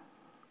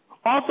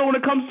 Also, when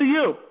it comes to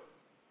you,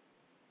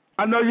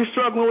 I know you're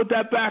struggling with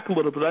that back a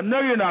little bit. I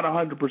know you're not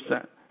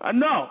 100%. I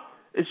know.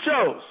 It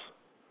shows.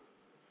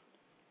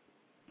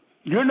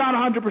 You're not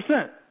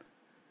 100%.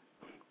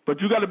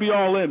 But you got to be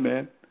all in,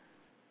 man.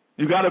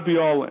 You got to be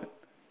all in.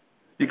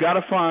 You got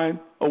to find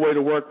a way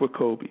to work with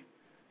Kobe.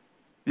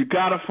 You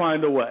got to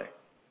find a way.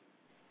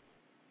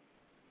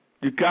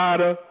 You got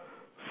to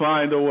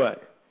find a way.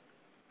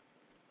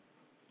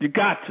 You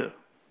got to.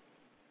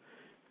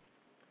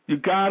 You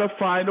got to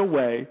find a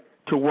way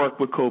to work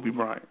with Kobe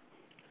Bryant.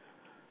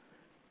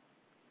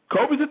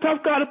 Kobe's a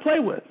tough guy to play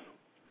with.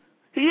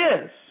 He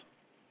is.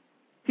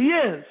 He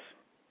is.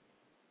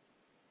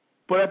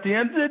 But at the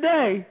end of the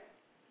day,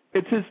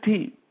 it's his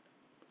team.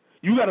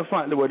 You got to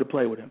find a way to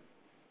play with him.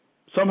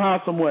 Somehow,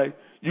 some way,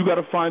 you got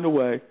to find a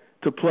way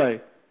to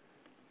play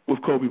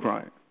with Kobe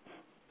Bryant.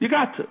 You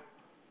got to.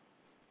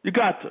 You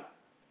got to.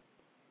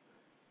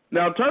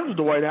 Now, in terms of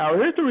Dwight Howard,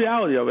 here's the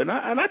reality of it, and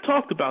I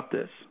talked about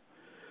this.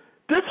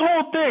 This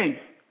whole thing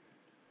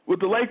with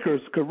the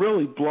Lakers could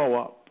really blow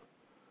up.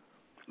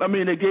 I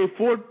mean, they gave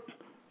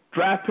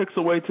draft picks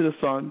away to the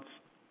Suns.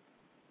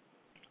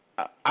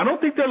 I don't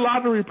think they're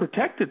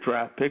lottery-protected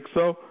draft picks.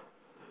 So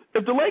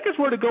if the Lakers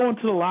were to go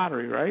into the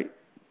lottery, right,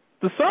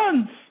 the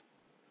Suns,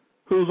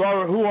 who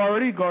are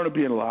already going to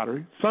be in the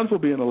lottery, Suns will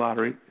be in the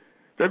lottery.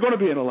 They're going to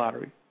be in the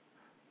lottery.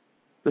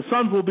 The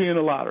Suns will be in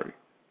the lottery.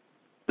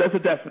 That's a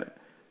definite.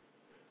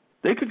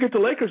 They could get the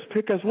Lakers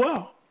pick as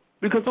well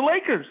because the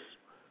Lakers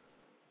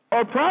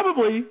are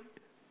probably,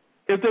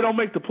 if they don't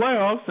make the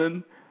playoffs,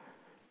 and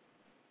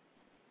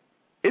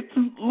it's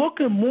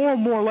looking more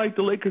and more like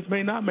the Lakers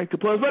may not make the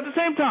playoffs. But at the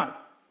same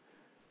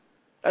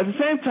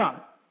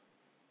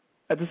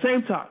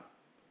time,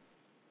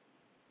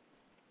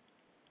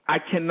 I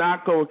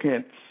cannot go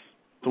against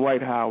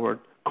Dwight Howard,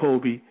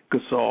 Kobe,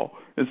 Gasol,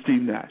 and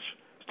Steve Nash.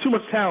 There's too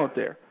much talent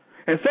there.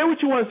 And say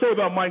what you want to say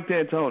about Mike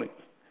D'Antoni.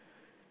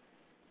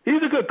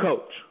 He's a good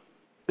coach.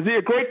 Is he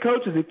a great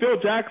coach? Is he Phil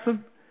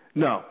Jackson?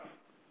 No.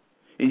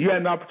 And you had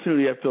an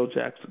opportunity at Phil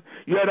Jackson.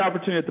 You had an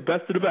opportunity at the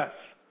best of the best,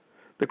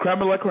 the creme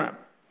de la creme.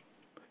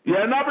 You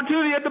had an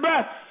opportunity at the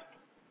best,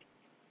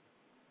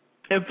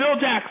 and Phil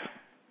Jackson,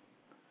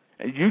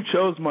 and you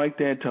chose Mike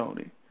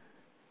D'Antoni.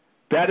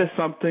 That is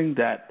something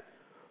that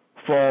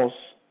falls.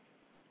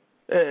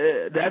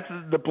 That's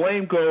the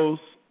blame goes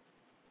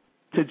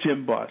to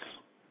Jim Buss.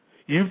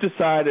 You've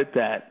decided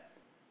that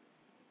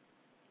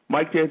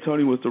Mike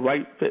D'Antoni was the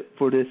right fit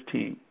for this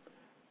team.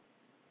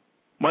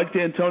 Mike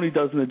D'Antoni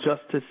doesn't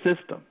adjust his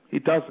system. He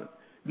doesn't.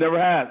 Never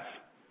has.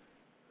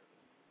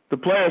 The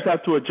players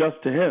have to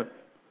adjust to him.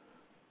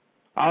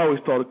 I always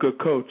thought a good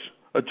coach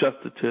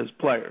adjusted to his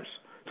players,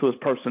 to his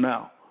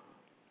personnel.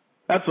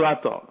 That's what I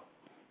thought.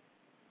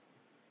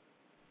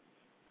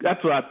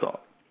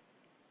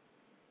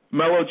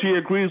 Mello G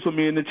agrees with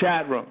me in the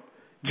chat room.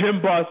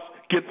 Jim Buss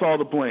gets all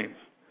the blame.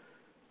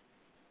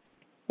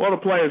 Well, the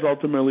players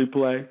ultimately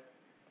play,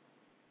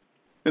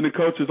 and the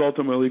coaches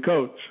ultimately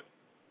coach.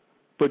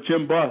 But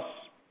Jim Buss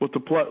was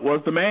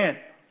the man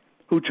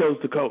who chose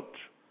the coach,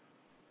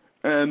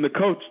 and the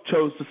coach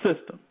chose the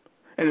system.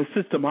 And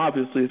the system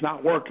obviously is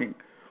not working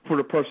for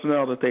the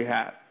personnel that they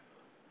have.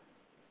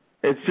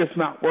 It's just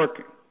not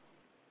working.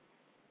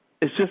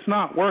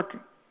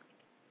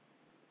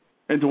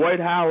 And Dwight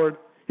Howard,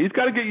 he's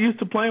got to get used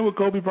to playing with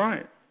Kobe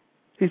Bryant.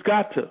 He's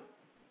got to.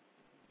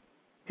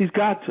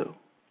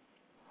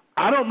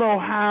 I don't know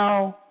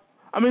how.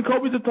 I mean,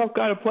 Kobe's a tough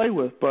guy to play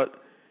with, but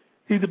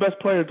he's the best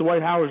player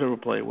Dwight Howard's ever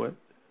played with.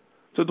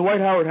 So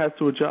Dwight Howard has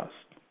to adjust.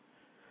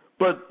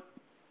 But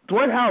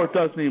Dwight Howard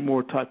does need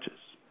more touches.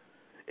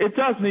 It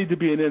does need to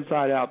be an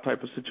inside-out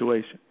type of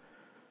situation.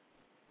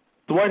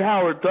 Dwight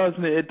Howard does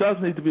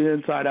need to be an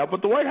inside-out,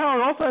 but Dwight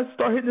Howard also has to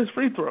start hitting his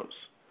free throws.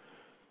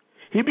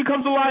 He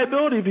becomes a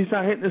liability if he's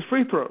not hitting his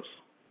free throws.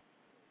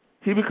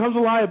 He becomes a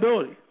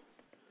liability.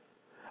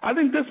 I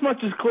think this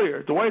much is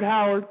clear. Dwight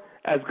Howard,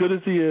 as good as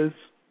he is,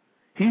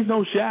 he's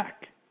no Shaq.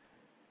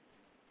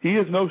 He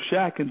is no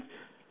Shaq. And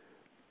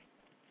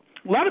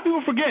a lot of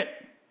people forget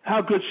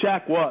how good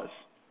Shaq was.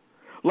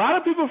 A lot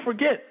of people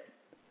forget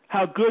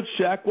how good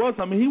Shaq was.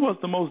 I mean, he was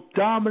the most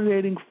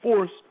dominating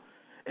force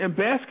in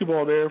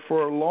basketball there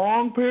for a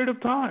long period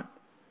of time.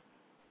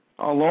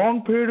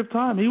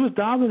 He was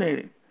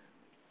dominating.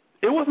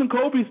 It wasn't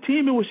Kobe's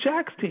team, it was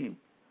Shaq's team.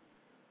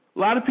 A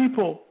lot of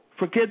people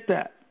forget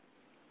that.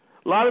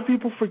 A lot of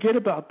people forget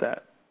about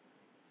that.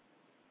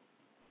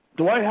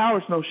 Dwight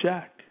Howard's no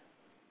Shaq.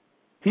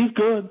 He's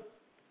good.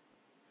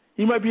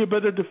 He might be a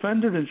better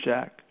defender than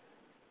Shaq.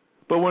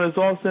 But when it's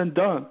all said and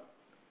done,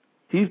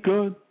 he's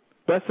good.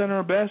 Best center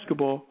in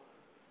basketball.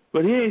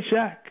 But he ain't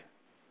Shaq.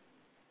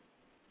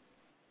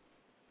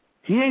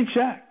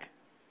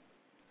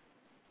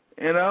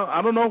 And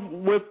I don't know,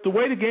 with the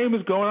way the game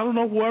is going, I don't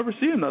know if we'll ever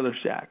see another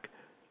Shaq.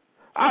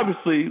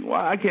 Obviously,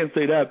 well, I can't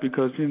say that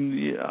because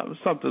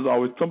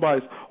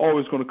somebody's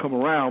always going to come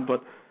around.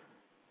 But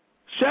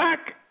Shaq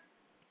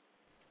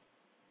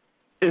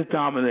is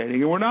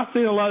dominating, and we're not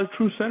seeing a lot of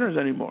true centers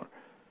anymore.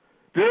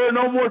 There are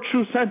no more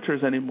true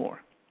centers anymore.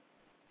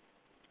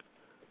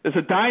 It's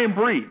a dying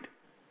breed.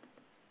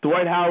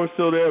 Dwight Howard's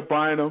still there,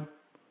 Bynum,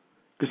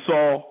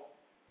 Gasol,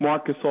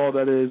 Mark Gasol,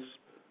 that is.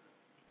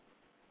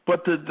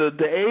 But the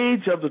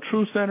age of the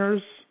true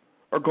centers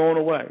are going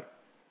away.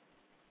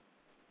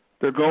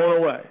 They're going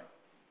away.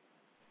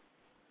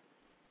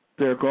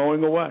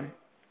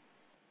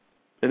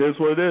 It is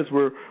what it is.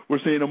 We're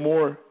seeing a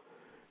more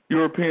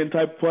European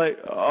type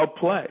of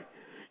play,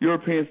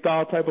 European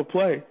style type of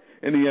play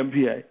in the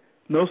NBA.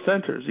 No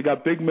centers. You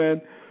got big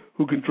men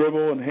who can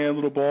dribble and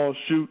handle the ball,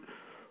 shoot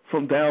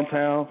from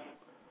downtown.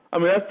 I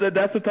mean,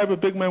 that's the type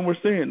of big man we're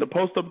seeing. The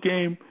post-up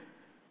game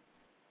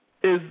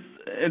is,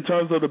 in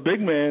terms of the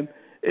big man,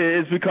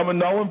 is becoming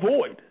null and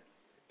void.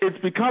 It's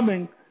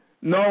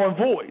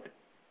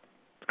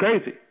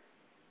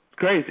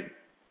crazy.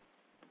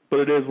 But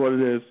it is what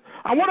it is.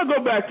 I want to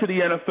go back to the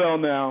NFL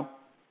now,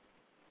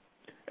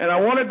 and I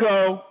want to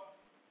go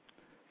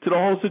to the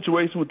whole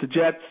situation with the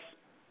Jets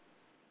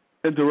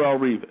and Darrelle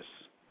Revis.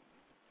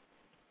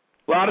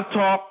 A lot of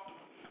talk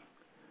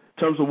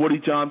in terms of Woody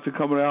Johnson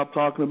coming out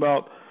talking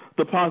about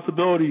the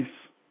possibilities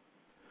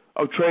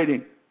of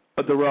trading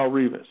of Darrelle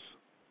Revis,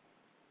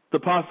 the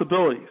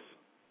possibilities.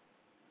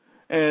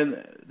 And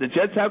the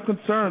Jets have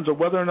concerns of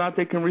whether or not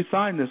they can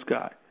re-sign this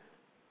guy.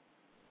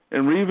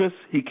 And Revis,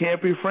 he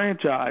can't be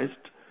franchised,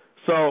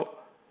 so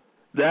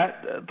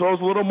that throws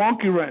a little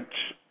monkey wrench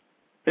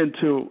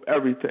into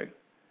everything.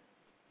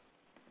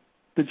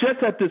 The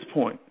Jets at this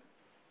point,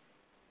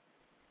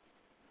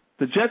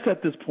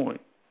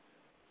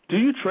 do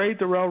you trade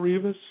Darrelle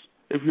Revis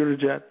if you're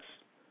the Jets?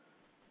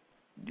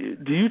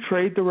 Do you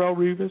trade Darrelle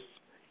Revis?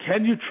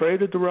 Can you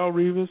trade a Darrelle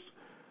Revis,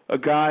 a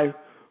guy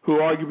who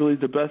arguably is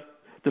the best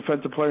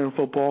defensive player in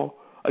football,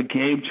 a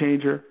game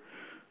changer?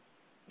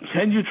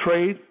 Can you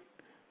trade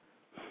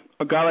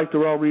a guy like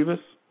Darrelle Revis?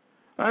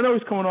 I know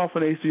he's coming off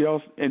an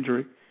ACL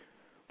injury,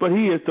 but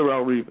he is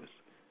Darrelle Revis.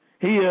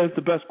 He is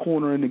the best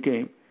corner in the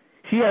game.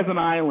 He has an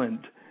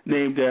island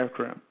named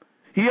after him.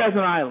 He has an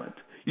island.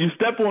 You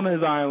step on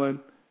his island,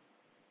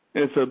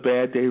 it's a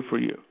bad day for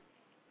you.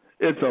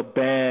 It's a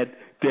bad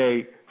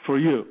day for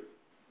you.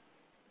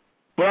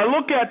 But I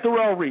look at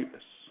Darrelle Revis,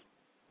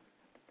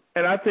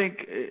 and I think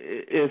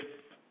if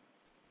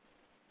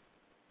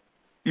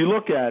you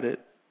look at it,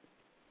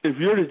 if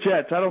you're the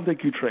Jets, I don't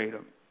think you trade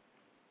him.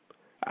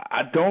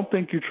 I don't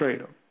think you trade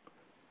him.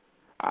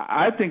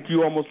 I think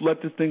you almost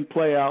let this thing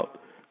play out,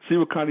 see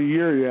what kind of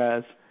year he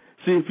has,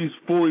 see if he's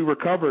fully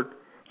recovered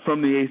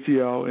from the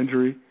ACL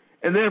injury,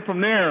 and then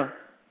from there,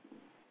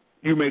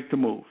 you make the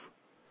move.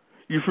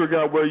 You figure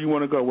out where you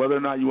want to go, whether or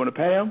not you want to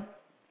pay him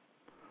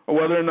or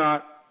whether or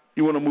not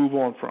you want to move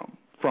on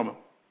from him.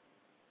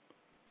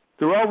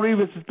 Darrelle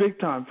Revis is big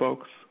time,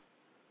 folks.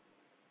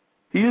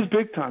 He is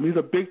big time. He's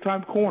a big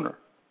time corner.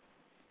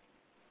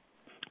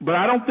 But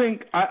I don't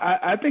think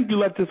I think you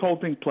let this whole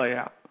thing play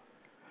out.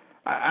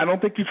 I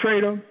don't think you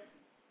trade him.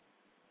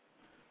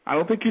 I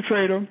don't think you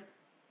trade him.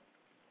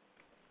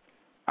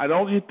 I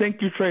don't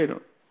think you trade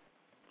him.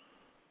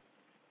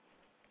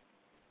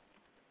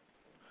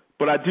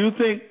 But I do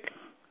think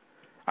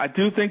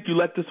you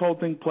let this whole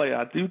thing play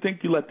out. I do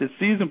think you let this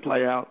season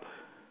play out,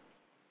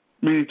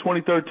 meaning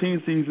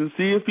 2013 season,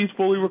 see if he's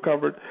fully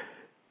recovered,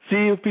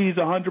 see if he's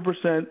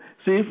 100%,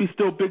 see if he's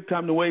still big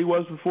time the way he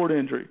was before the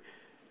injury.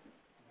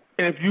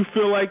 And if you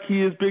feel like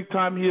he is big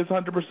time, he is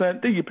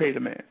 100%, then you pay the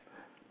man.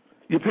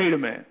 You pay the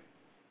man.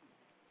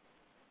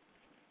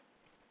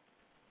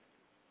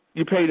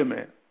 You pay the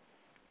man.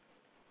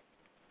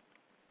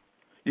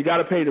 You got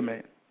to pay the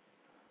man.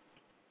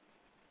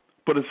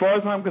 But as far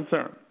as I'm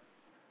concerned,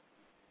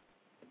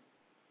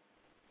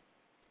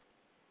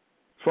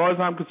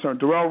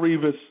 Darrelle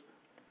Revis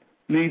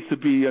needs to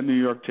be a New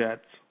York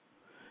Jets.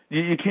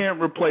 You can't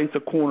replace a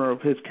corner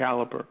of his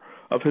caliber,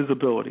 of his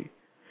ability.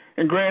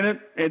 And granted,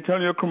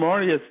 Antonio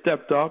Cromartie has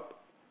stepped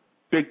up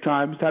big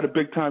time. He's had a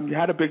big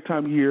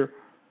time year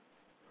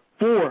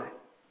for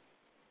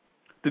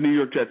the New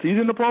York Jets. He's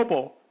in the Pro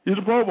Bowl. He's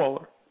a Pro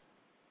Bowler.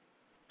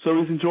 So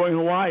he's enjoying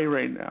Hawaii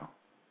right now.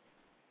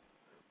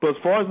 But as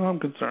far as I'm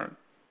concerned,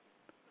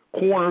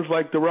 corners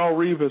like Darrelle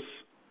Revis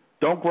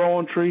don't grow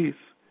on trees.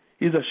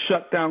 He's a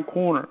shutdown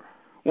corner,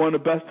 one of the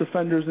best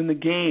defenders in the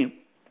game.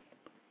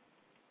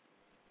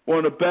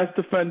 One of the best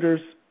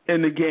defenders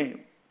in the game.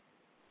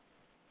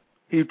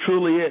 He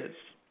truly is.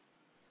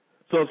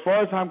 So as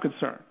far as I'm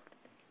concerned,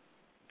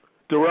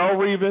 Darrelle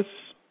Revis,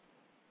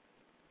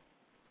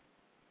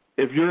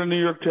 if you're the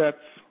New York Jets,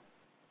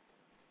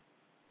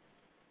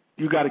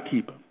 you got to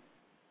keep him.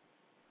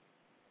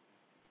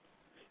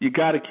 You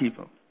got to keep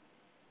him.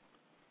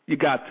 You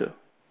got to.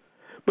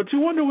 But you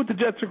wonder what the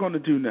Jets are going to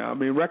do now. I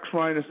mean, Rex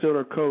Ryan is still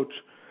their coach.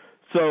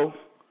 So,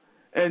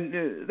 and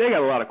they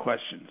got a lot of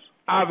questions.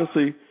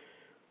 Obviously,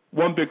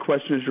 one big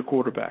question is your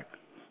quarterback.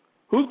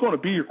 Who's going to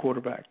be your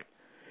quarterback?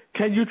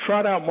 Can you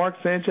trot out Mark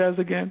Sanchez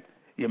again?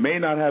 You may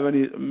not have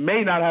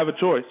a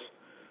choice.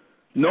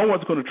 No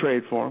one's going to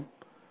trade for him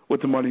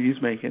with the money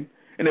he's making.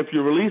 And if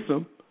you release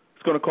him,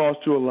 it's going to cost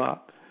you a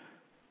lot.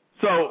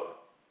 So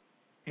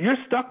you're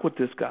stuck with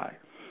this guy.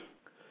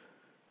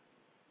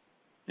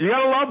 You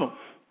got to love him.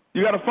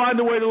 You got to find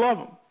a way to love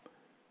him.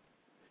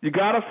 You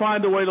got to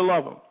find a way to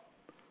love him.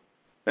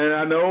 And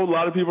I know a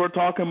lot of people are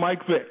talking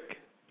Mike Vick.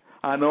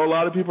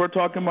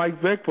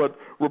 But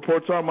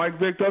reports are Mike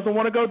Vick doesn't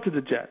want to go to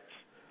the Jets.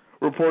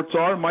 Reports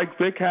are Mike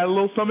Vick had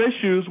some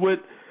issues with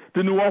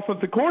the new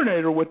offensive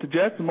coordinator with the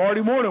Jets,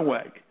 Marty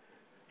Mornhinweg.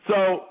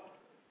 So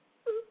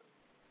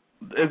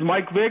is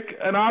Mike Vick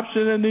an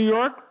option in New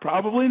York?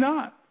 Probably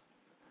not.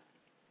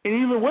 And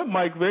even with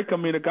Mike Vick, I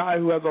mean, a guy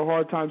who has a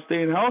hard time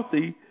staying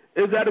healthy,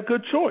 is that a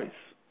good choice?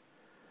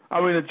 I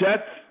mean,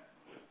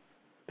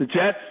 the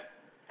Jets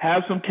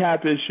have some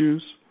cap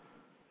issues.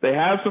 They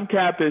have some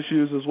cap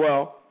issues as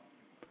well.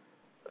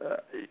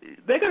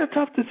 They got a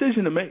tough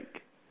decision to make.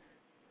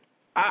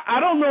 I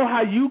don't know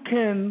how you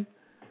can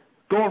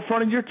go in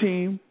front of your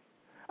team.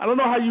 I don't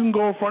know how you can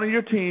go in front of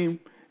your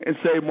team and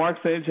say Mark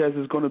Sanchez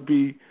is going to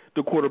be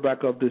the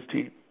quarterback of this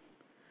team.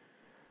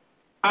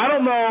 I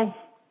don't know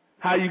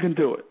how you can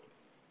do it.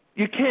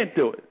 You can't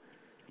do it.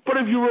 But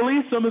if you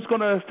release him, it's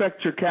going to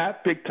affect your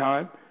cap big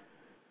time.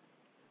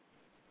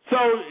 So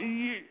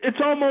it's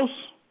almost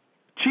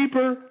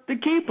cheaper to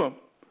keep him.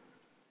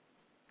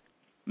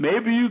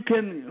 maybe you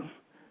can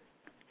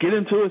get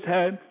into his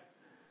head.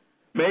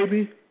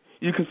 Maybe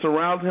you can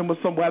surround him with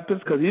some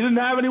weapons because he didn't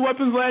have any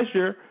weapons last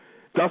year.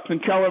 Dustin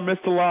Keller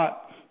missed a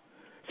lot.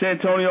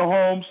 Santonio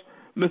Holmes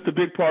missed a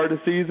big part of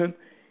the season.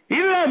 He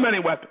didn't have many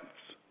weapons.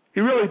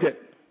 He really didn't.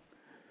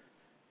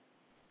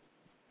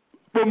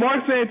 But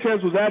Mark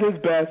Sanchez was at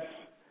his best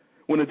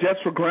when the Jets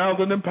were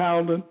grounded and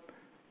pounding.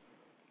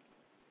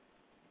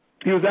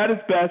 He was at his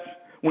best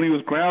when he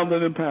was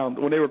grounded and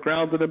pounded, when they were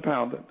grounded and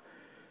pounding.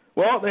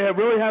 Well, they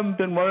really haven't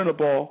been running the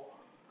ball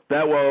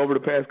that well over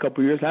the past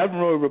couple of years. Haven't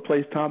really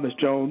replaced Thomas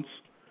Jones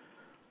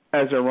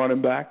as their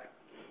running back.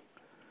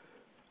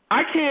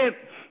 I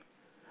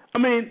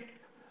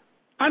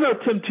know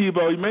Tim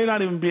Tebow, he may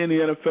not even be in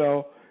the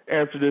NFL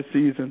after this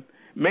season,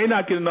 may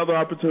not get another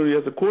opportunity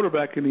as a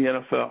quarterback in the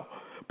NFL.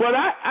 But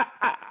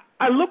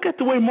I look at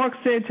the way Mark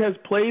Sanchez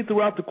played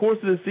throughout the course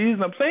of the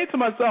season. I'm saying to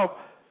myself,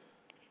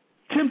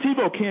 Tim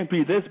Tebow can't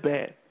be this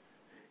bad.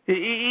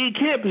 He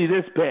can't be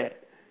this bad.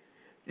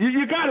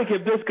 You got to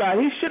give this guy,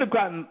 he should have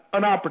gotten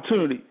an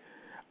opportunity.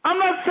 I'm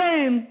not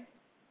saying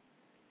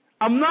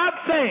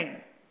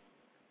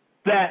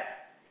that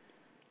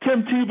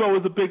Tim Tebow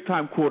is a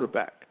big-time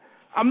quarterback.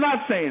 I'm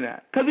not saying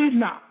that because he's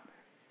not.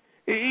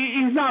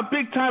 He's not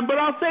big-time, but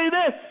I'll say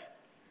this.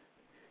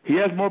 He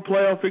has more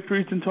playoff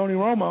victories than Tony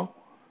Romo.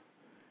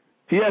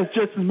 He has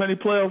just as many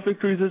playoff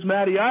victories as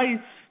Matty Ice.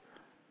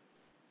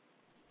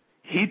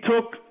 He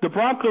took the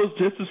Broncos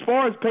just as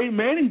far as Peyton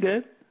Manning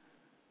did.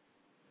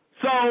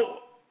 So,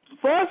 as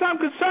far as I'm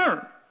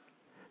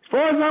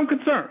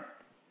concerned,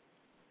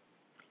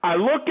 I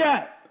look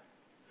at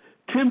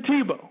Tim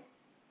Tebow.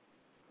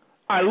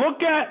 I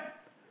look at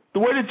the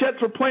way the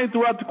Jets were playing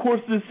throughout the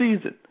course of the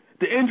season,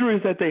 the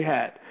injuries that they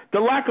had, the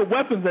lack of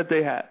weapons that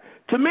they had.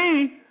 To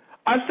me,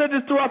 I've said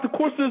this throughout the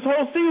course of this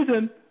whole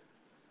season,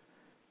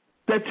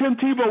 that Tim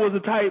Tebow was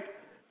the type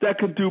that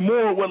could do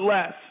more with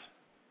less.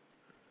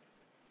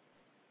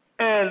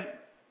 And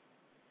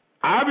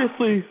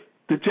obviously,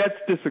 the Jets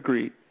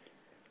disagreed.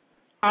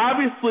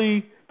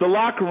 Obviously, the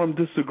locker room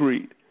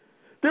disagreed.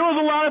 There was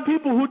a lot of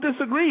people who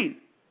disagreed.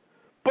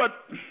 But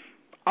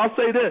I'll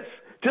say this.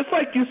 Just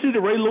like you see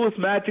the Ray Lewis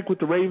magic with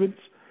the Ravens,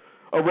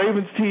 a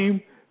Ravens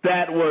team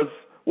that was,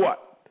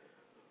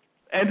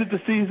 ended the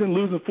season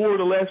losing 4 of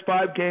the last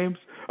 5 games,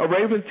 a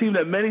Ravens team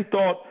that many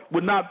thought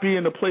would not be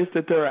in the place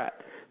that they're at.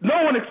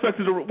 No one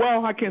expected,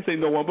 I can't say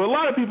no one, but a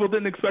lot of people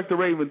didn't expect the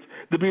Ravens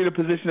to be in the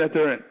position that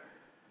they're in.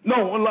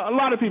 No, a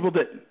lot of people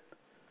didn't.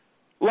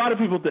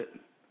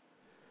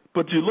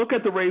 But you look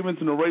at the Ravens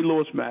and the Ray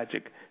Lewis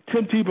magic.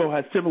 Tim Tebow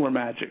has similar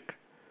magic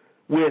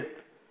with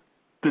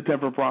the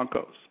Denver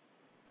Broncos.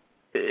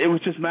 It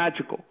was just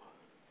magical.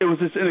 It was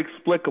just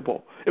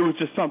inexplicable. It was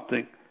just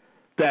something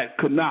that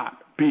could not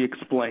be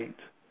explained.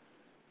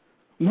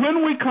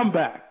 When we come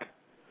back,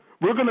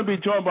 we're going to be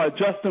joined by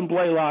Justin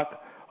Blalock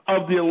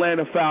of the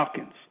Atlanta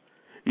Falcons.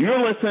 You're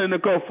listening to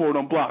Go For It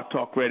on Block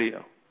Talk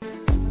Radio.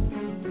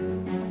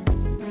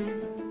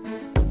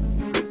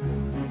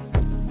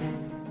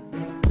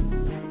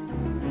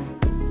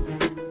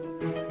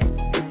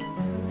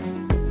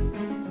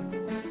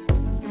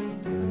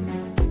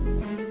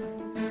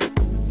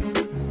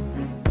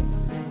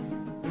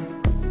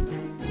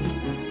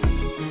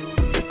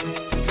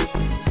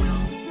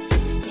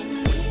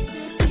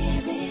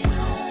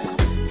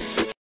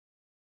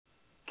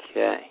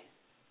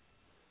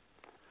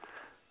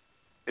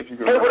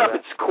 Hey, what up?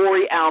 It's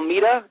Corey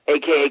Almeida,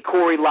 a.k.a.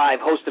 Corey Live,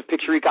 host of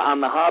Picturica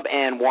on the Hub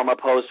and warm-up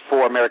host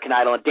for American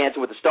Idol and Dancing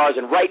with the Stars.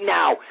 And right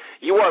now,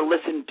 you are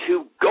listening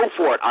to Go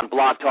For It on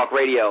Blog Talk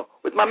Radio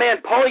with my man,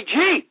 Paulie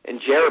G and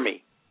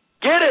Jeremy.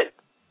 Get it!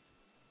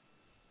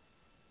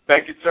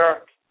 Thank you,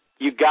 sir.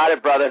 You got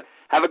it, brother.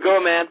 Have a go,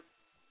 man.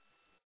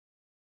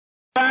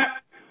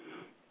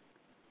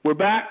 We're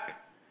back,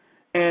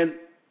 and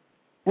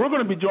we're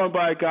going to be joined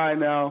by a guy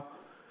now,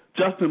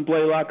 Justin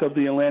Blalock of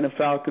the Atlanta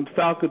Falcons.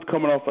 Falcons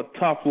coming off a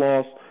tough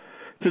loss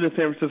to the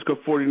San Francisco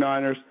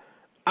 49ers.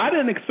 I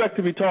didn't expect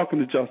to be talking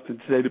to Justin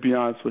today, to be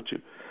honest with you.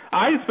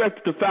 I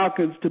expected the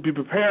Falcons to be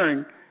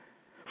preparing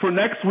for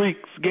next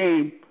week's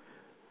game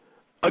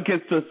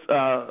against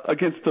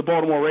the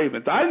Baltimore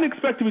Ravens. I didn't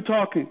expect to be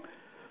talking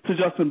to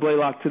Justin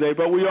Blalock today,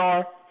 but we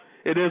are.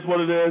 It is what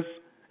it is,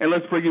 and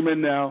let's bring him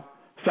in now.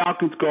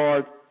 Falcons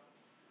guard,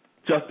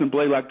 Justin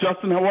Blalock.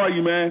 Justin, how are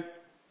you, man?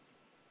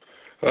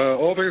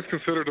 All things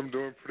considered, I'm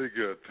doing pretty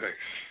good.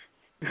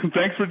 Thanks.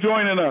 Thanks for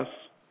joining us.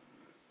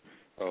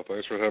 Oh,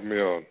 thanks for having me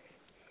on.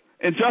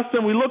 And,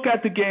 Justin, we look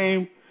at the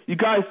game. You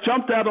guys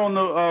jumped out on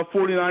the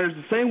 49ers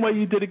the same way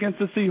you did against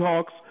the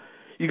Seahawks.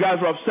 You guys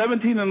were up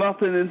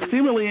 17-0 and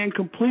seemingly in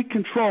complete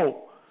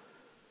control.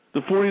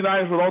 The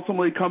 49ers would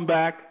ultimately come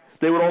back.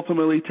 They would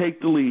ultimately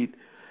take the lead.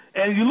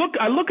 And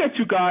I look at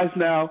you guys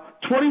now,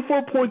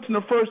 24 points in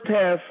the first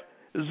half,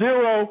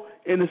 0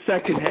 in the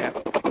second half.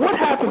 What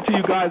happened to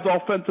you guys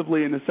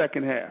offensively in the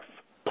second half?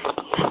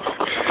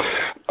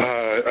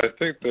 I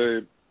think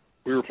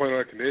we were playing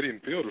on a Canadian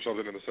field or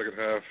something in the second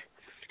half,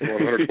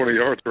 120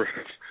 yards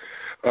perhaps.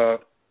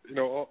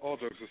 All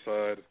jokes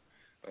aside,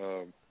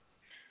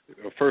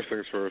 first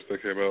things first, they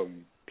came out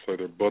and play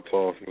their butts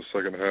off in the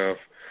second half.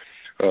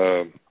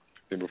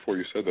 And before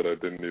you said that, I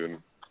didn't even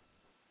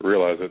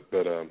realize it.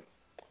 But,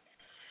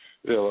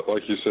 yeah,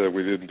 like you said,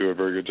 we didn't do a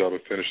very good job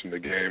of finishing the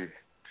game,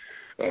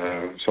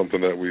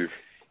 something that we've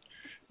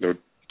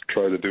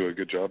tried to do a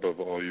good job of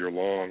all year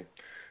long.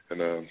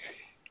 And,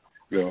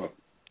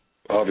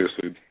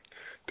 obviously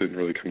didn't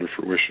really come to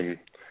fruition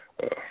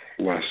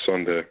last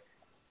Sunday.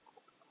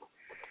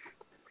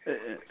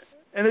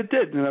 And it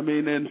didn't. I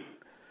mean, and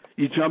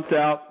you jumped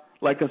out.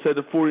 Like I said,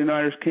 the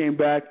 49ers came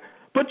back.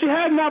 But you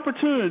had an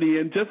opportunity,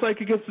 and just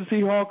like against the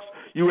Seahawks,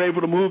 you were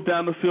able to move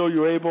down the field. You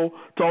were able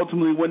to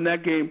ultimately win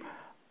that game.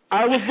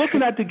 I was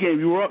looking at the game.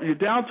 You're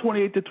down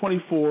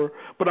 28-24,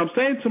 but I'm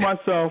saying to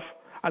myself,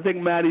 I think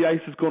Matty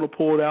Ice is going to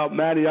pull it out.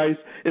 Matty Ice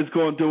is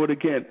going to do it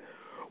again.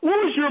 What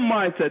was your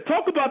mindset?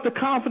 Talk about the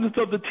confidence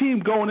of the team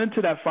going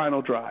into that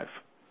final drive.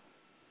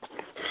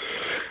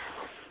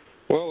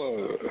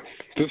 Well,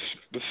 this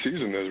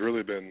season has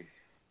really been,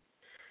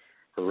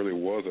 or really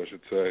was, I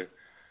should say,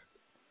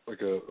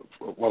 like a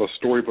lot of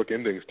storybook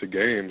endings to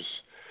games.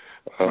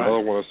 Right. I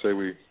don't want to say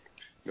we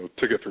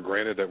took it for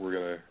granted that we're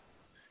going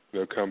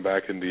to come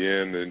back in the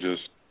end and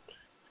just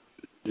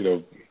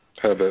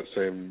have that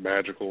same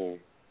magical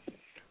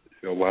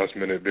last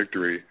minute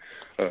victory.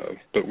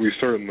 But we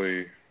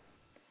certainly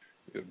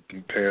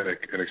didn't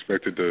panic and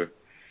expected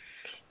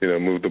to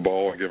move the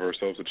ball and give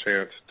ourselves a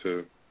chance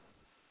to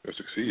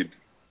succeed.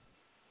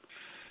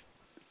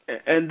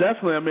 And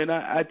definitely, I mean,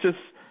 I just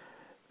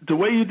the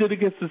way you did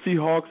against the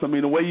Seahawks, I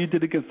mean, the way you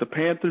did against the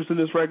Panthers in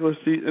the regular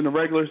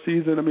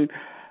season, I mean,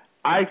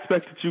 I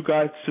expected you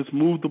guys to just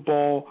move the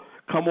ball,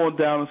 come on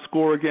down and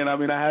score again. I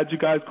mean, I had you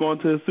guys going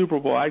to the Super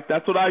Bowl.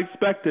 That's what I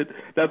expected.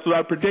 That's what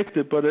I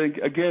predicted. But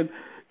again,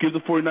 give the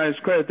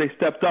 49ers credit. They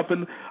stepped up.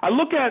 And I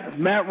look at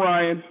Matt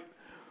Ryan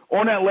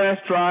on that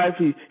last drive.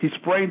 He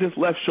sprained his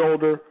left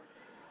shoulder.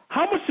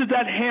 How much did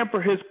that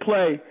hamper his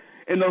play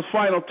in those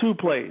final two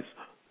plays?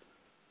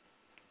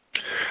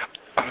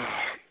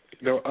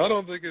 I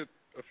don't think it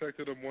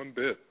affected him one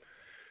bit.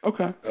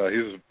 Okay.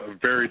 He's a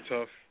very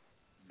tough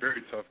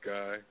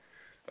guy.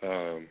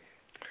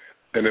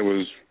 And it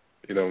was,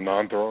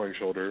 non-throwing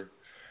shoulder.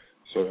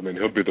 So, I mean,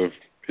 he'd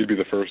be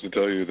the first to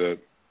tell you that,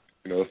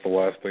 that's the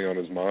last thing on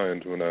his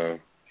mind when,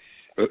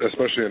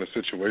 especially in a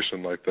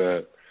situation like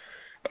that.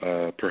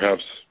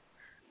 Perhaps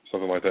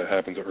something like that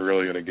happens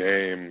early in a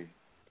game,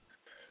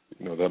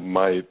 that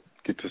might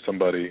get to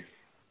somebody,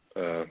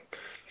 I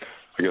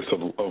guess,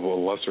 of a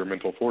lesser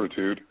mental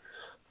fortitude.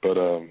 But,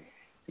 in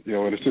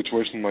a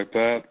situation like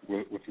that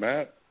with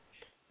Matt,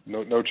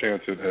 no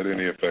chance it had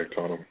any effect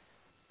on him.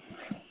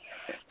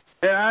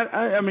 And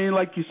I mean,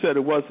 like you said,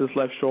 it was his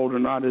left shoulder,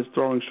 not his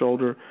throwing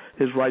shoulder,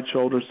 his right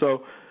shoulder.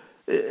 So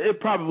it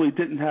probably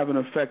didn't have an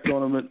effect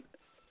on him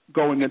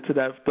going into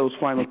those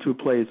final two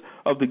plays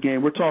of the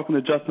game. We're talking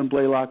to Justin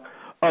Blalock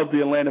of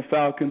the Atlanta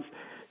Falcons.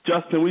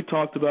 Justin, we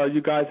talked about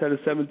you guys had a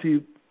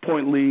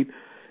 17-point lead,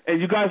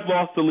 and you guys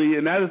lost the lead,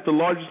 and that is the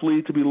largest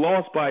lead to be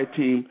lost by a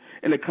team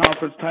in a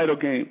conference title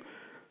game.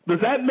 Does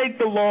that make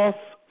the loss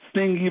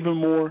sting even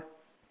more?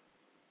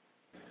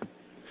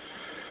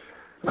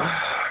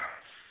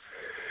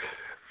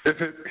 As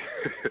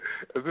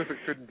if it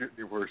couldn't get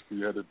any worse,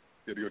 you had to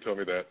go tell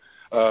me that.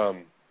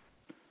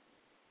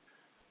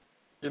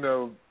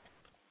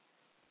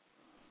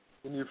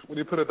 When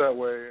you put it that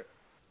way,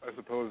 I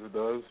suppose it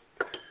does,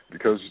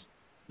 because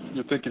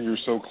you're thinking you're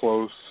so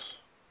close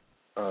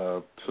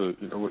to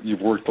what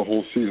you've worked the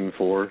whole season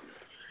for.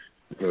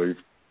 You've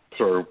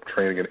started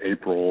training in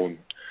April and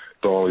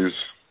done all these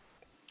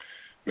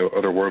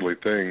otherworldly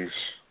things.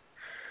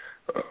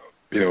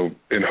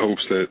 In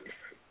hopes that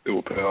it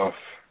will pay off.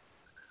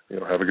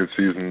 Have a good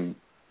season,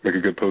 make a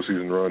good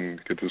postseason run,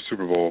 get to the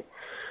Super Bowl.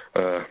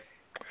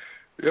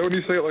 When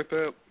you say it like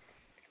that,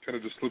 it kind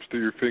of just slips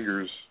through your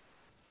fingers.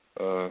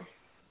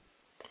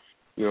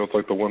 It's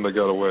like the one that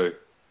got away.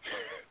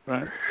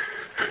 Right.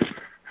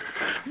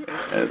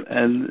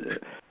 and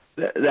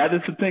that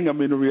is the thing. I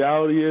mean, the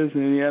reality is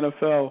in the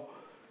NFL,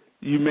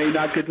 you may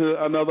not get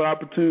to another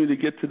opportunity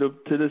to get to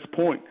this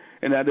point,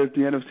 and that is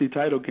the NFC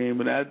title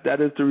game, and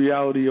that is the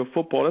reality of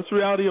football. That's the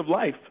reality of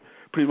life,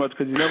 pretty much,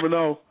 because you never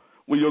know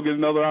when you'll get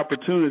another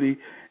opportunity.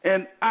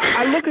 And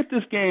I look at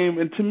this game,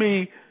 and to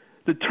me,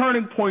 the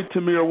turning point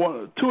to me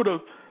are two of the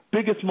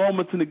biggest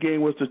moments in the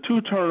game was the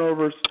two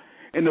turnovers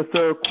in the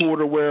third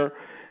quarter where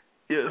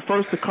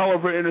first the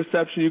Culliver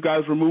interception, you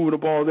guys were moving the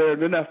ball there,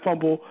 and then that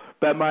fumble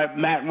by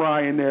Matt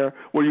Ryan there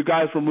where you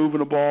guys were moving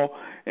the ball.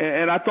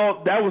 And I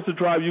thought that was the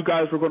drive you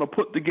guys were going to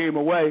put the game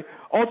away.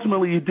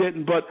 Ultimately, you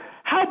didn't. But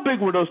how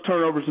big were those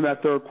turnovers in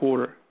that third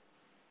quarter?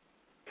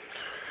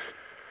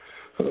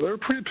 They're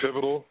pretty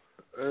pivotal.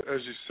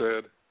 As you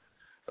said,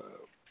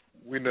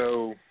 we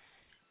know,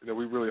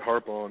 we really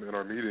harp on in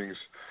our meetings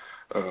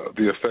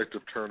the effect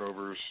of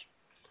turnovers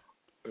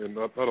in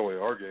not only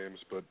our games,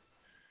 but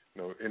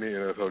any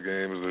NFL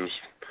games. There's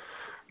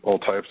all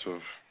types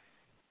of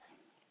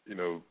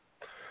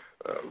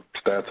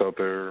stats out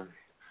there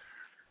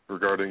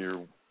regarding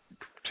your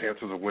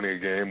chances of winning a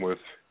game with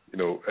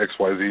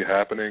XYZ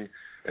happening,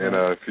 and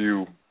if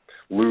you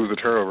lose a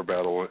turnover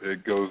battle,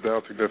 it goes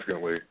down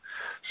significantly.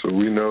 So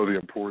we know the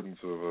importance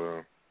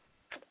of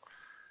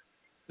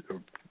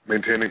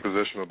maintaining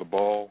possession of the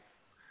ball,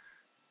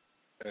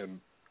 and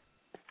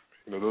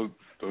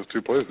those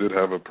two plays did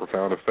have a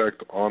profound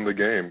effect on the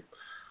game.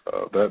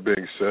 That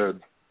being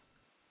said,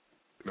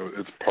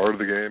 it's part of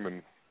the game,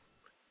 and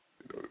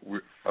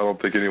I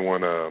don't think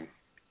anyone,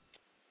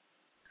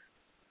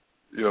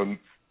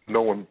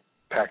 no one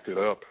packed it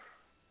up,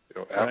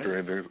 after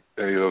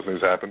any of those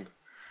things happened,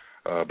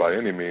 by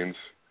any means.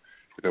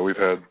 We've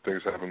had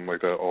things happen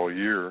like that all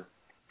year,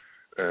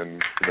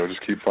 and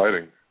just keep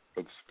fighting.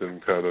 That's been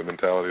kind of the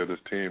mentality of this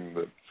team,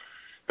 that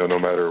no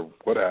matter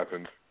what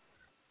happened,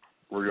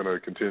 we're going to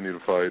continue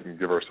to fight and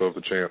give ourselves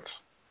a chance.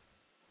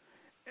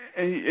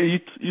 And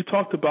you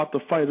talked about the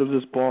fight of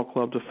this ball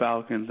club, the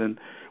Falcons, and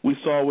we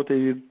saw what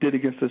they did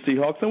against the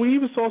Seahawks, and we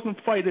even saw some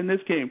fight in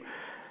this game.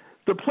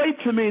 The play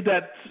to me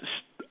that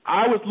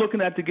I was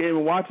looking at the game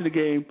and watching the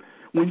game,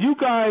 when you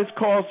guys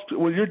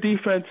when your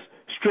defense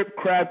stripped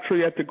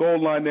Crabtree at the goal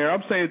line there,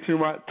 I'm saying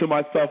to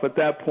myself at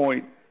that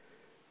point,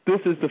 this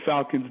is the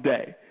Falcons'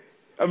 day.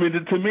 I mean,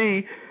 to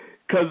me,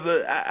 because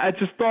I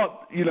just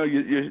thought,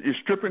 you're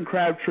stripping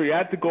Crabtree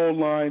at the goal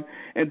line,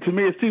 and to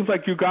me it seems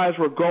like you guys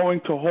were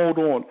going to hold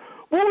on.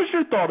 What was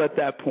your thought at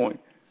that point?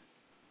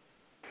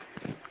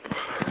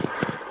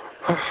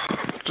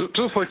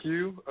 Just like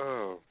you,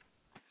 I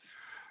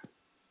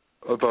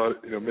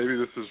thought, maybe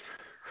this is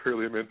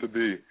really meant to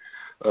be.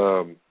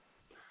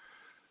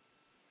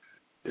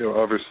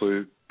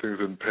 Obviously things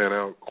didn't pan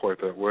out quite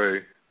that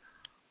way,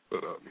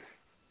 but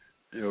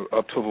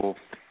up to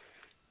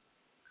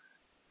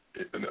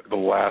the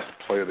last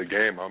play of the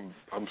game,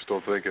 I'm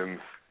still thinking,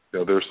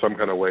 there's some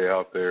kind of way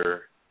out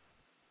there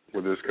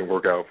where this can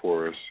work out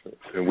for us,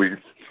 and we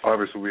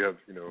have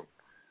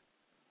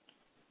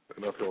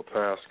an uphill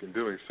task in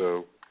doing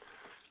so.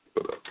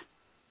 But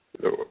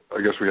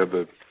I guess we had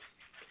the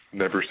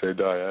never say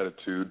die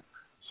attitude,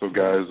 so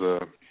guys,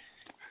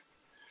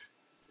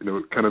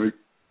 kind of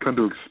come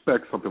to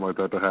expect something like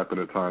that to happen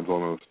at times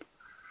almost.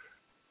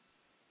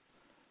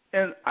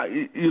 And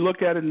you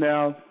look at it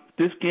now,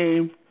 this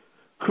game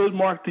could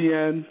mark the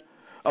end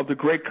of the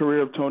great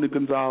career of Tony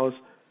Gonzalez.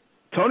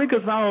 Tony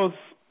Gonzalez,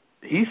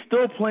 he's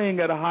still playing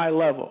at a high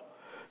level.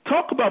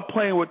 Talk about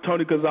playing with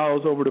Tony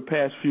Gonzalez over the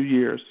past few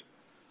years.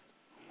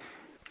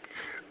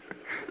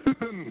 It's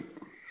been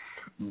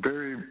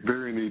very,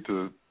 very neat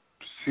to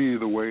see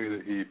the way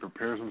that he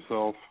prepares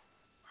himself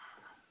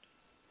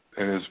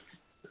and his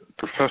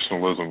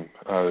professionalism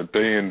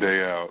day in,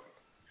 day out,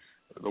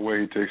 the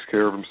way he takes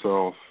care of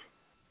himself,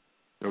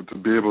 to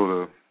be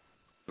able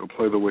to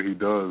play the way he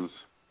does,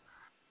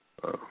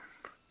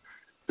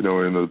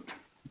 in the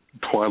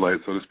twilight,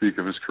 so to speak,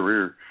 of his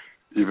career,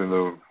 even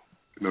though,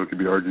 it could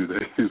be argued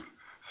that he's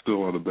still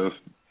one of the best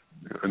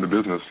in the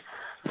business.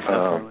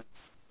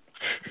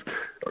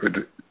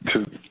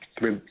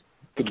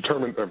 The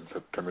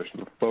determination,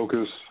 the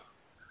focus,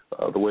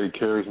 the way he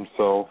carries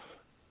himself,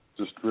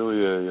 just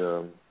really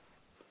a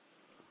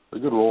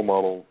good role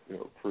model,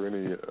 for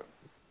any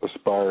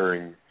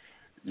aspiring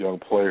young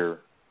player,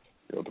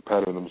 to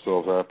pattern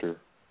themselves after.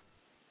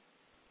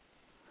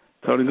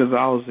 Tony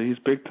Gonzalez, he's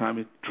big time.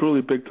 He's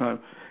truly big time.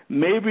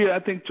 Maybe, I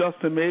think,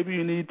 Justin, maybe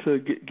you need to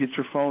get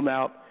your phone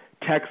out,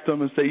 text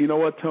him, and say, you know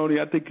what, Tony,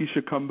 I think you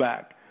should come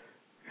back.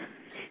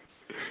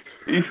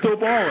 He's still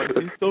balling.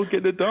 He's still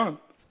getting it done.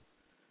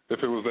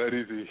 If it was that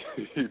easy,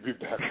 he'd be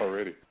back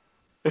already.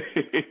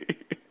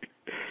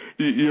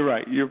 You're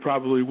right. You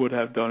probably would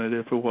have done it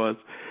if it was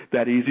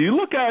that easy. You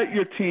look at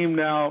your team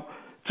now,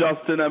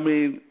 Justin, I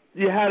mean,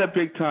 you had a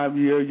big-time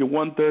year. You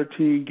won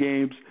 13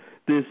 games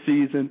this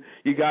season.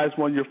 You guys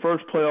won your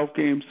first playoff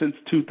game since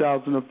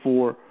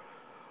 2004.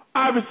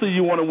 Obviously,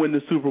 you want to win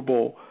the Super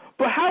Bowl.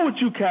 But how would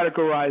you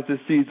categorize this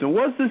season?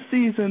 Was this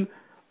season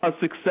a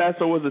success,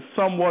 or was it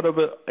somewhat of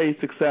a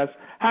success?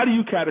 How do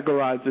you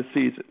categorize this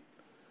season?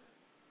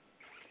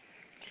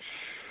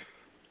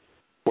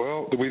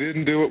 Well, we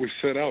didn't do what we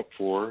set out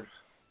for,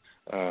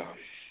 but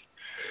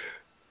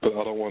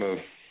I don't want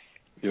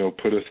to,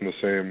 put us in the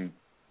same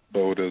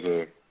boat as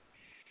a,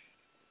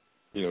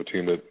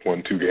 team that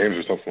won 2 games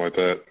or something like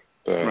that.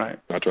 Right.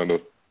 Not trying to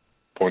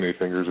point any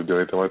fingers or do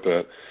anything like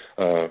that.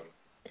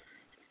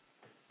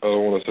 I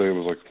don't want to say it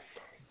was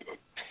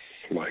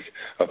like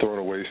a thrown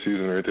away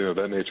season or anything of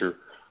that nature,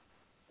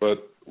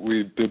 but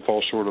we did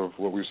fall short of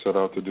what we set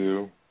out to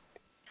do,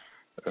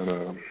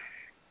 and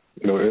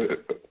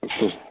it's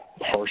just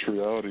harsh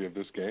reality of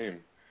this game.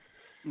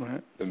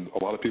 Right. In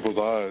a lot of people's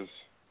eyes,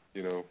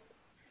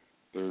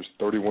 there's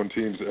 31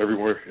 teams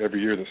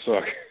every year that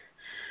suck.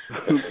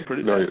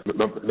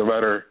 No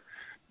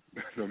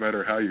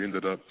matter how you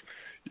ended up,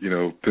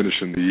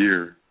 finishing the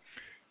year.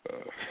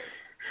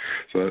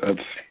 So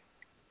that's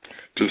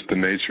just the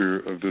nature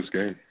of this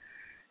game.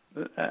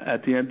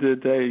 At the end of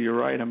the day, you're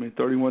right. I mean,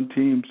 31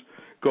 teams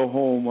go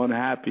home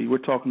unhappy. We're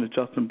talking to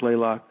Justin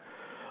Blalock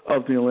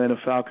of the Atlanta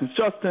Falcons.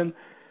 Justin,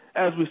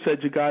 as we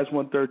said, you guys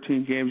won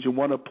 13 games. You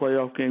won a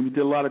playoff game. You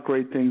did a lot of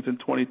great things in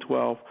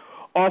 2012.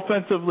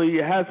 Offensively,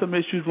 you had some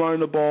issues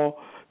running the ball.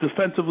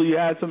 Defensively, you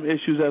had some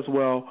issues as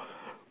well.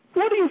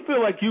 What do you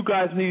feel like you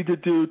guys need to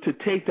do to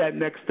take that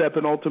next step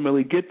and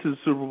ultimately get to the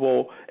Super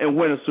Bowl and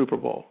win a Super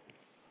Bowl?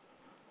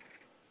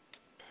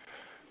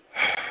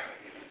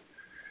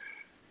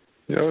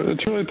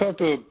 It's really tough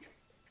to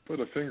put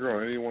a finger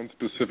on any one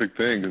specific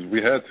thing because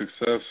we had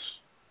success,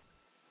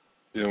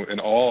 in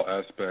all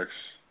aspects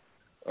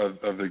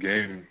of the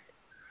game,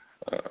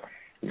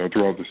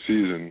 throughout the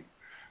season,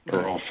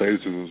 or all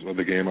phases of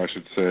the game, I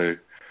should say.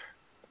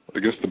 I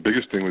guess the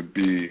biggest thing would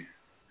be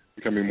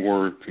becoming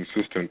more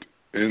consistent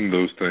in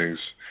those things,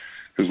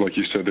 because, like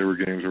you said, there were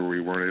games where we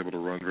weren't able to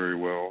run very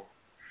well.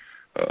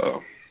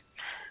 And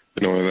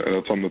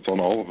that's something that's on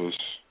all of us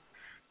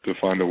to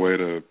find a way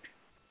to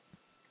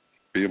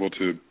be able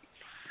to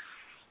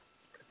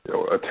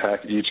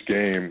attack each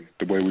game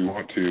the way we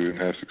want to and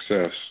have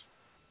success.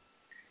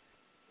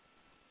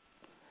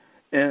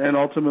 And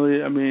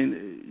ultimately, I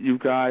mean, you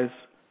guys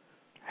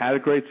had a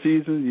great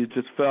season. You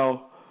just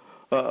fell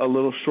a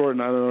little short,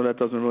 and I know that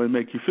doesn't really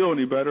make you feel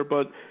any better,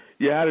 but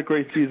you had a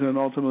great season, and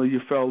ultimately you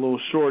fell a little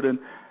short. And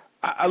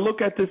I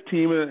look at this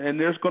team, and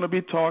there's going to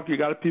be talk. You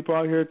got people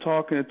out here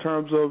talking in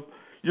terms of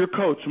your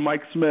coach,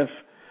 Mike Smith.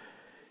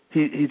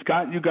 He's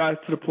gotten you guys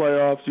to the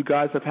playoffs. You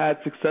guys have had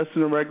success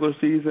in the regular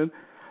season,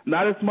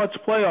 not as much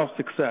playoff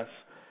success.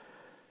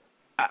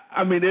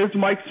 I mean, is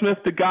Mike Smith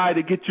the guy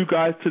to get you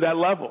guys to that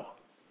level?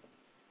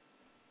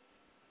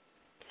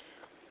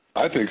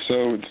 I think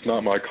so. It's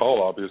not my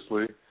call,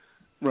 obviously.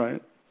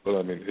 Right. But,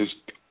 I mean,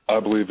 I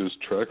believe his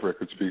track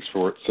record speaks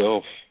for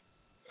itself.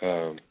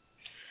 There's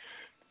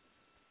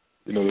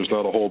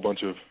not a whole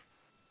bunch of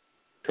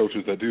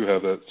coaches that do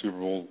have that Super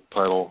Bowl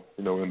title,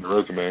 in their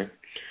resume.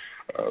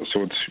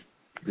 So it's,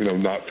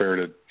 not fair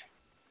to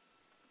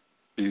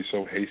be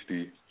so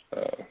hasty.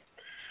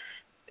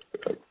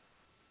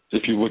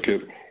 If you look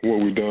at what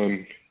we've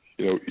done,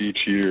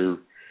 each year,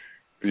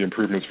 the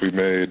improvements we've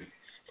made,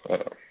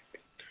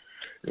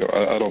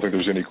 I don't think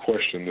there's any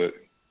question that,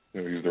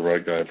 he's the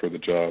right guy for the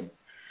job.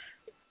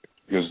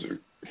 Because,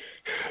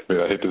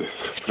 I hate to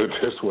put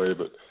it this way,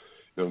 but,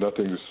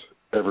 nothing's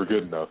ever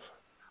good enough.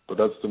 But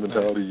that's the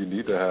mentality you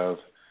need to have,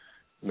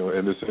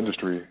 in this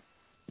industry.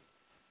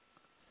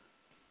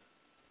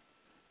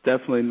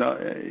 Definitely not.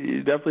 You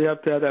definitely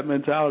have to have that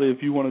mentality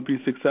if you want to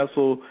be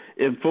successful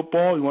in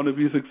football. You want to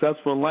be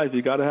successful in life.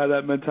 You got to have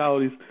that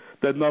mentality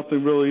that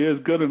nothing really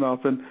is good enough.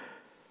 And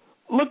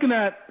looking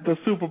at the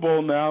Super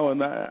Bowl now,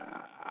 and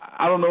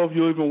I don't know if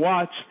you even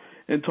watch.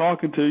 And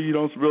talking to you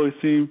don't really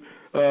seem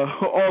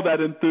all that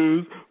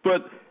enthused.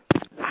 But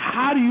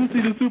how do you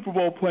see the Super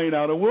Bowl playing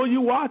out, and will you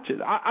watch it?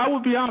 I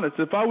would be honest.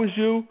 If I was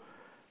you,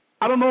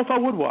 I don't know if I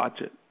would watch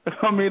it.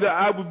 I mean,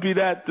 I would be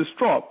that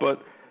distraught.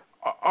 But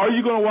are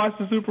you going to watch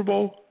the Super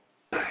Bowl?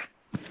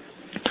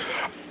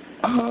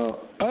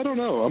 I don't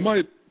know. I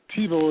might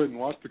TiVo it and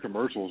watch the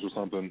commercials or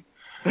something.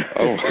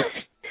 I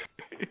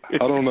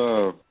don't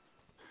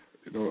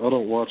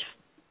watch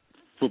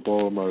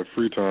football in my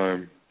free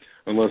time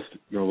unless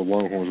the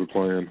Longhorns are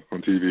playing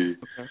on TV.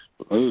 Okay.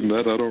 Other than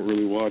that, I don't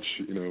really watch.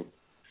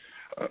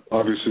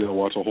 Obviously, I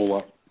watch a whole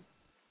lot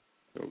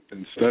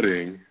in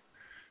studying,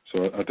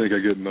 so I think I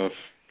get enough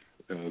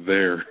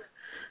there.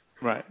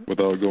 Right.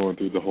 Without going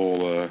through the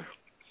whole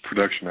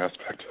production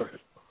aspect of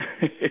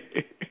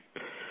it.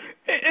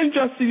 And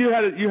Justin,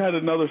 you had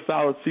another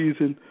solid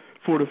season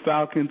for the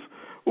Falcons.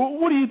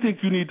 What do you think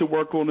you need to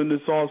work on in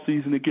this off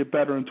season to get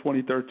better in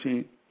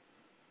 2013?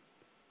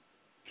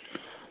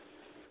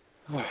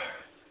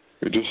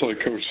 Just like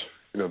Coach,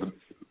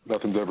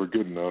 nothing's ever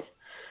good enough.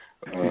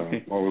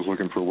 Always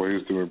looking for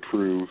ways to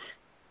improve.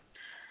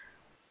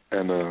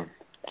 And I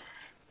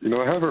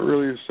haven't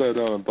really sat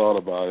down and thought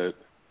about it.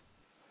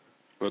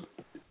 But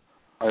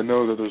I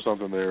know that there's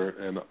something there,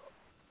 and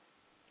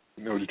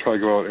to try to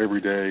go out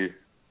every day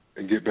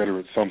and get better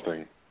at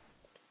something,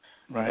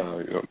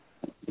 right?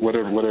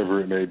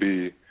 Whatever it may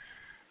be,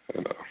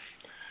 and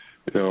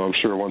I'm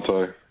sure once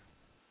I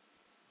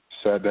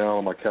sat down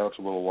on my couch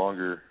a little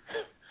longer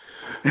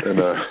and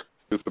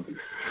just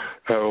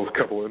have a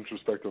couple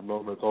introspective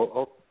moments,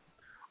 I'll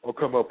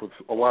come up with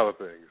a lot of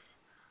things.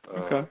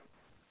 Okay.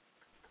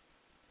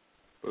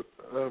 But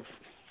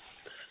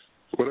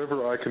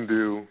whatever I can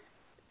do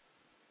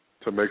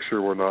to make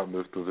sure we're not in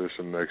this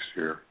position next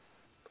year.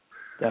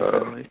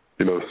 Definitely.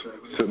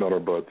 Sitting on our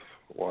butts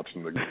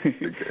watching the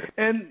game.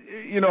 And,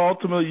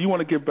 ultimately you want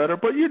to get better,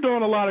 but you're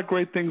doing a lot of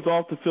great things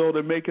off the field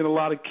and making a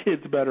lot of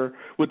kids better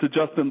with the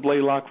Justin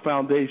Blalock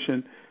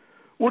Foundation.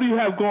 What do you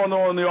have going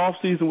on in the off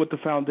season with the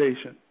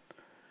foundation?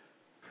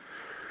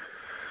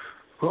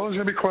 Well, there's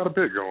going to be quite a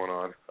bit going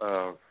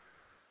on.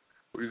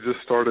 We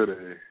just started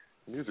a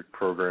music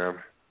program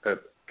at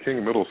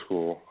King Middle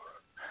School.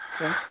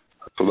 Okay.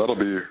 So that'll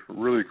be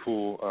really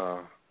cool.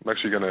 I'm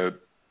actually going to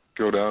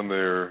go down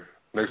there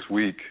next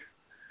week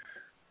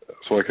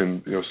so I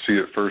can see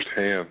it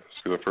firsthand.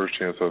 It's the first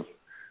chance I've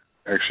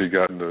actually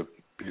gotten to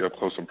be up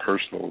close and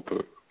personal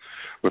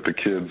with the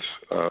kids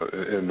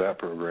in that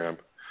program.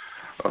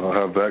 I'll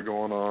have that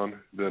going on.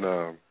 Then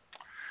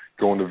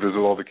going to visit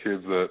all the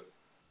kids that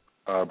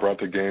brought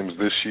to games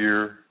this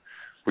year.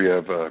 We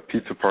have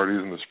pizza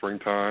parties in the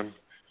springtime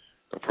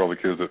for all the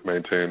kids that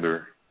maintain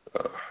their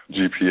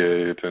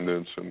GPA,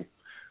 attendance, and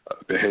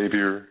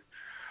behavior.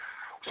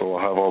 So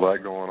I'll have all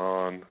that going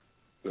on.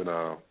 Then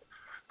I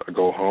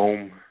go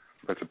home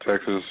back to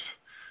Texas,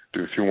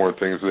 do a few more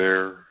things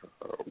there,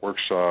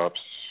 workshops,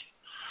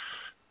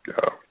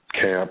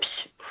 camps.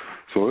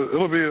 So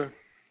it'll be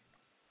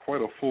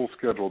quite a full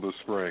schedule this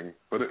spring,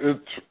 but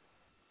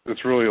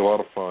it's really a lot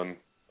of fun.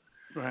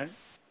 Right.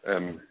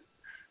 And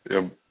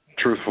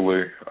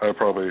truthfully, I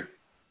probably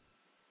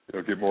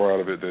get more out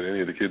of it than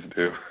any of the kids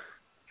do.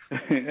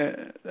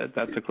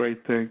 That's a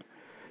great thing.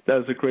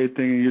 That's a great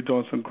thing, and you're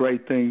doing some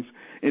great things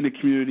in the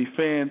community.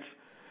 Fans,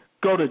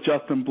 go to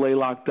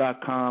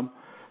JustinBlaylock.com.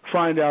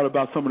 Find out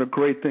about some of the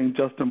great things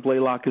Justin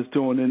Blalock is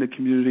doing in the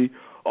community.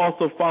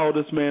 Also follow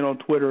this man on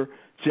Twitter,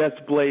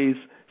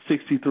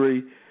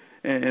 JetsBlaze63,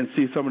 and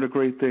see some of the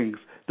great things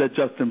that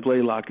Justin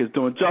Blalock is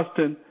doing.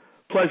 Justin,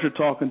 pleasure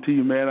talking to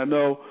you, man. I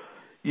know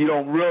you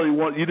didn't really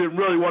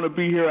want to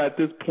be here at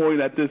this point,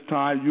 at this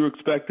time. You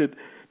expected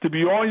to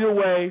be on your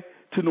way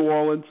to New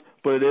Orleans,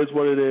 but it is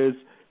what it is.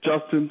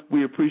 Justin,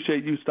 we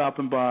appreciate you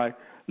stopping by.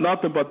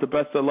 Nothing but the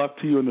best of luck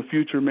to you in the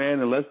future, man,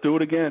 and let's do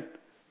it again.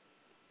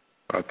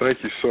 Thank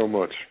you so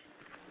much.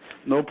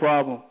 No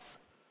problem.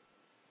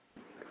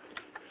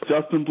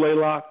 Justin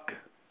Blalock,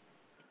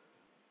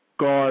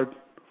 guard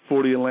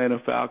for the Atlanta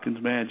Falcons,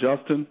 man.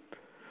 Justin,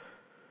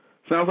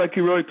 sounds like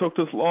you really took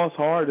this loss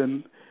hard,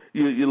 and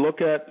you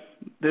look at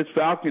this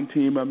Falcon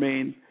team, I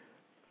mean,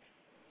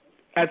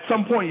 at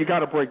some point you got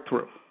to break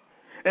through.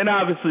 And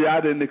obviously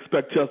I didn't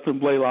expect Justin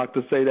Blalock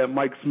to say that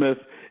Mike Smith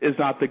is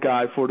not the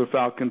guy for the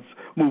Falcons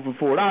moving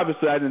forward.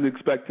 Obviously I didn't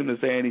expect him to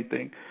say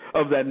anything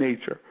of that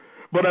nature.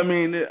 But, I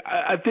mean,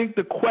 I think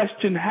the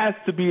question has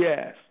to be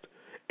asked,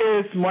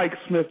 is Mike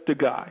Smith the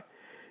guy?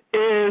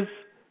 Is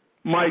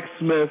Mike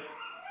Smith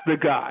the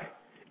guy?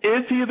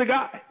 Is he the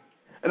guy?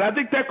 And I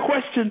think that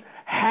question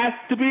has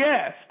to be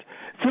asked.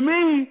 To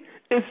me,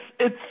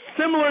 it's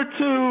similar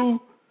to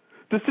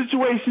the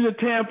situation in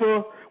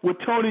Tampa with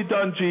Tony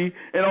Dungy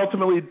and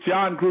ultimately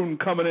John Gruden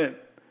coming in.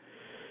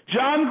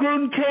 John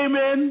Gruden came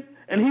in,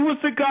 and he was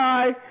the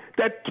guy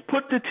that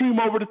put the team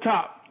over the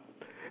top.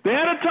 They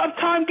had a tough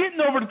time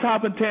getting over the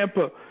top in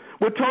Tampa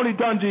with Tony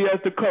Dungy as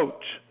the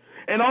coach.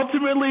 And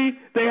ultimately,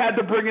 they had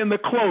to bring in the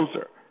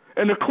closer.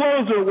 And the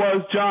closer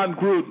was John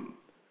Gruden.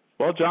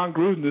 Well, John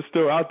Gruden is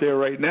still out there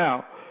right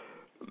now.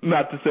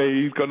 Not to say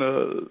he's going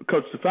to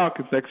coach the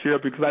Falcons next year,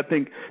 because I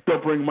think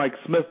they'll bring Mike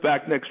Smith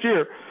back next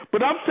year.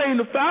 But I'm saying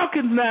the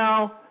Falcons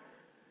now,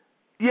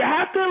 you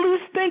have to at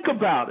least think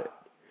about it.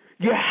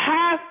 You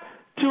have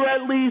to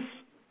at least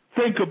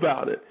think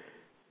about it.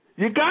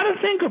 You got to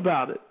think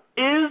about it.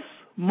 Is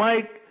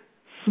Mike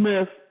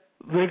Smith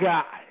the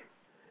guy?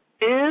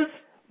 Is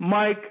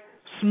Mike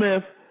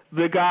Smith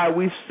the guy?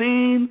 We've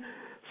seen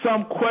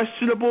some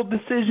questionable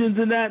decisions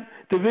in that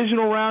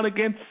divisional round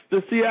against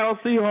the Seattle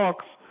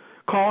Seahawks,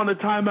 calling a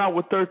timeout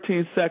with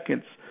 13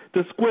 seconds.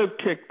 The squib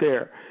kick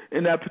there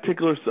in that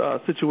particular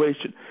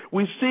situation.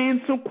 We've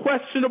seen some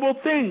questionable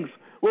things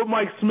with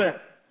Mike Smith.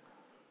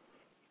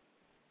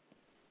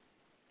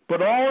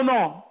 But all in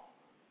all,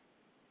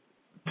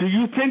 do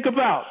you think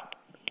about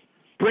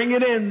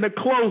bringing in the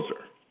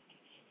closer?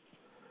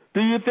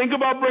 Do you think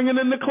about bringing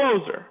in the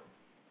closer?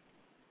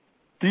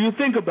 Do you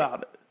think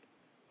about it?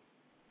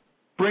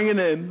 Bringing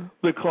in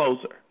the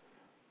closer.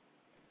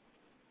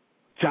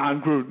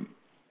 John Gruden.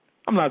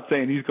 I'm not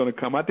saying he's going to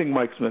come. I think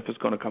Mike Smith is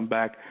going to come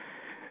back.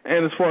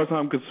 And as far as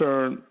I'm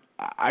concerned,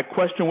 I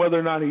question whether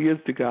or not he is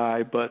the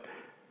guy, but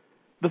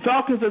the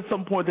Falcons at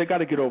some point, they got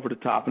to get over the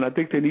top, and I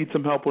think they need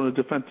some help on the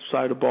defensive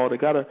side of the ball. They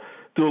got to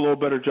do a little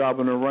better job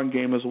on the run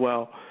game as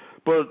well.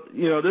 But,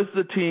 this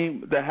is a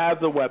team that has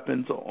the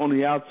weapons on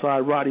the outside,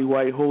 Roddy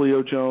White,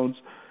 Julio Jones.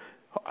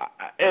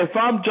 If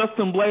I'm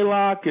Justin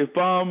Blalock, if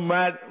I'm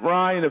Matt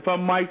Ryan, if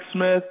I'm Mike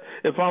Smith,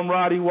 if I'm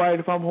Roddy White,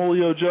 if I'm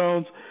Julio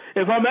Jones,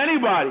 if I'm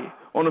anybody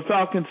on the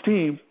Falcons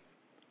team,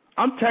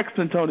 I'm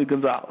texting Tony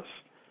Gonzalez.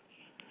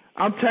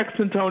 I'm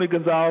texting Tony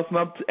Gonzalez, and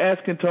I'm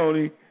asking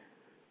Tony,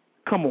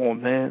 come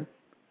on, man.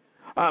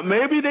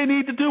 Maybe they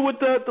need to do what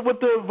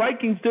the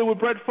Vikings did with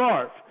Brett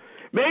Favre.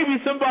 Maybe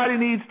somebody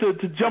needs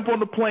to jump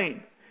on the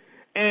plane.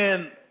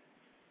 And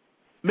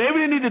maybe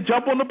they need to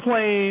jump on the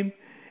plane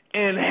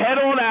and head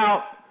on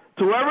out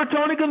to wherever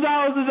Tony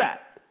Gonzalez is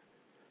at.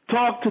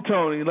 Talk to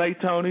Tony.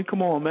 Like, Tony,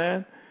 come on,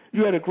 man.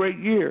 You had a great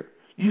year.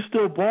 You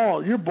still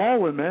ball. You're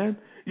balling, man.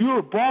 You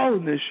were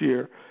balling this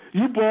year.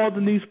 You balled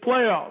in these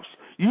playoffs.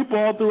 You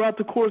balled throughout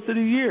the course of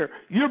the year.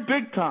 You're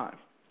big time.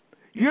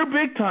 You're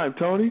big time,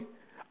 Tony.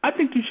 I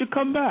think you should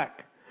come back.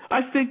 I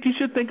think you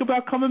should think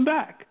about coming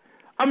back.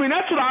 I mean,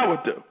 that's what I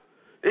would do.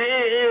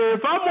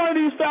 If I'm one of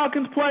these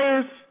Falcons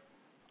players,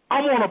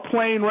 I'm on a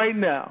plane right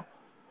now.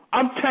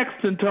 I'm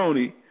texting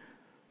Tony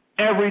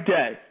every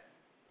day.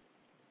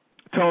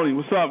 Tony,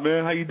 what's up,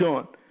 man? How you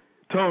doing?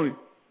 Tony,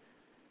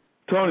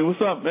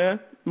 what's up, man?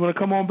 You want to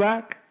come on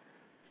back?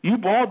 You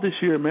balled this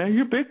year, man.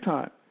 You're big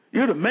time.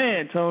 You're the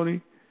man,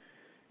 Tony.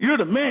 You're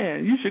the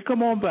man. You should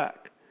come on back.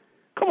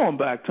 Come on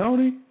back,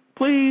 Tony.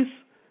 Please.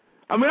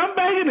 I mean, I'm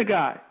begging the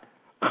guy.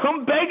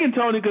 I'm begging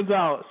Tony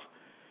Gonzalez.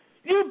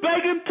 You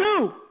beg him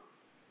too.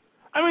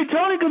 I mean,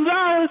 Tony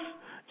Gonzalez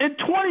in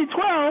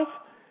 2012,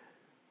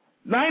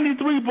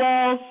 93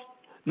 balls,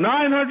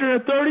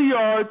 930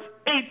 yards,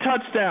 8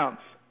 touchdowns.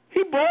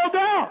 He balled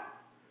out.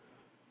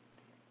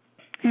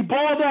 He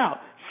balled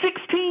out.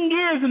 16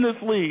 years in this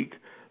league.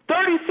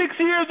 36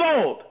 years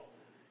old.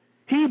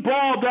 He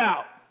balled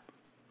out.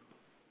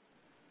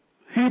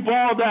 He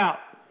balled out.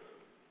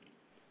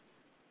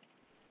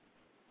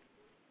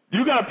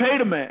 You got to pay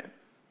the man.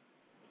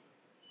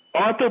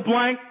 Arthur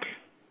Blank,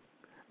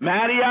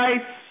 Matty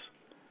Ice,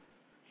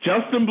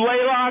 Justin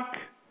Blalock,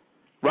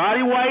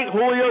 Roddy White,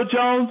 Julio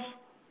Jones.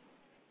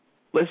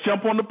 Let's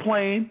jump on the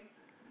plane.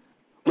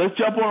 Let's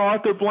jump on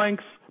Arthur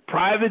Blank's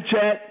private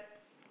jet.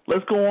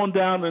 Let's go on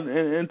down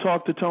and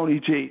talk to Tony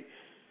G.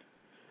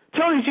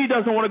 Tony G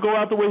doesn't want to go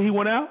out the way he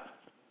went out.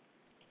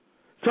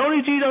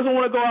 Tony G doesn't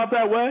want to go out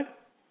that way.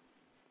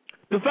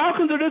 The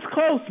Falcons are this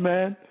close,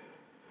 man.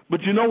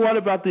 But you know what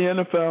about the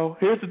NFL?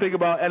 Here's the thing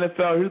about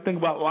NFL. Here's the thing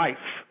about life.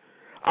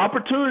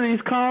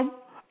 Opportunities come,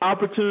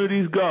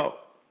 opportunities go.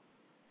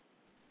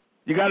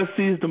 You got to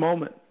seize the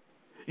moment.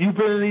 You've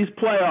been in these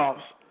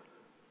playoffs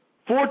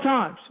 4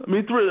 times. I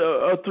mean,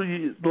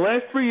 the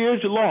last 3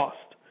 years you lost.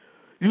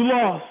 You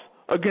lost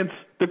against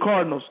the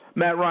Cardinals,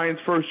 Matt Ryan's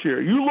first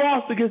year. You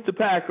lost against the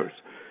Packers.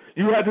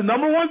 You had the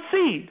number 1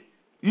 seed.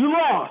 You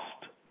lost.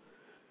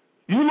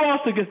 You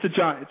lost against the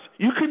Giants.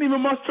 You couldn't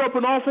even muster up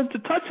an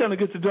offensive touchdown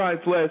against the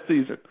Giants last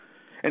season.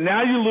 And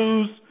now you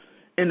lose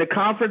in the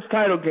conference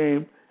title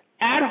game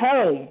at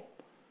home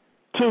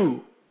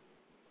to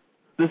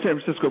the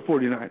San Francisco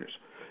 49ers.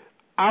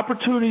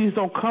 Opportunities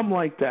don't come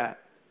like that.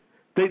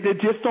 They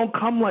just don't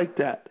come like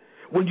that.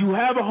 When you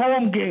have a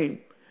home game,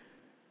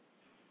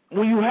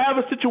 when you have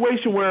a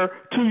situation where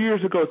 2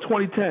 years ago,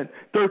 2010,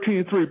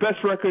 13-3,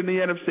 best record in the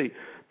NFC,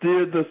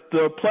 the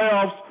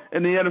playoffs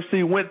in the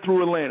NFC went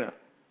through Atlanta,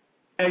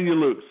 and you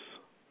lose.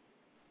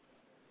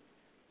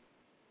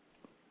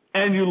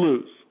 And you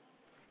lose.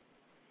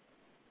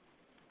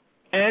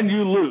 And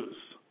you lose.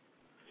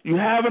 You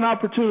have an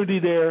opportunity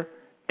there,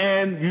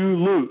 and you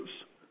lose.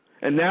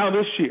 And now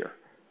this year,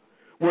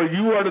 where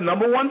you are the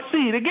number 1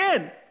 seed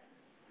again,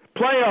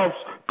 playoffs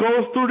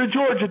goes through the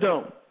Georgia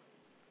Dome.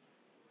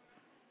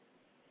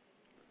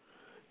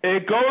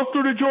 It goes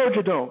through the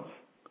Georgia Dome.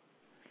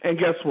 And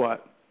guess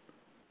what?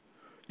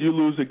 You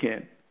lose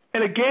again.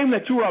 In a game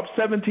that you were up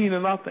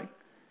 17-0.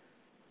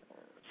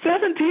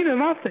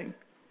 17-0.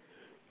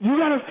 You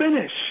got to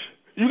finish.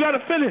 You got to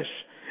finish.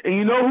 And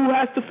you know who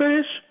has to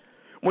finish?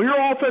 When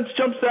your offense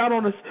jumps out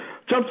on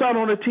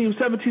a team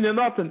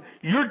 17-0,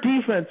 your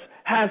defense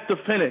has to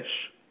finish.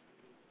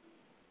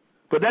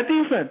 But that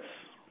defense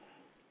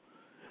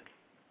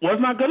was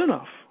not good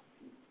enough.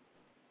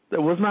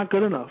 That was not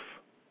good enough.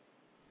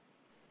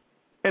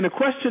 And the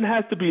question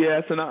has to be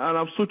asked, and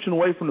I'm switching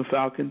away from the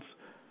Falcons,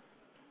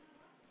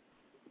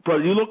 but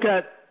you look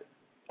at,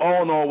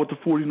 all in all, with the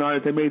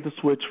 49ers, they made the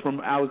switch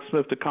from Alex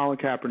Smith to Colin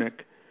Kaepernick.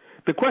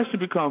 The question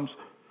becomes,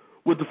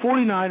 would the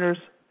 49ers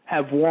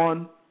have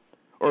won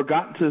or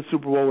gotten to the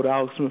Super Bowl with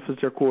Alex Smith as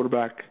their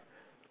quarterback?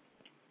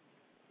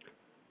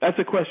 That's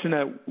a question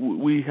that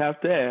we have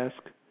to ask,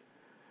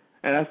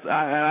 and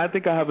I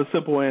think I have a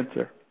simple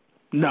answer.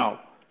 No,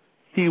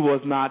 he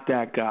was not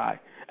that guy.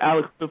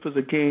 Alex Smith is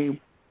a game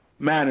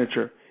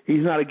manager.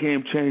 He's not a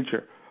game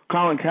changer.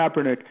 Colin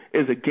Kaepernick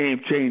is a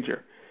game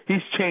changer.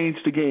 He's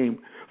changed the game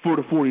for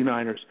the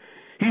 49ers.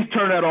 He's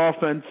turned that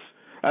offense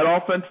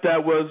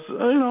that was,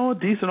 a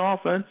decent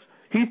offense.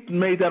 He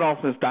made that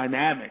offense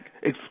dynamic,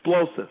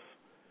 explosive.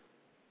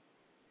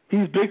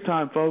 He's big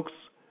time, folks.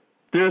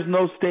 There's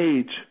no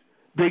stage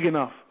big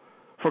enough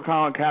for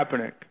Colin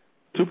Kaepernick.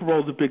 Super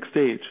Bowl is a big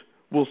stage.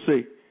 We'll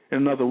see in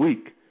another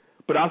week.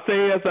 But I'll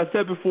say, as I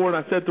said before,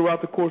 and I said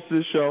throughout the course of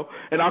this show,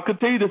 and I'll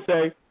continue to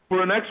say for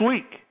the next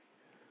week,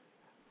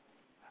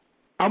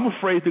 I'm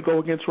afraid to go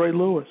against Ray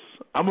Lewis.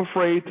 I'm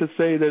afraid to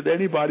say that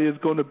anybody is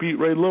going to beat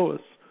Ray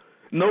Lewis.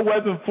 No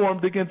weapon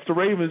formed against the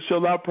Ravens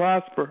shall not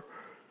prosper.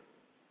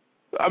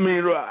 I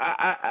mean,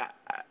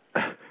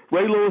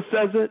 Ray Lewis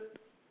says it.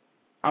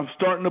 I'm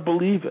starting to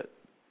believe it.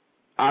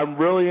 I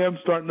really am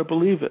starting to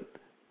believe it.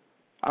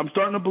 I'm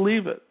starting to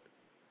believe it.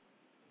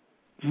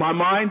 My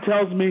mind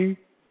tells me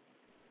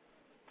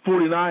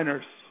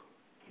 49ers.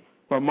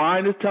 My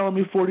mind is telling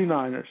me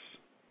 49ers.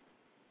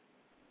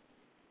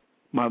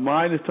 My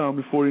mind is telling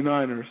me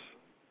 49ers.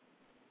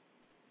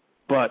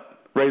 But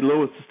Ray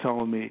Lewis is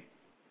telling me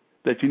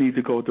that you need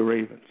to go with the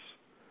Ravens.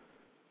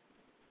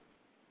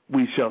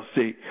 We shall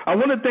see. I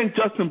want to thank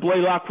Justin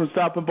Blalock for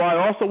stopping by.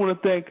 I also want to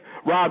thank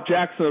Rob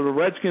Jackson of the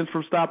Redskins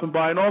for stopping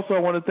by. And also I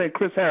want to thank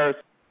Chris Harris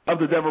of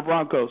the Denver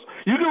Broncos.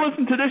 You can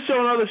listen to this show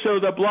and other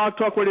shows at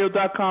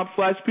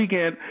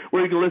blogtalkradio.com/pecan,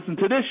 where you can listen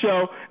to this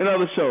show and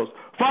other shows.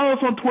 Follow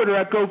us on Twitter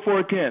at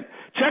GoForItCan.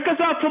 Check us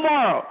out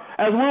tomorrow,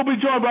 as we'll be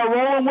joined by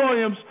Roland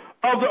Williams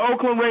of the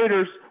Oakland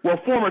Raiders,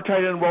 former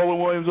tight end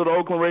Roland Williams of the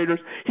Oakland Raiders.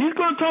 He's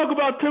going to talk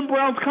about Tim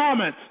Brown's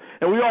comments,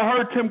 and we all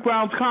heard Tim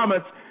Brown's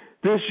comments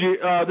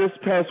this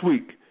past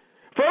week.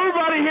 For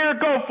everybody here,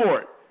 go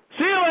for it.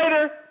 See you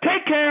later.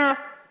 Take care.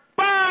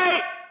 Bye.